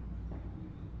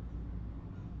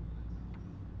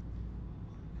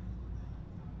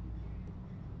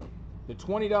 The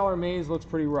 $20 maze looks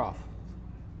pretty rough.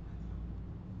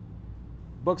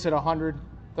 Book's at 100.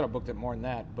 Thought I booked it more than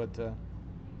that, but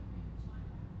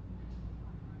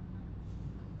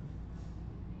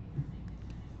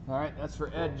all right, that's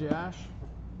for Ed, Josh.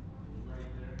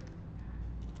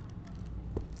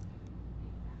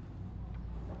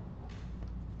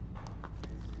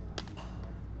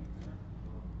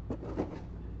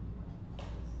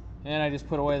 And I just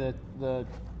put away the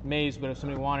maze, but if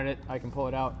somebody wanted it, I can pull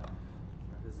it out.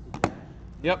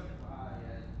 Yep.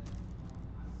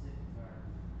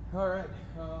 All right.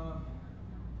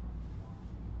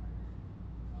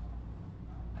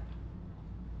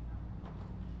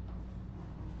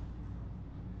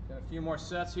 Got a few more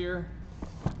sets here.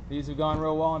 These have gone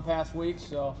real well in past weeks.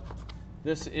 So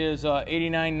this is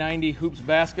 89-90 Hoops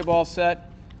basketball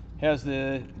set. Has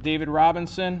the David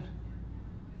Robinson.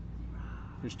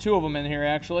 There's two of them in here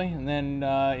actually, and then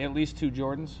at least two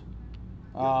Jordans.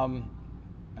 I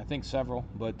think several,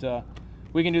 but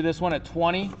we can do this one at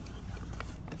 20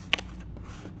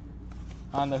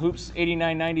 on the Hoops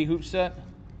 89-90 Hoop set.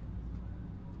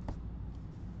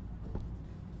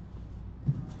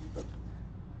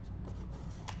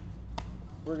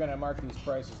 We're gonna mark these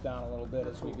prices down a little bit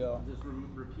as we go. Just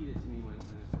repeat it to me when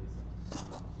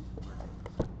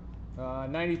it's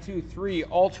 92-3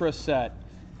 Ultra set.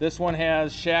 This one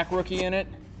has Shaq rookie in it,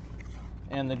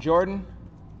 and the Jordan.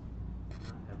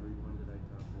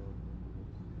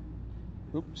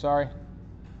 Oops, sorry.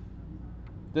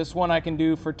 This one I can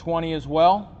do for 20 as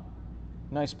well.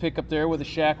 Nice pickup there with a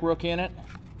Shaq rookie in it.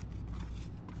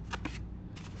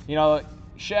 You know,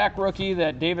 Shaq rookie,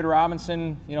 that David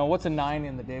Robinson, you know, what's a 9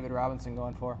 in the David Robinson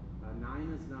going for?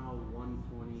 9 is now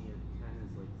 120 and 10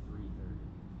 is like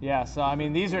 330. Yeah, so I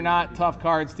mean, these are not tough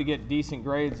cards to get decent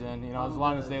grades in, you know, as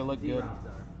long as they look good.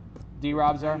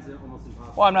 D-Robs are? Almost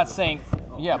impossible. Well, I'm not saying,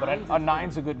 yeah, but a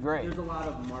 9's a good grade. There's a lot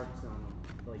of marks on them,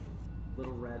 like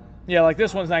little red. Yeah, like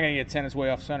this one's not going to get 10, it's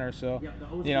way off center, so, Yeah, the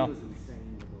OC you know. was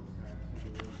insane with those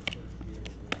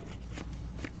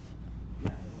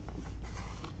cards.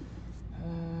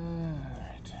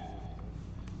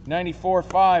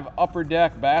 94-5 Upper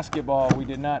Deck basketball. We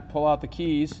did not pull out the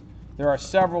keys. There are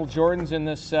several Jordans in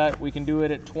this set. We can do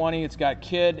it at 20. It's got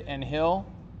Kidd and Hill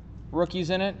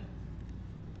rookies in it.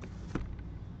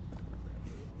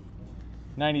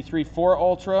 93-4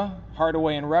 Ultra,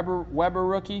 Hardaway and Weber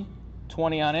rookie,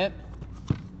 20 on it.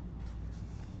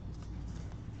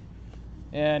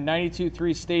 And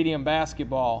 92-3 Stadium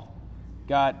basketball.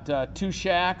 Got two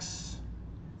Shaqs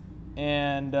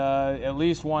and at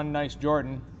least one nice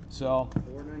Jordan. So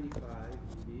 $495 UD.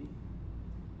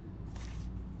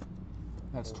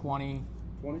 that's 20.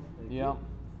 20? Yeah.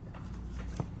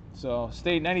 So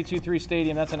 92-3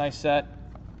 Stadium, that's a nice set.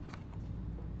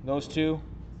 Those two.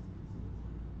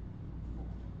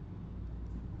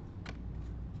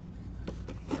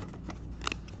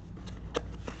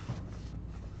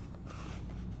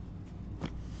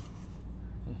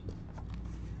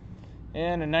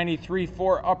 And a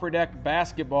 93-4 Upper Deck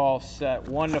basketball set,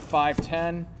 1 to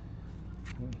 510.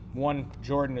 One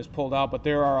Jordan is pulled out, but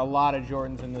there are a lot of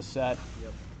Jordans in this set.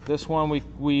 Yep. This one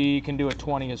we can do at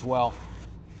 20 as well.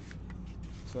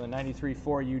 So the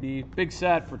 93-4 UD, big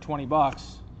set for 20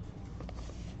 bucks.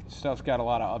 Stuff's got a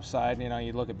lot of upside. You know,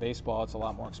 you look at baseball, it's a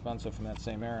lot more expensive from that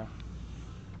same era.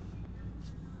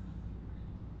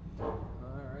 All right.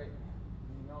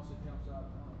 Anything else that jumps out?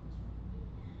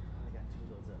 I got two of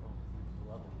those at home.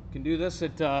 Love them. Can do this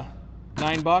at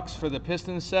 $9 for the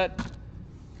Pistons set.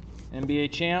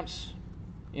 NBA champs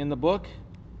in the book.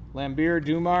 Lambeer,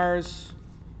 Dumars,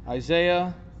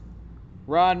 Isaiah,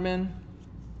 Rodman.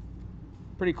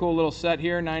 Pretty cool little set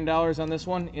here. $9 on this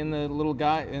one in the little You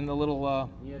had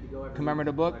to go every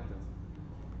commemorative week to book. collect them.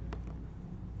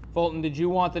 Fulton, did you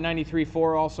want the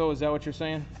 93-4 also? Is that what you're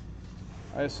saying?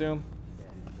 I assume.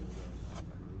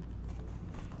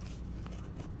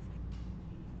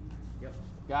 Yep.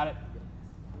 Got it.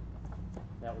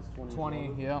 That was 20.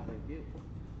 20, yeah. Thank you.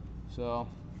 So,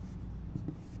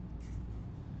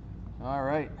 all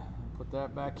right. Put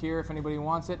that back here if anybody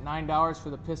wants it. $9 for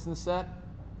the Pistons set.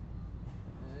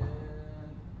 And I did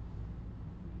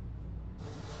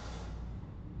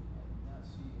not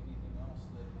see anything else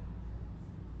that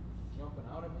jumping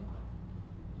out at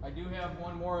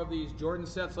these Jordan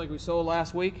sets like we sold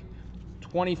last week.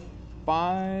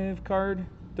 25 card,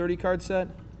 30 card set.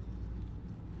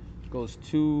 Goes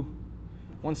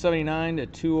 179 to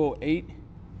 208.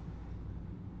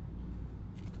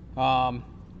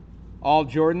 All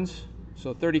Jordans.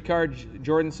 So 30 card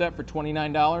Jordan set for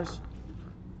 $29.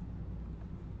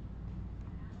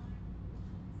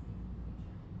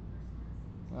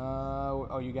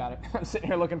 Oh, you got it. I'm sitting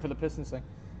here looking for the Pistons thing.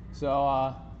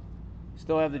 So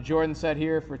still have the Jordan set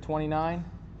here for $29.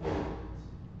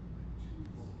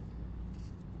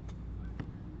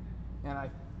 And I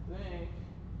think,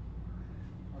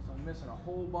 unless I'm missing a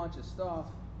whole bunch of stuff,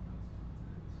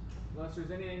 unless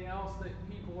there's anything else that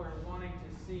people are wanting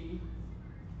to see.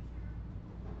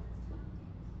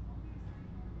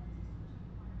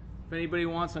 If anybody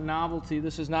wants a novelty,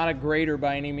 this is not a grader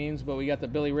by any means, but we got the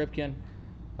Billy Ripken.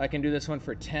 I can do this one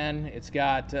for 10. It's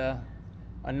got a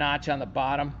notch on the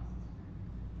bottom.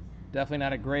 Definitely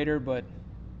not a grader, but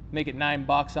make it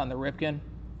 $9 on the Ripken.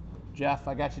 Jeff,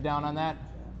 I got you down on that.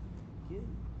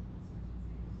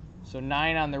 So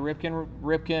 9 on the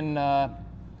Ripken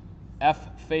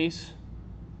F face.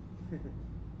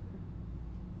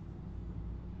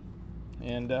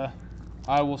 And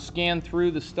I will scan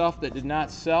through the stuff that did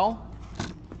not sell.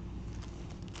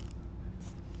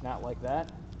 Not like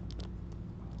that.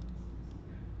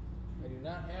 I do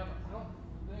not have, I don't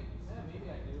think, maybe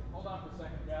I do. Hold on for a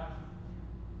second, Josh.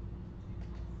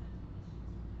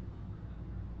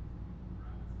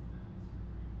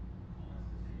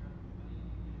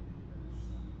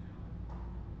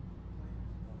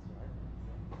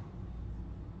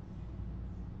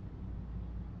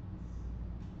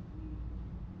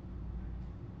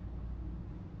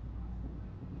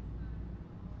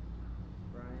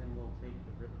 Brian will take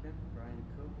the Ripken. Brian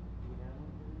Cook, do we have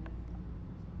one for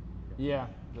you? Yeah,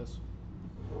 this.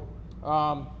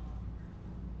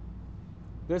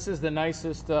 This is the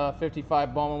nicest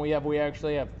 55 Bowman we have. We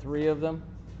actually have 3 of them.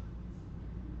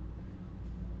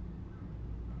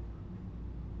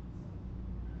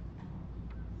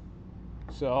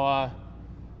 So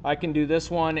I can do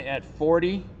this one at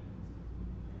 40,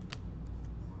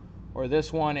 or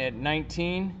this one at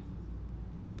 19,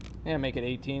 and make it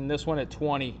 18. This one at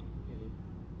 20. Okay.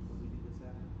 What do we do this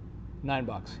at?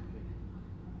 $9.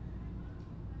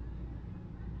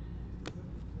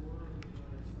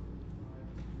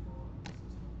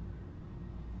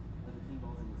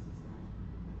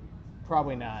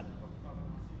 Probably not.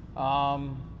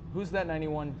 Who's that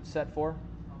 91 set for?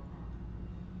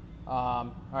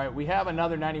 All right, we have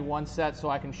another 91 set, so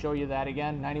I can show you that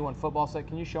again. 91 football set.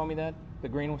 Can you show me that? The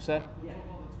green set? Yeah.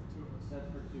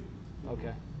 That's for 2.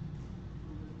 Okay.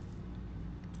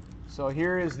 So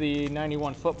here is the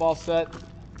 91 football set.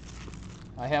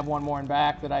 I have one more in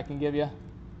back that I can give you.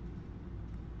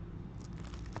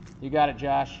 You got it,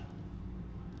 Josh.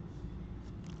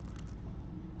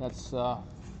 That's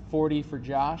 40 for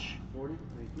Josh. 40,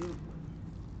 thank you.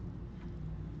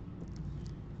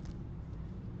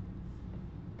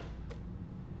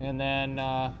 And then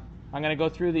I'm going to go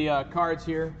through the cards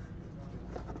here.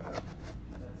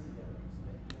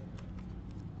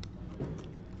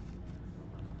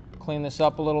 Clean this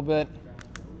up a little bit. Did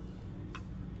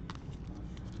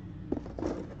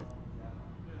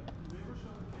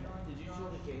you show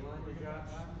the K line to Josh?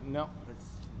 No,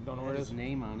 don't know where it His is.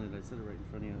 name on it. I said it right in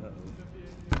front of you.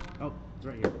 Oh, it's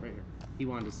right here, right here. He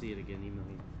wanted to see it again, even though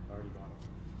he already bought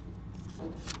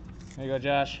it. There you go,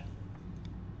 Josh.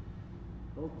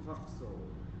 Old puck sold.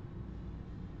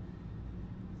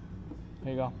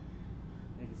 There you go.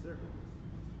 Thank you, sir.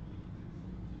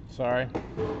 Sorry.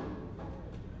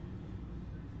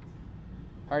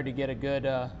 Hard to get a good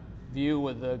view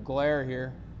with the glare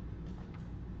here.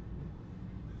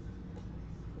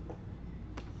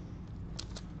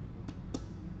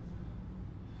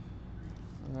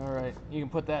 All right, you can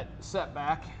put that set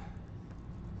back.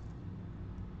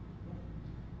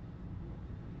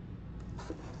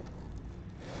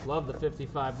 Love the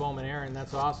 55 Bowman Aaron,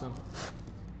 that's awesome.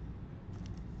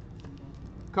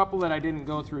 A couple that I didn't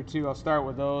go through too, I'll start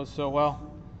with those. So,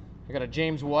 well, I got a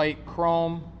James White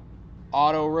Chrome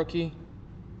Auto Rookie,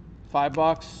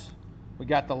 $5. We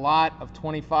got the lot of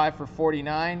 25 for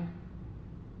 49.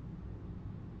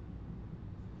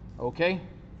 Okay,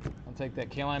 I'll take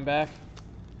that K-line back.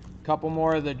 Couple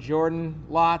more of the Jordan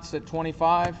lots at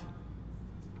 25.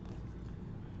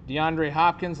 DeAndre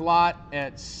Hopkins lot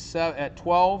at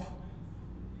 12.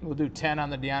 We'll do 10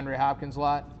 on the DeAndre Hopkins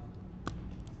lot.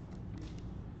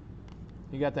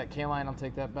 You got that K-line? I'll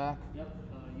take that back. Yep,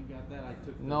 you got that. I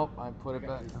took. Nope, I put it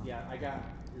back. Yeah, I got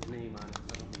his name on it. So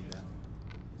I don't need that.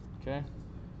 Okay.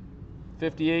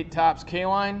 58 Topps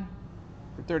K-line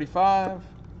for 35.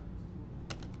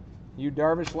 Yu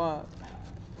Darvish lot.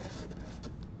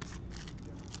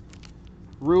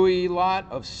 Rui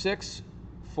lot of 6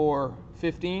 for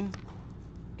 15.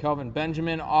 Kelvin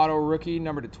Benjamin auto rookie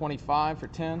number /25 for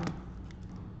 10.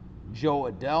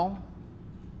 Joe Adell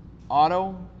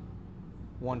auto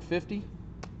 150.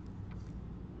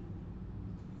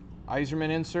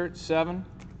 Iserman insert 7.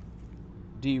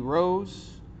 D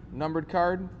Rose numbered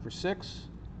card for 6.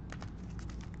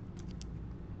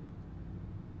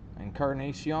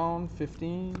 Encarnacion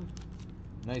 15.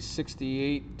 Nice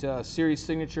 68 series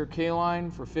signature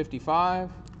K-line for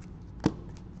 55.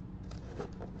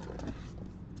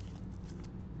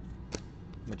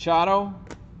 Machado,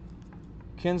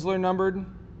 Kinsler numbered,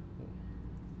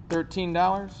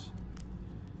 $13.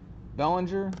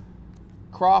 Bellinger,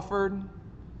 Crawford,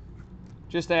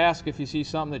 just to ask if you see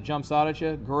something that jumps out at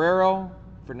you. Guerrero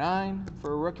for 9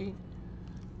 for a rookie.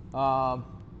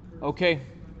 Okay,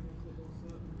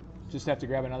 just have to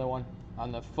grab another one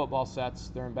on the football sets.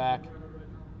 They're in back.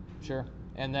 Sure.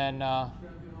 And then the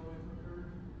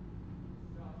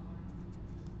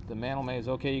Mantle Maze.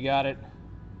 Okay, you got it.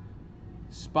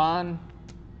 Spawn.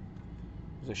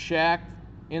 There's a Shaq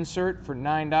insert for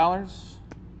 $9.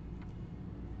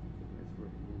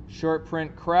 Short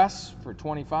print Cress for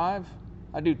 25.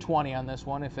 I'd do 20 on this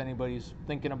one if anybody's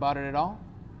thinking about it at all.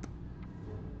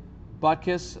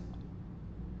 Butkus,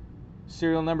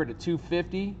 serial number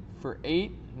 /250 for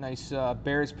 8. Nice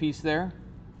Bears piece there.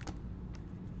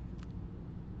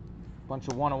 Bunch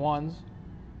of 101s.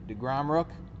 DeGrom Rook.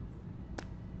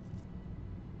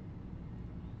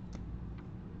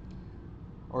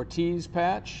 Ortiz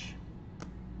patch.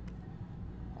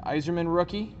 Iserman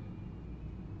rookie.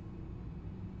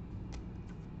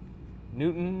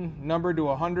 Newton numbered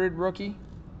 /100 rookie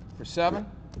for 7.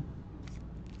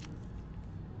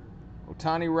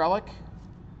 Ohtani relic.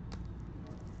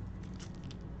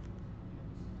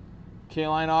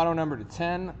 K-line auto number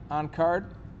 /10 on card.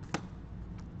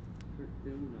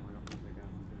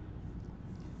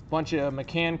 Bunch of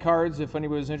McCann cards. If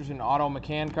anybody's interested in auto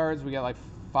McCann cards, we got like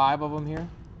 5 of them here.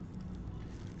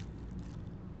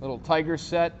 Little Tiger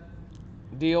set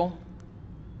deal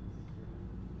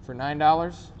for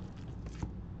 $9.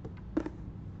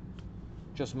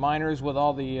 Just minors with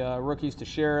all the rookies: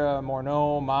 Teixeira,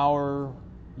 Morneau, Mauer,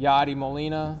 Yadi,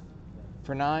 Molina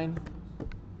for 9.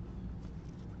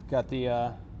 Got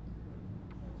the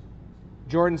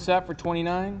Jordan set for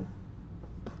 29.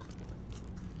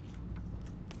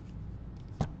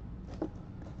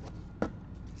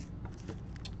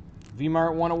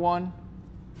 V-Mart 101.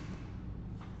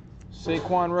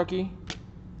 Saquon rookie.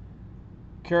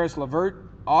 Karis LeVert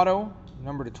auto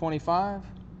number /25.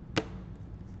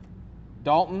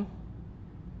 Dalton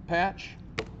patch.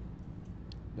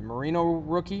 The Marino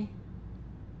rookie.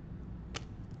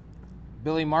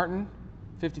 Billy Martin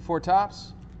 54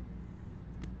 tops.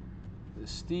 The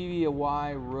Stevie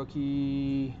Y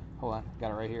rookie. Hold on,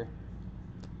 got it right here.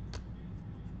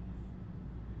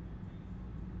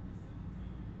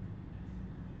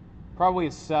 Probably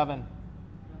a 7.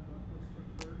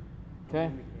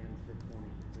 Okay.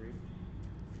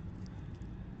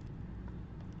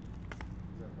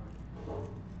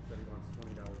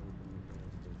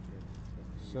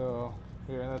 So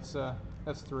here,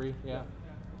 that's 3. Yeah.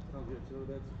 Okay, so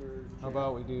that's for. How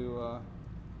about we do a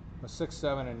 6,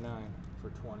 7, and 9 for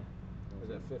 20? Is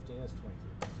that 15? That's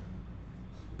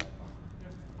 23.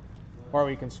 Or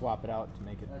we can swap it out to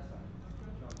make it.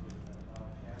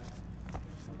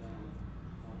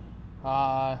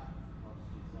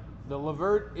 The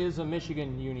LeVert is a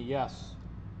Michigan uni, yes.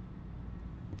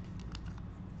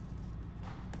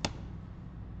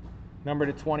 Number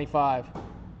 /25.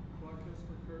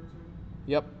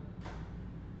 Yep.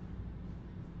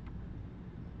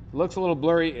 Looks a little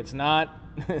blurry. It's not.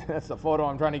 That's the photo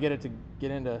I'm trying to get it to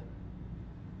get into.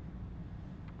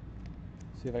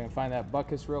 See if I can find that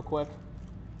Butkus real quick.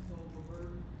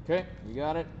 Okay, you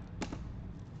got it.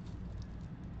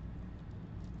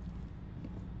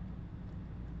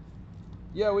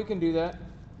 Yeah, we can do that.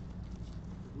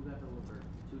 Who got the LeVert?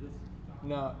 Tudis?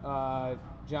 No,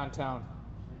 John Town.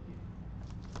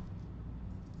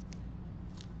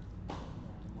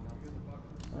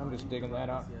 I'm just digging that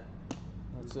out.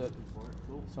 That's it.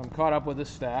 So I'm caught up with this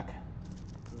stack.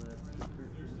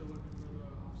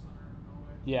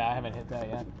 Yeah, I haven't hit that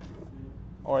yet.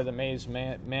 Or the Maze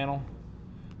Mantle.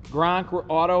 Gronk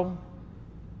auto,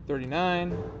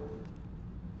 39.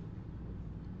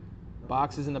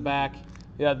 Boxes in the back.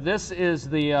 Yeah, this is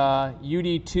the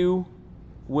UD2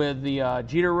 with the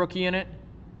Jeter rookie in it.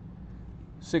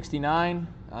 69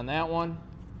 on that one.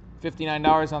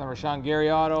 $59 on the Rashawn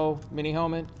Gary auto mini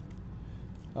helmet.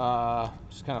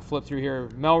 Just kind of flip through here.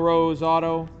 Melrose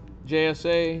Auto,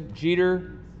 JSA,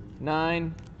 Jeter,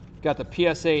 9. Got the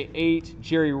PSA 8,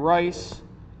 Jerry Rice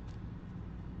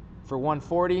for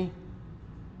 $140.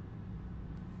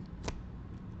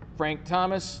 Frank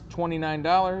Thomas,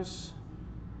 $29.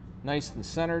 Nice and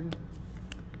centered.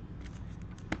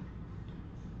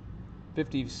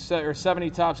 50 or 70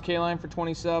 tops K-line for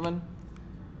 $27.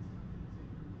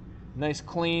 Nice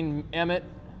clean Emmett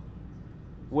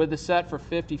with the set for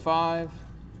 $55.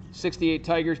 68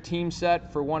 Tigers team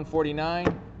set for $149.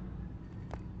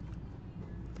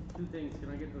 Two things. Can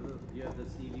I get you have the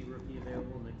Stevie rookie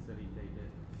available? Nick said he'd take it.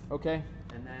 Okay.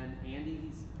 And then Andy,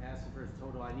 he's asking for his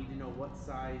total. I need to know what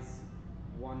size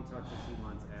one touches he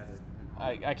wants added.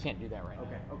 I can't do that right now.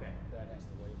 Okay. That has to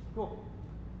wait. Cool.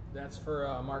 That's for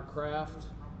Mark Kraft.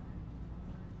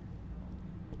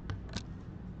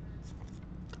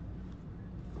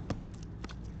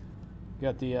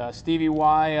 Got the Stevie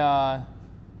Y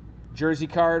jersey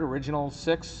card, original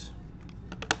 6.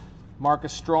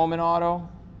 Marcus Stroman auto.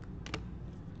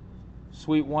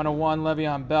 Sweet 101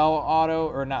 Le'Veon Bell auto,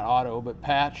 or not auto, but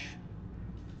patch.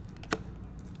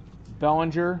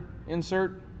 Bellinger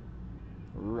insert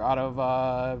out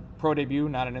of Pro Debut,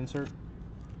 not an insert.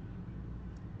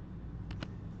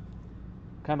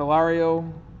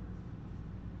 Candelario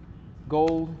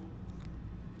gold.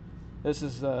 This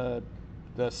is the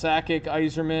Sakic,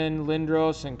 Iserman,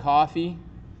 Lindros, and Coffee.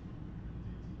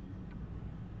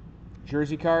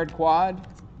 Jersey card quad.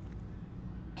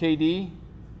 KD.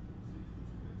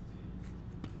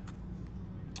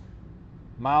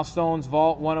 Milestones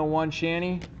Vault 101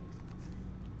 Shanny.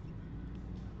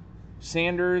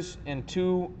 Sanders and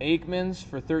 2 Aikmans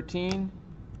for $13.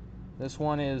 This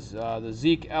one is the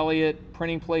Zeke Elliott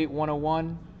printing plate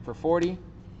 101 for $40.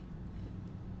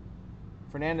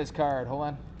 Fernandez card, hold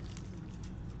on.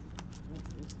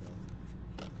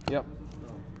 Yep.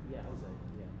 Yeah, Jose.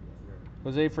 Yeah.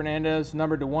 Jose Fernandez,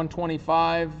 numbered to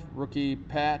 125, rookie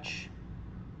patch,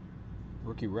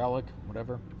 rookie relic,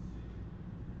 whatever.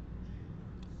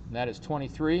 And that is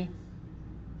 23.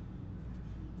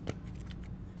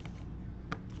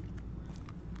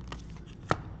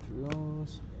 Through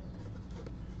those.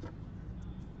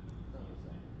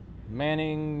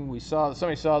 Manning,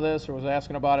 somebody saw this or was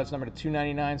asking about it. It's number to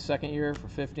 299, second year for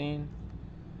 15.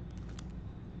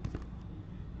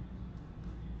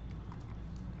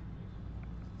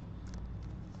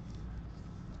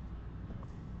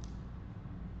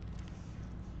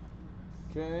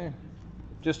 Okay,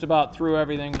 just about through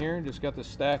everything here. Just got the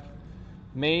stack.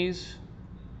 Mays,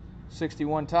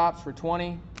 61 tops for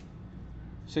 20.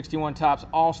 61 tops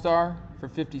All-Star for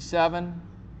 57.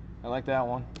 I like that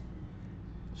one.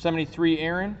 73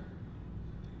 Aaron.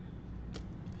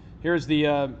 Here's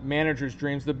the manager's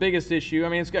dreams. The biggest issue, I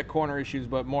mean, it's got corner issues,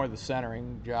 but more the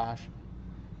centering, Josh.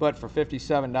 But for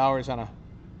 $57 on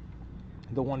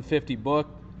the 150 book,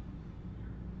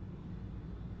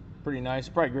 pretty nice.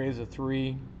 Probably grades a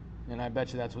 3, and I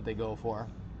bet you that's what they go for.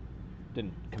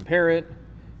 Didn't compare it.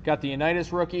 Got the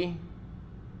Unitas rookie.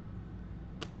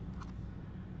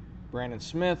 Brandon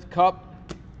Smith, Cup.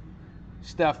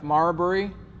 Steph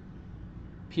Marbury,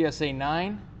 PSA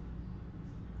 9.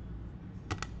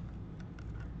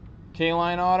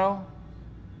 K-Line auto.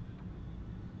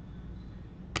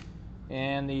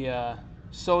 And the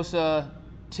Sosa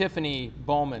Tiffany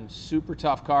Bowman, super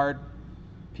tough card,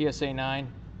 PSA 9.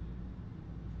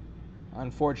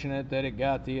 Unfortunate that it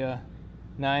got the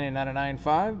 9 and not a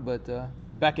 9.5, but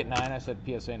Beckett 9, I said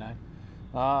PSA 9.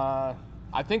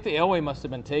 I think the Elway must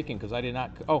have been taken because I did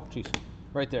not, oh, geez,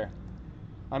 right there.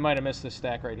 I might have missed this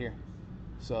stack right here.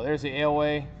 So there's the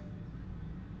Elway,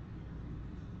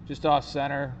 just off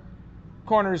center.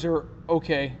 Corners are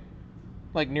okay,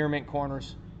 like near mint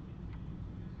corners.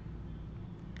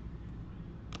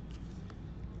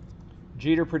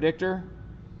 Jeter Predictor.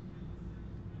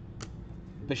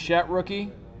 Bichette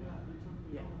rookie.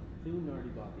 Yeah, Thune already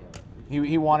bought the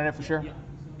He wanted it for sure? Yeah.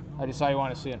 I just saw you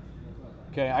want to see it.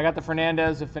 Okay, I got the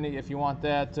Fernandez if you want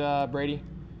that, Brady.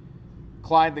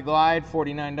 Clyde the Glide,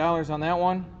 $49 on that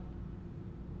one.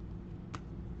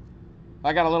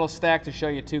 I got a little stack to show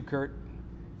you too, Kurt.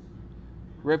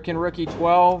 Ripken rookie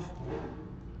 12.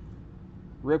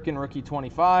 Ripken rookie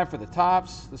 25 for the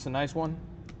tops. This is a nice one.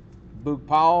 Boog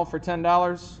Powell for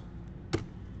 $10.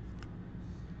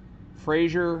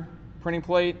 Frazier printing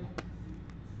plate.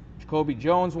 Jacoby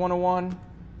Jones 101.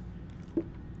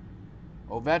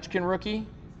 Ovechkin rookie.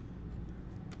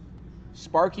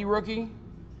 Sparky rookie.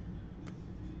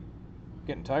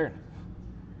 Getting tired.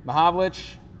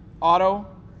 Mahavlich auto.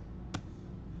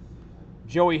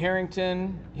 Joey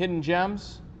Harrington Hidden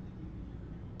Gems.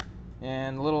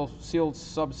 and a little sealed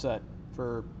subset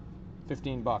for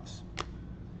 $15.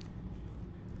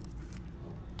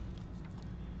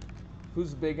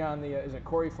 Who's big on the? Is it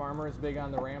Corey Farmer? Is big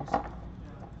on the Rams? I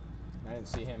didn't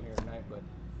see him here tonight, but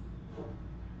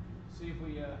see if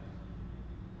we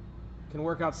can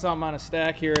work out something on a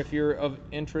stack here if you're of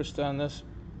interest on this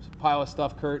pile of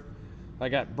stuff, Kurt. I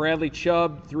got Bradley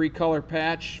Chubb 3-color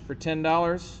patch for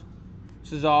 $10.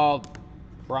 This is all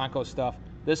Bronco stuff.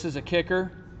 This is a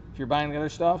kicker if you're buying the other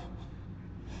stuff.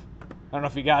 I don't know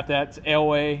if you got that. It's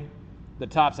Elway. The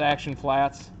top's action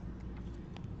flats.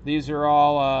 These are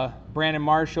all Brandon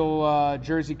Marshall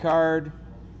jersey card,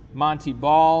 Monty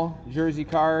Ball jersey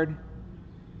card,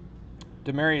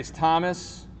 Demaryius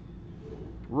Thomas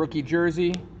rookie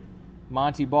jersey,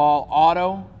 Monty Ball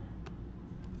auto,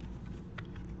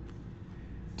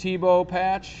 Tebow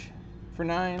patch for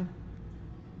 $9,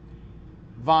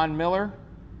 Von Miller.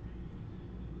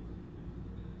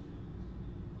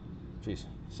 Jeez,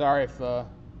 sorry if the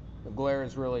glare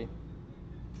is really.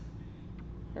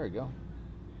 There we go.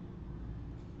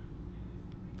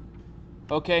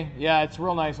 Okay, yeah, it's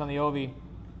real nice on the Ovi.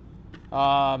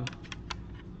 John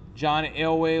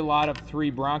Elway, a lot of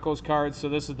 3 Broncos cards. So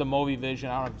this is the Movi Vision.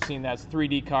 I don't know if you've seen that. It's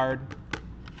 3D card.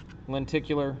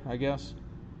 Lenticular, I guess.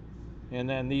 And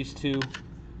then these 2.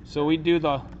 So we do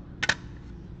the... The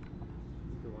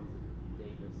one for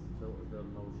Davis, the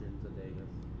motion to Davis,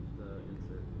 the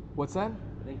insert. What's that?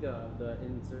 I think the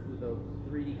insert, the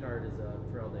 3D card is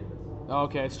Terrell Davis.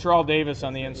 Okay, it's Terrell Davis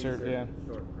on the insert, yeah.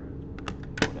 Short print.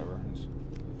 Whatever.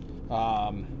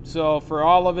 So for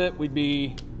all of it, we'd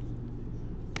be...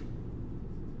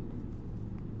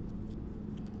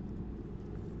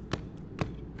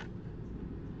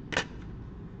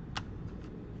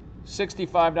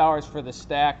 $65 for the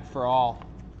stack for all,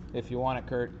 if you want it,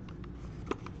 Kurt.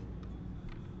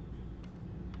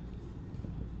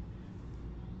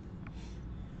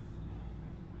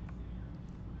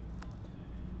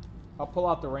 I'll pull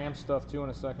out the RAM stuff too in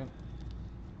a second.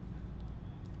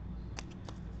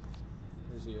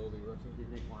 Here's the oldie rookie. Did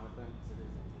they quantify?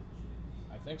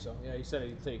 I think so. Yeah, he said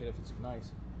he'd take it if it's nice. Is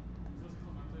this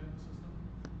Clemente in the system?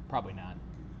 Probably not.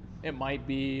 It might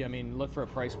be. I mean, look for a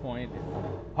price point.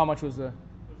 How much was the? There's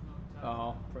no tab.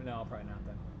 Oh, no, probably not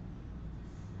then.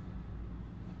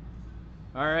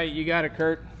 All right, you got it,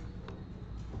 Kurt.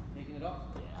 Taking it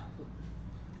up? Yeah.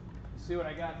 Let's see what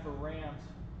I got for Rams.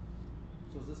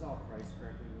 So is this all price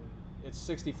correctly? It's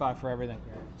 65 for everything.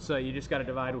 Okay. So you just got to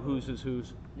divide whose is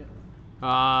whose. Yep.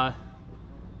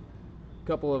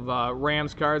 Couple of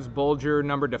Rams cards. Bulger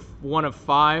numbered to 1 of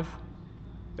 5.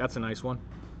 That's a nice one.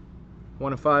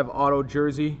 1 of 5 auto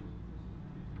jersey.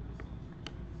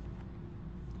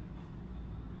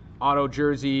 Auto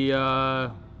jersey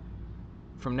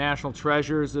from National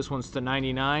Treasures. This one's to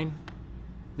 99.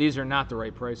 These are not the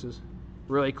right prices.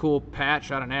 Really cool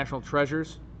patch out of National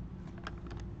Treasures.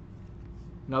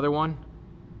 Another one.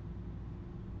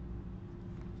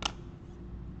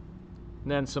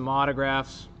 And then some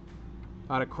autographs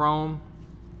out of Chrome.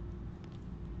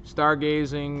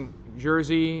 Stargazing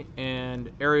jersey and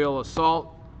aerial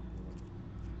assault.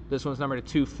 This one's numbered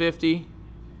to 250.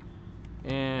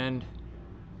 And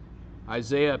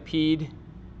Isaiah Peed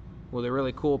with a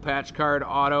really cool patch card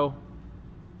auto.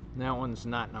 And that one's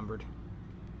not numbered.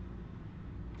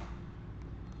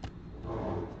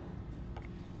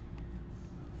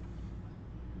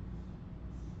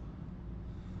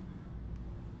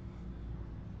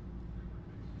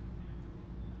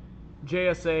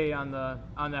 JSA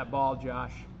on that ball,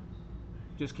 Josh.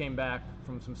 Just came back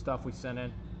from some stuff we sent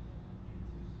in.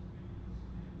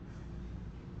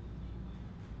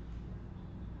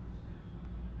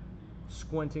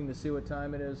 Squinting to see what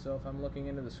time it is, so if I'm looking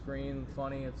into the screen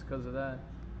funny, it's because of that.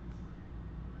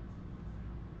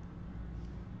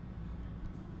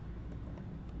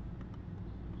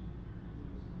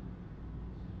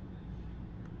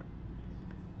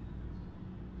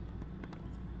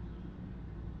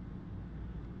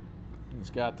 It's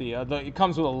got it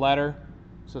comes with a letter,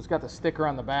 so it's got the sticker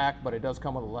on the back, but it does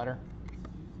come with a letter.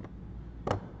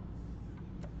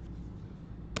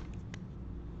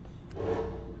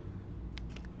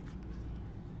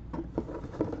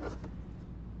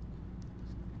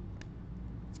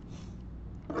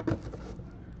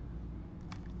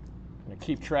 Gonna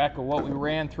keep track of what we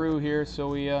ran through here, so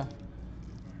we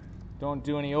don't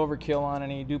do any overkill on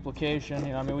any duplication.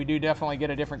 You know, I mean, we do definitely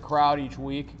get a different crowd each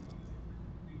week.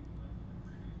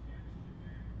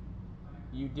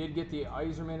 You did get the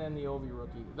Iserman and the Ovi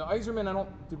rookie. The Iserman,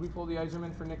 did we pull the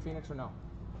Iserman for Nick Phoenix or no?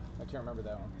 I can't remember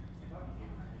that one.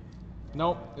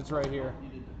 Nope, it's right here.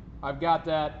 I've got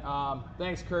that.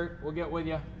 Thanks, Kurt. We'll get with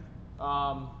you.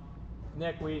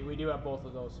 Nick, we do have both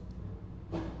of those.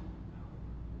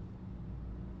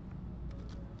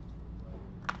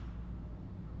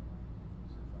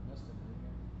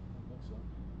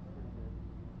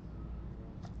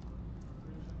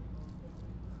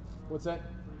 What's that?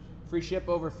 Free ship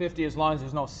over 50 as long as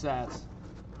there's no sats.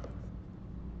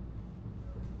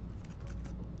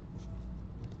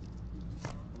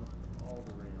 All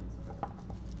the Rams.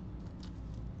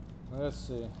 Let's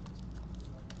see.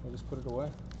 I just put it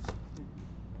away.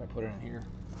 I put it in here.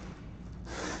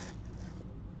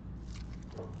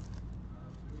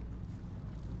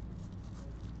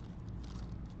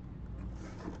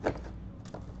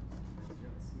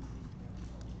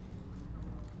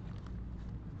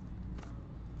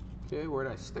 Okay, where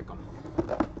did I stick them?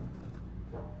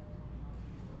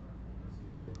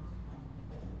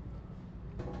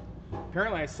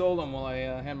 Apparently I sold them while I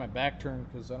had my back turned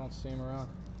because I don't see them around.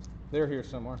 They're here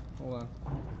somewhere. Hold on.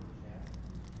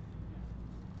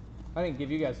 I didn't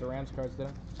give you guys the Rams cards, did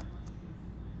I?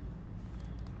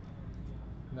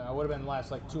 No, it would have been the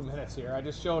last like 2 minutes here. I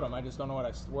just showed them. I just don't know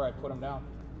where I put them down.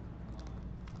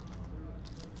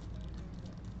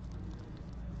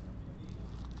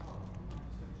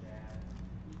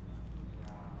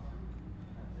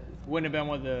 Wouldn't have been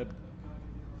with the...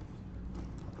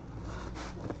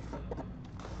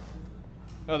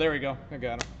 Oh, there we go. I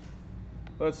got him.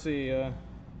 Let's see.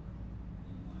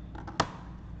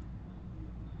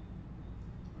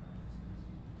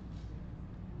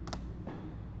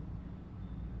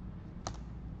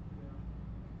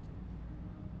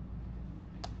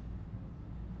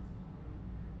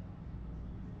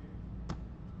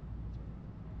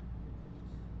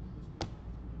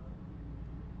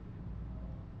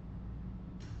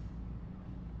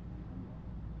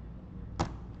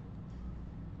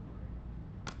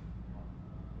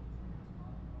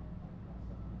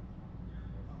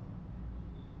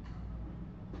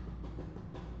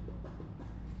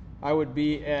 I would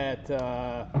be at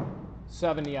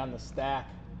 70 on the stack.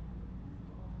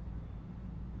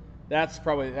 That's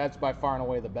by far and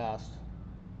away the best.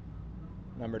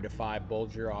 Number to 5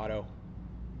 Bulger auto.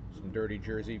 Some dirty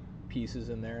jersey pieces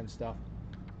in there and stuff.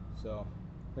 So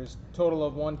there's a total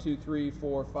of 1, 2, 3,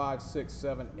 4, 5, 6,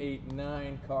 7, 8,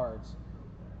 9 cards.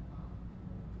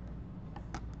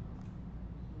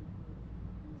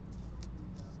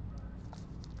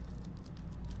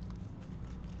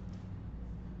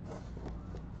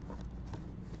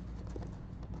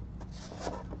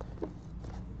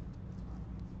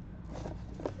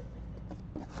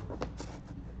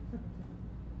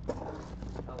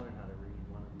 I'll learn how to read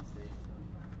one of these days.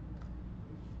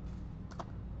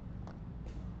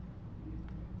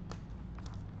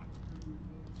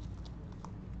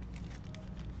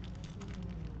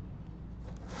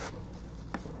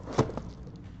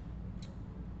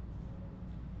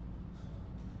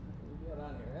 What do we got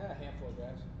on here? A handful of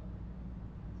guys.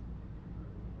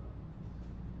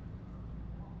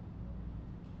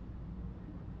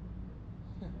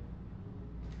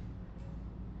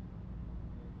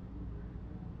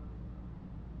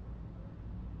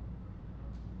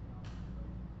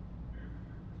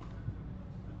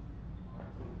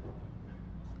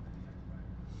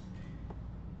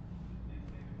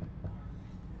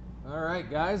 All right,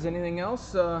 guys. Anything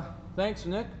else? Thanks,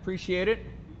 Nick. Appreciate it.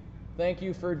 Thank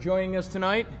you for joining us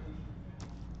tonight.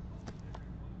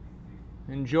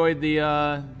 Enjoyed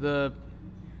the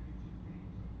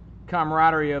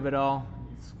camaraderie of it all.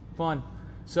 It's fun.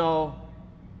 So,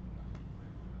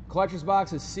 collector's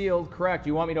box is sealed, correct?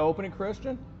 You want me to open it,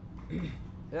 Christian?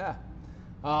 Yeah.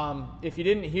 If you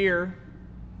didn't hear,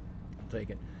 I'll take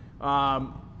it.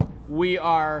 We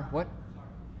are what?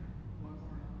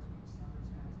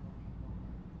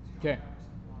 Okay.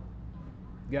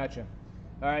 Gotcha.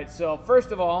 All right, so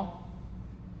first of all,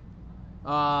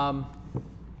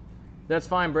 that's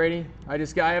fine, Brady. I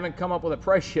haven't come up with a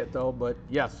price yet, though, but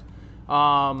yes.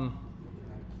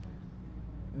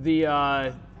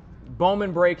 The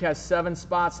Bowman break has 7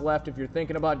 spots left. If you're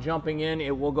thinking about jumping in,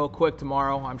 it will go quick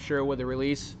tomorrow, I'm sure, with the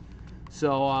release.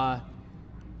 So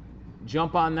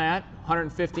jump on that.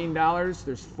 $115.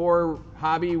 There's 4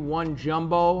 hobby, 1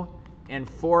 jumbo, and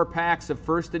 4 packs of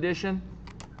first edition.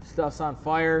 Stuff's on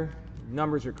fire.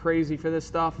 Numbers are crazy for this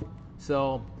stuff.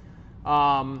 So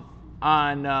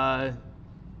and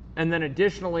then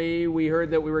additionally, we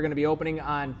heard that we were going to be opening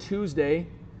on Tuesday.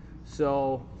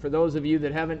 So for those of you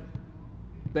that haven't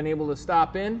been able to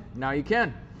stop in, now you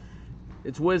can.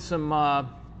 It's with some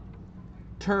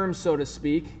terms, so to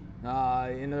speak.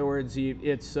 In other words,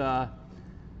 it's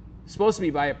supposed to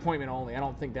be by appointment only. I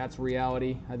don't think that's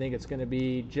reality. I think it's going to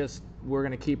be we're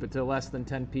going to keep it to less than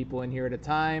 10 people in here at a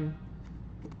time.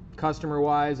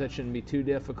 customer-wise, that shouldn't be too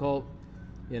difficult.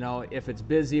 You know, if it's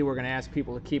busy, we're going to ask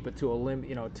people to keep it to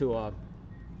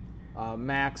a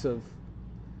max of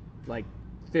like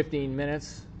 15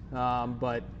 minutes.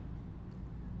 But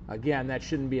again, that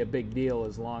shouldn't be a big deal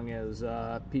as long as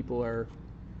people are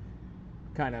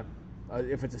kind of,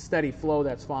 if it's a steady flow,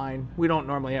 that's fine. We don't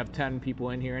normally have 10 people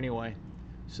in here anyway.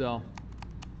 So,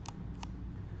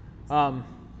 so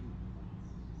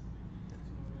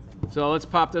let's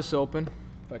pop this open,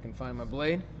 if I can find my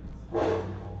blade.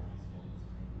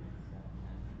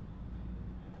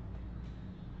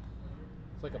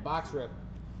 It's like a box rip.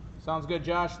 Sounds good,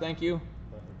 Josh. Thank you.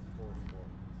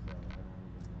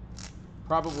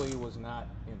 Probably was not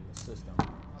in the system.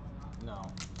 No.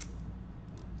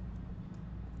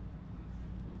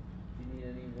 Do you need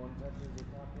any one touches or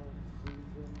top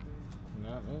sleeves or anything?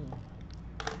 Not me.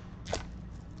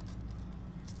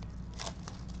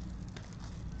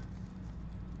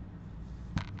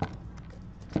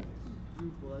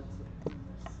 Blue blood cells in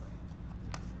this.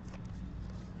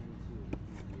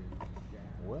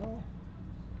 Well,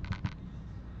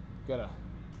 gotta.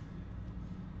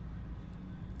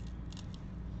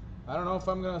 I don't know if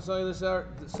I'm gonna sell you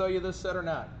this set or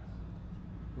not.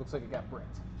 Looks like it got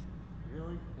bricked.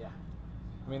 Really? Yeah.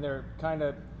 I mean, they're kind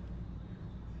of.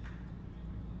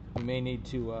 You may need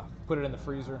to put it in the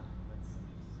freezer.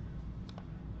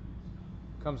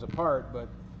 Comes apart, but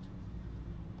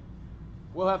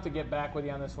we'll have to get back with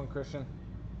you on this one, Christian.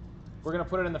 We're gonna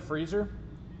put it in the freezer,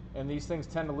 and these things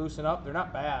tend to loosen up. They're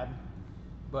not bad,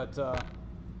 but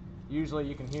usually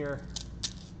you can hear.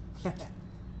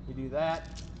 You do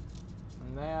that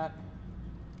and that,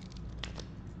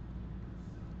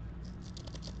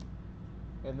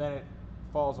 and then it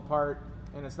falls apart,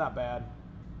 and it's not bad.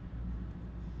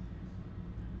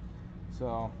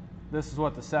 So this is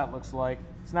what the set looks like.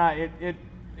 It's not.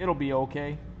 It'll be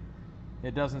okay.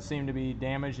 It doesn't seem to be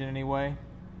damaged in any way.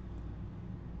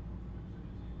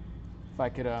 If I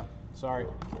could, sorry.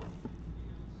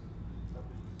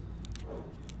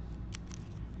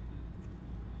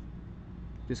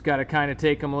 Just got to kind of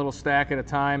take them a little stack at a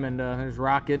time and just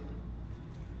rock it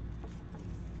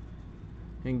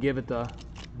and give it the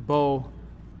bow.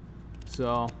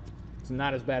 So it's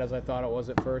not as bad as I thought it was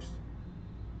at first.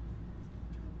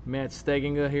 Matt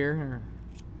Steginga here, or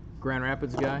Grand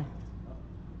Rapids guy.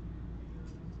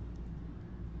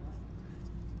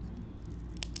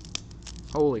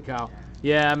 Holy cow.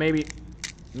 Yeah, maybe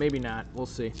not. We'll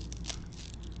see.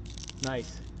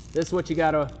 Nice. This is what you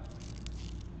gotta.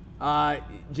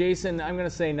 Jason, I'm gonna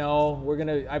say no.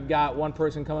 I've got one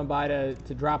person coming by to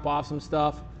drop off some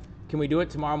stuff. Can we do it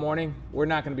tomorrow morning? We're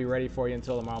not gonna be ready for you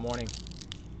until tomorrow morning.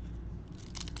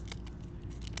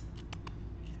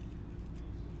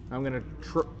 I'm gonna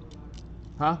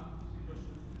huh?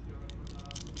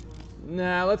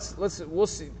 Nah, we'll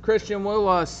see. Christian,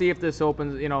 we'll see if this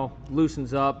opens,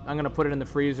 loosens up. I'm gonna put it in the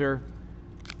freezer.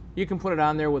 You can put it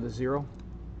on there with a 0.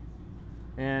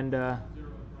 And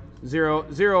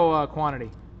zero quantity.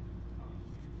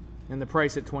 And the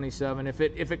price at 27. If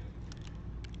it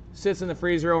sits in the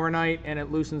freezer overnight and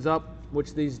it loosens up,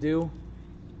 which these do,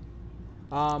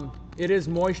 it is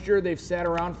moisture. They've sat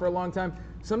around for a long time.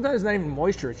 Sometimes it's not even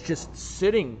moisture. It's just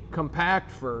sitting compact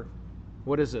for,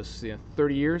 what is this?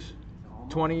 30 years,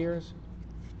 20 years.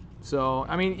 So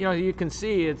I mean, you can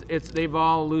see they've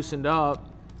all loosened up,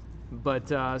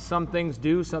 but some things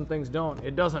do, some things don't.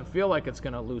 It doesn't feel like it's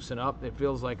going to loosen up. It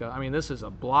feels like this is a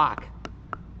block,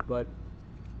 but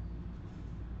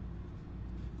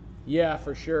yeah,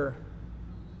 for sure.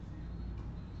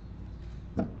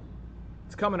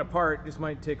 It's coming apart. Just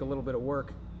might take a little bit of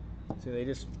work. See, they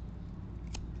just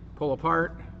pull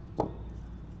apart,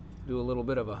 do a little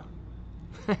bit of a.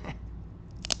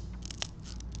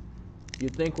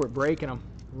 You'd think we're breaking them,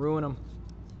 ruining them.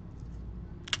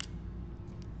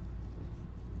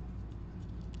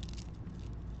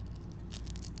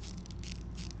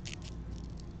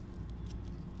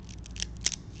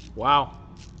 Wow.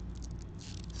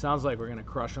 Sounds like we're going to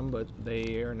crush them, but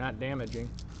they are not damaging.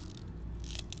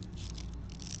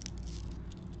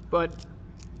 But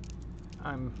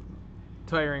I'm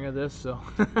tiring of this, so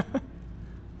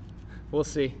we'll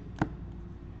see.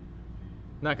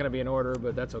 Not going to be an order,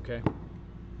 but that's okay.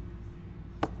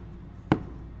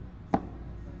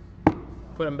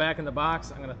 Put them back in the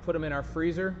box. I'm going to put them in our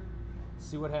freezer,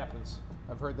 see what happens.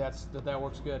 I've heard that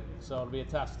works good, so it'll be a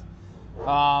test.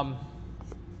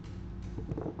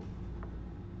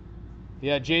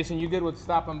 Yeah, Jason, you good with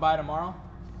stopping by tomorrow?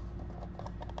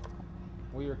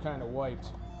 We are kind of wiped.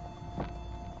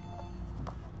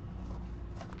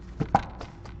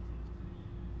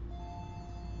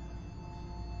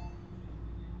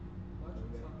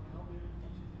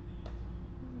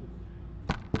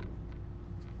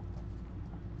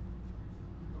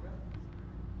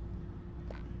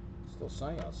 Still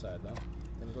sunny outside though.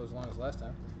 Didn't go as long as last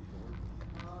time.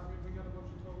 I mean, we got a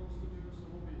bunch of totals to do, so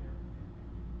we'll be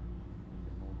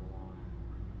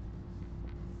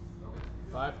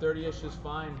here. 5:30ish is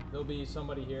fine. There'll be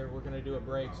somebody here. We're gonna do a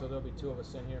break, so there'll be 2 of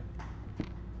us in here.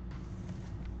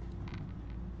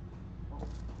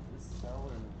 This cell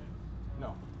or no?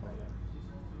 No, not yet.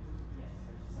 Yes,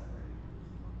 I just separated.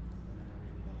 And then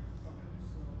everything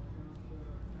else.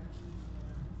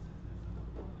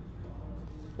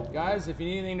 Okay, so Guys, if you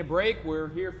need anything to break, we're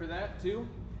here for that too.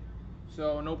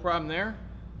 So no problem there.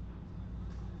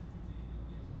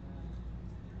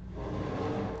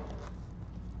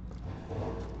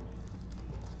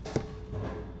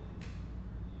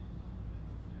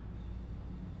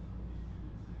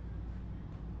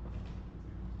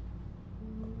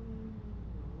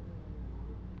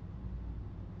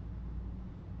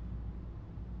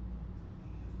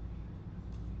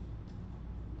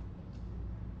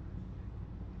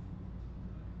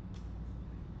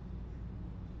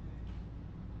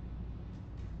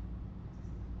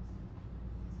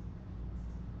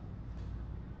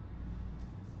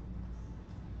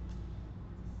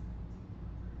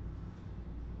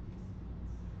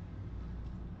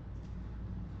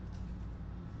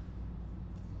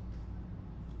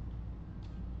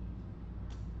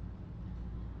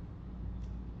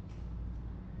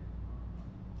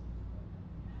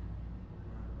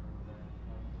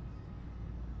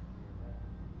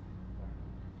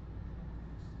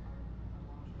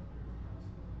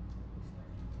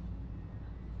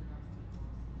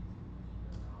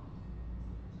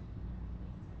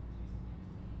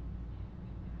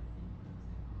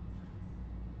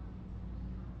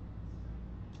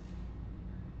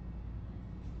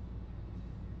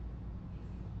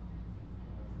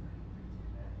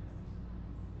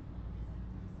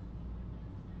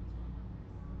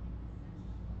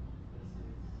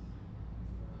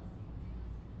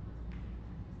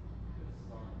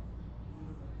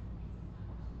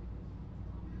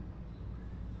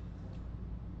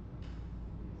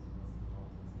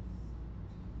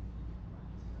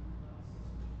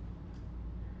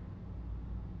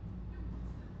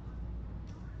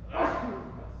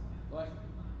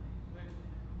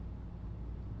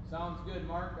 Sounds good,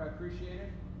 Mark. I appreciate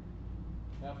it.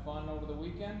 Have fun over the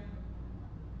weekend.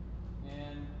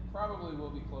 And probably will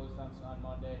be closed on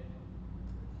Monday.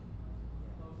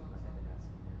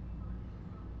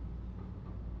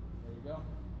 There you go.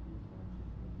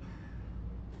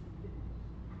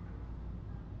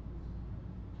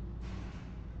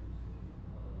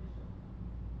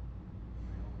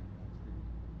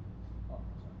 Oh,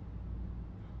 sorry.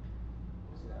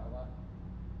 See that out loud?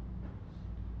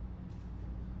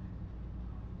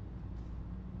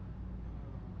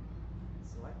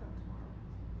 Select on tomorrow.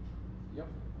 Yep.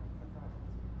 I thought it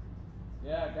was.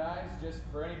 Yeah, guys, just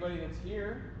for anybody that's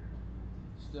here,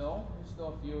 there's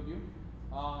still a few of you.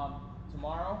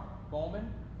 Tomorrow,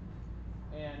 Bowman,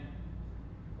 and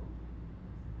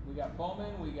we got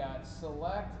Bowman, we got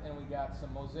Select, and we got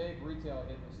some Mosaic retail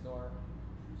hitting the store.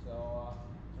 So,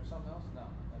 is there something else? No,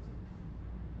 that's it.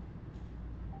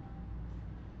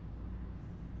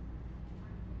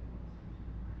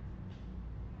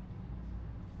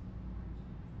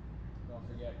 Don't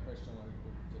forget, Christian will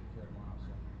take care tomorrow.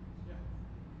 So. yeah.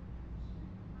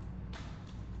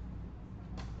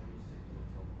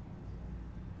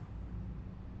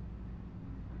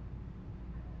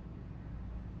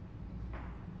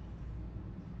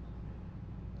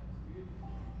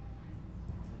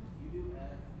 You do F,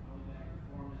 I'll be back in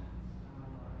 4 minutes.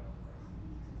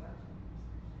 Transaction.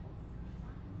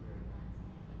 Very good.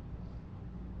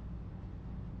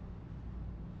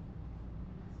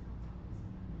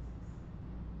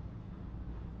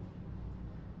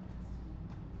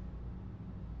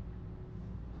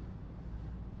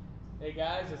 Hey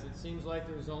guys, as it seems like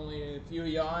there's only a few of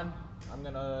you on, I'm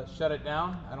gonna shut it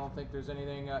down. I don't think there's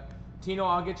anything. Tino,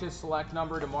 I'll get you a Select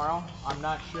number tomorrow. I'm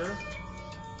not sure,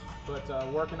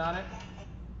 but working on it.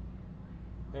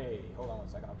 Hey, hold on 1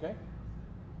 second, okay?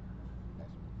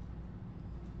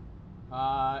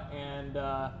 Nice. And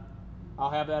I'll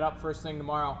have that up first thing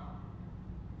tomorrow.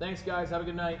 Thanks, guys. Have a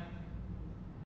good night.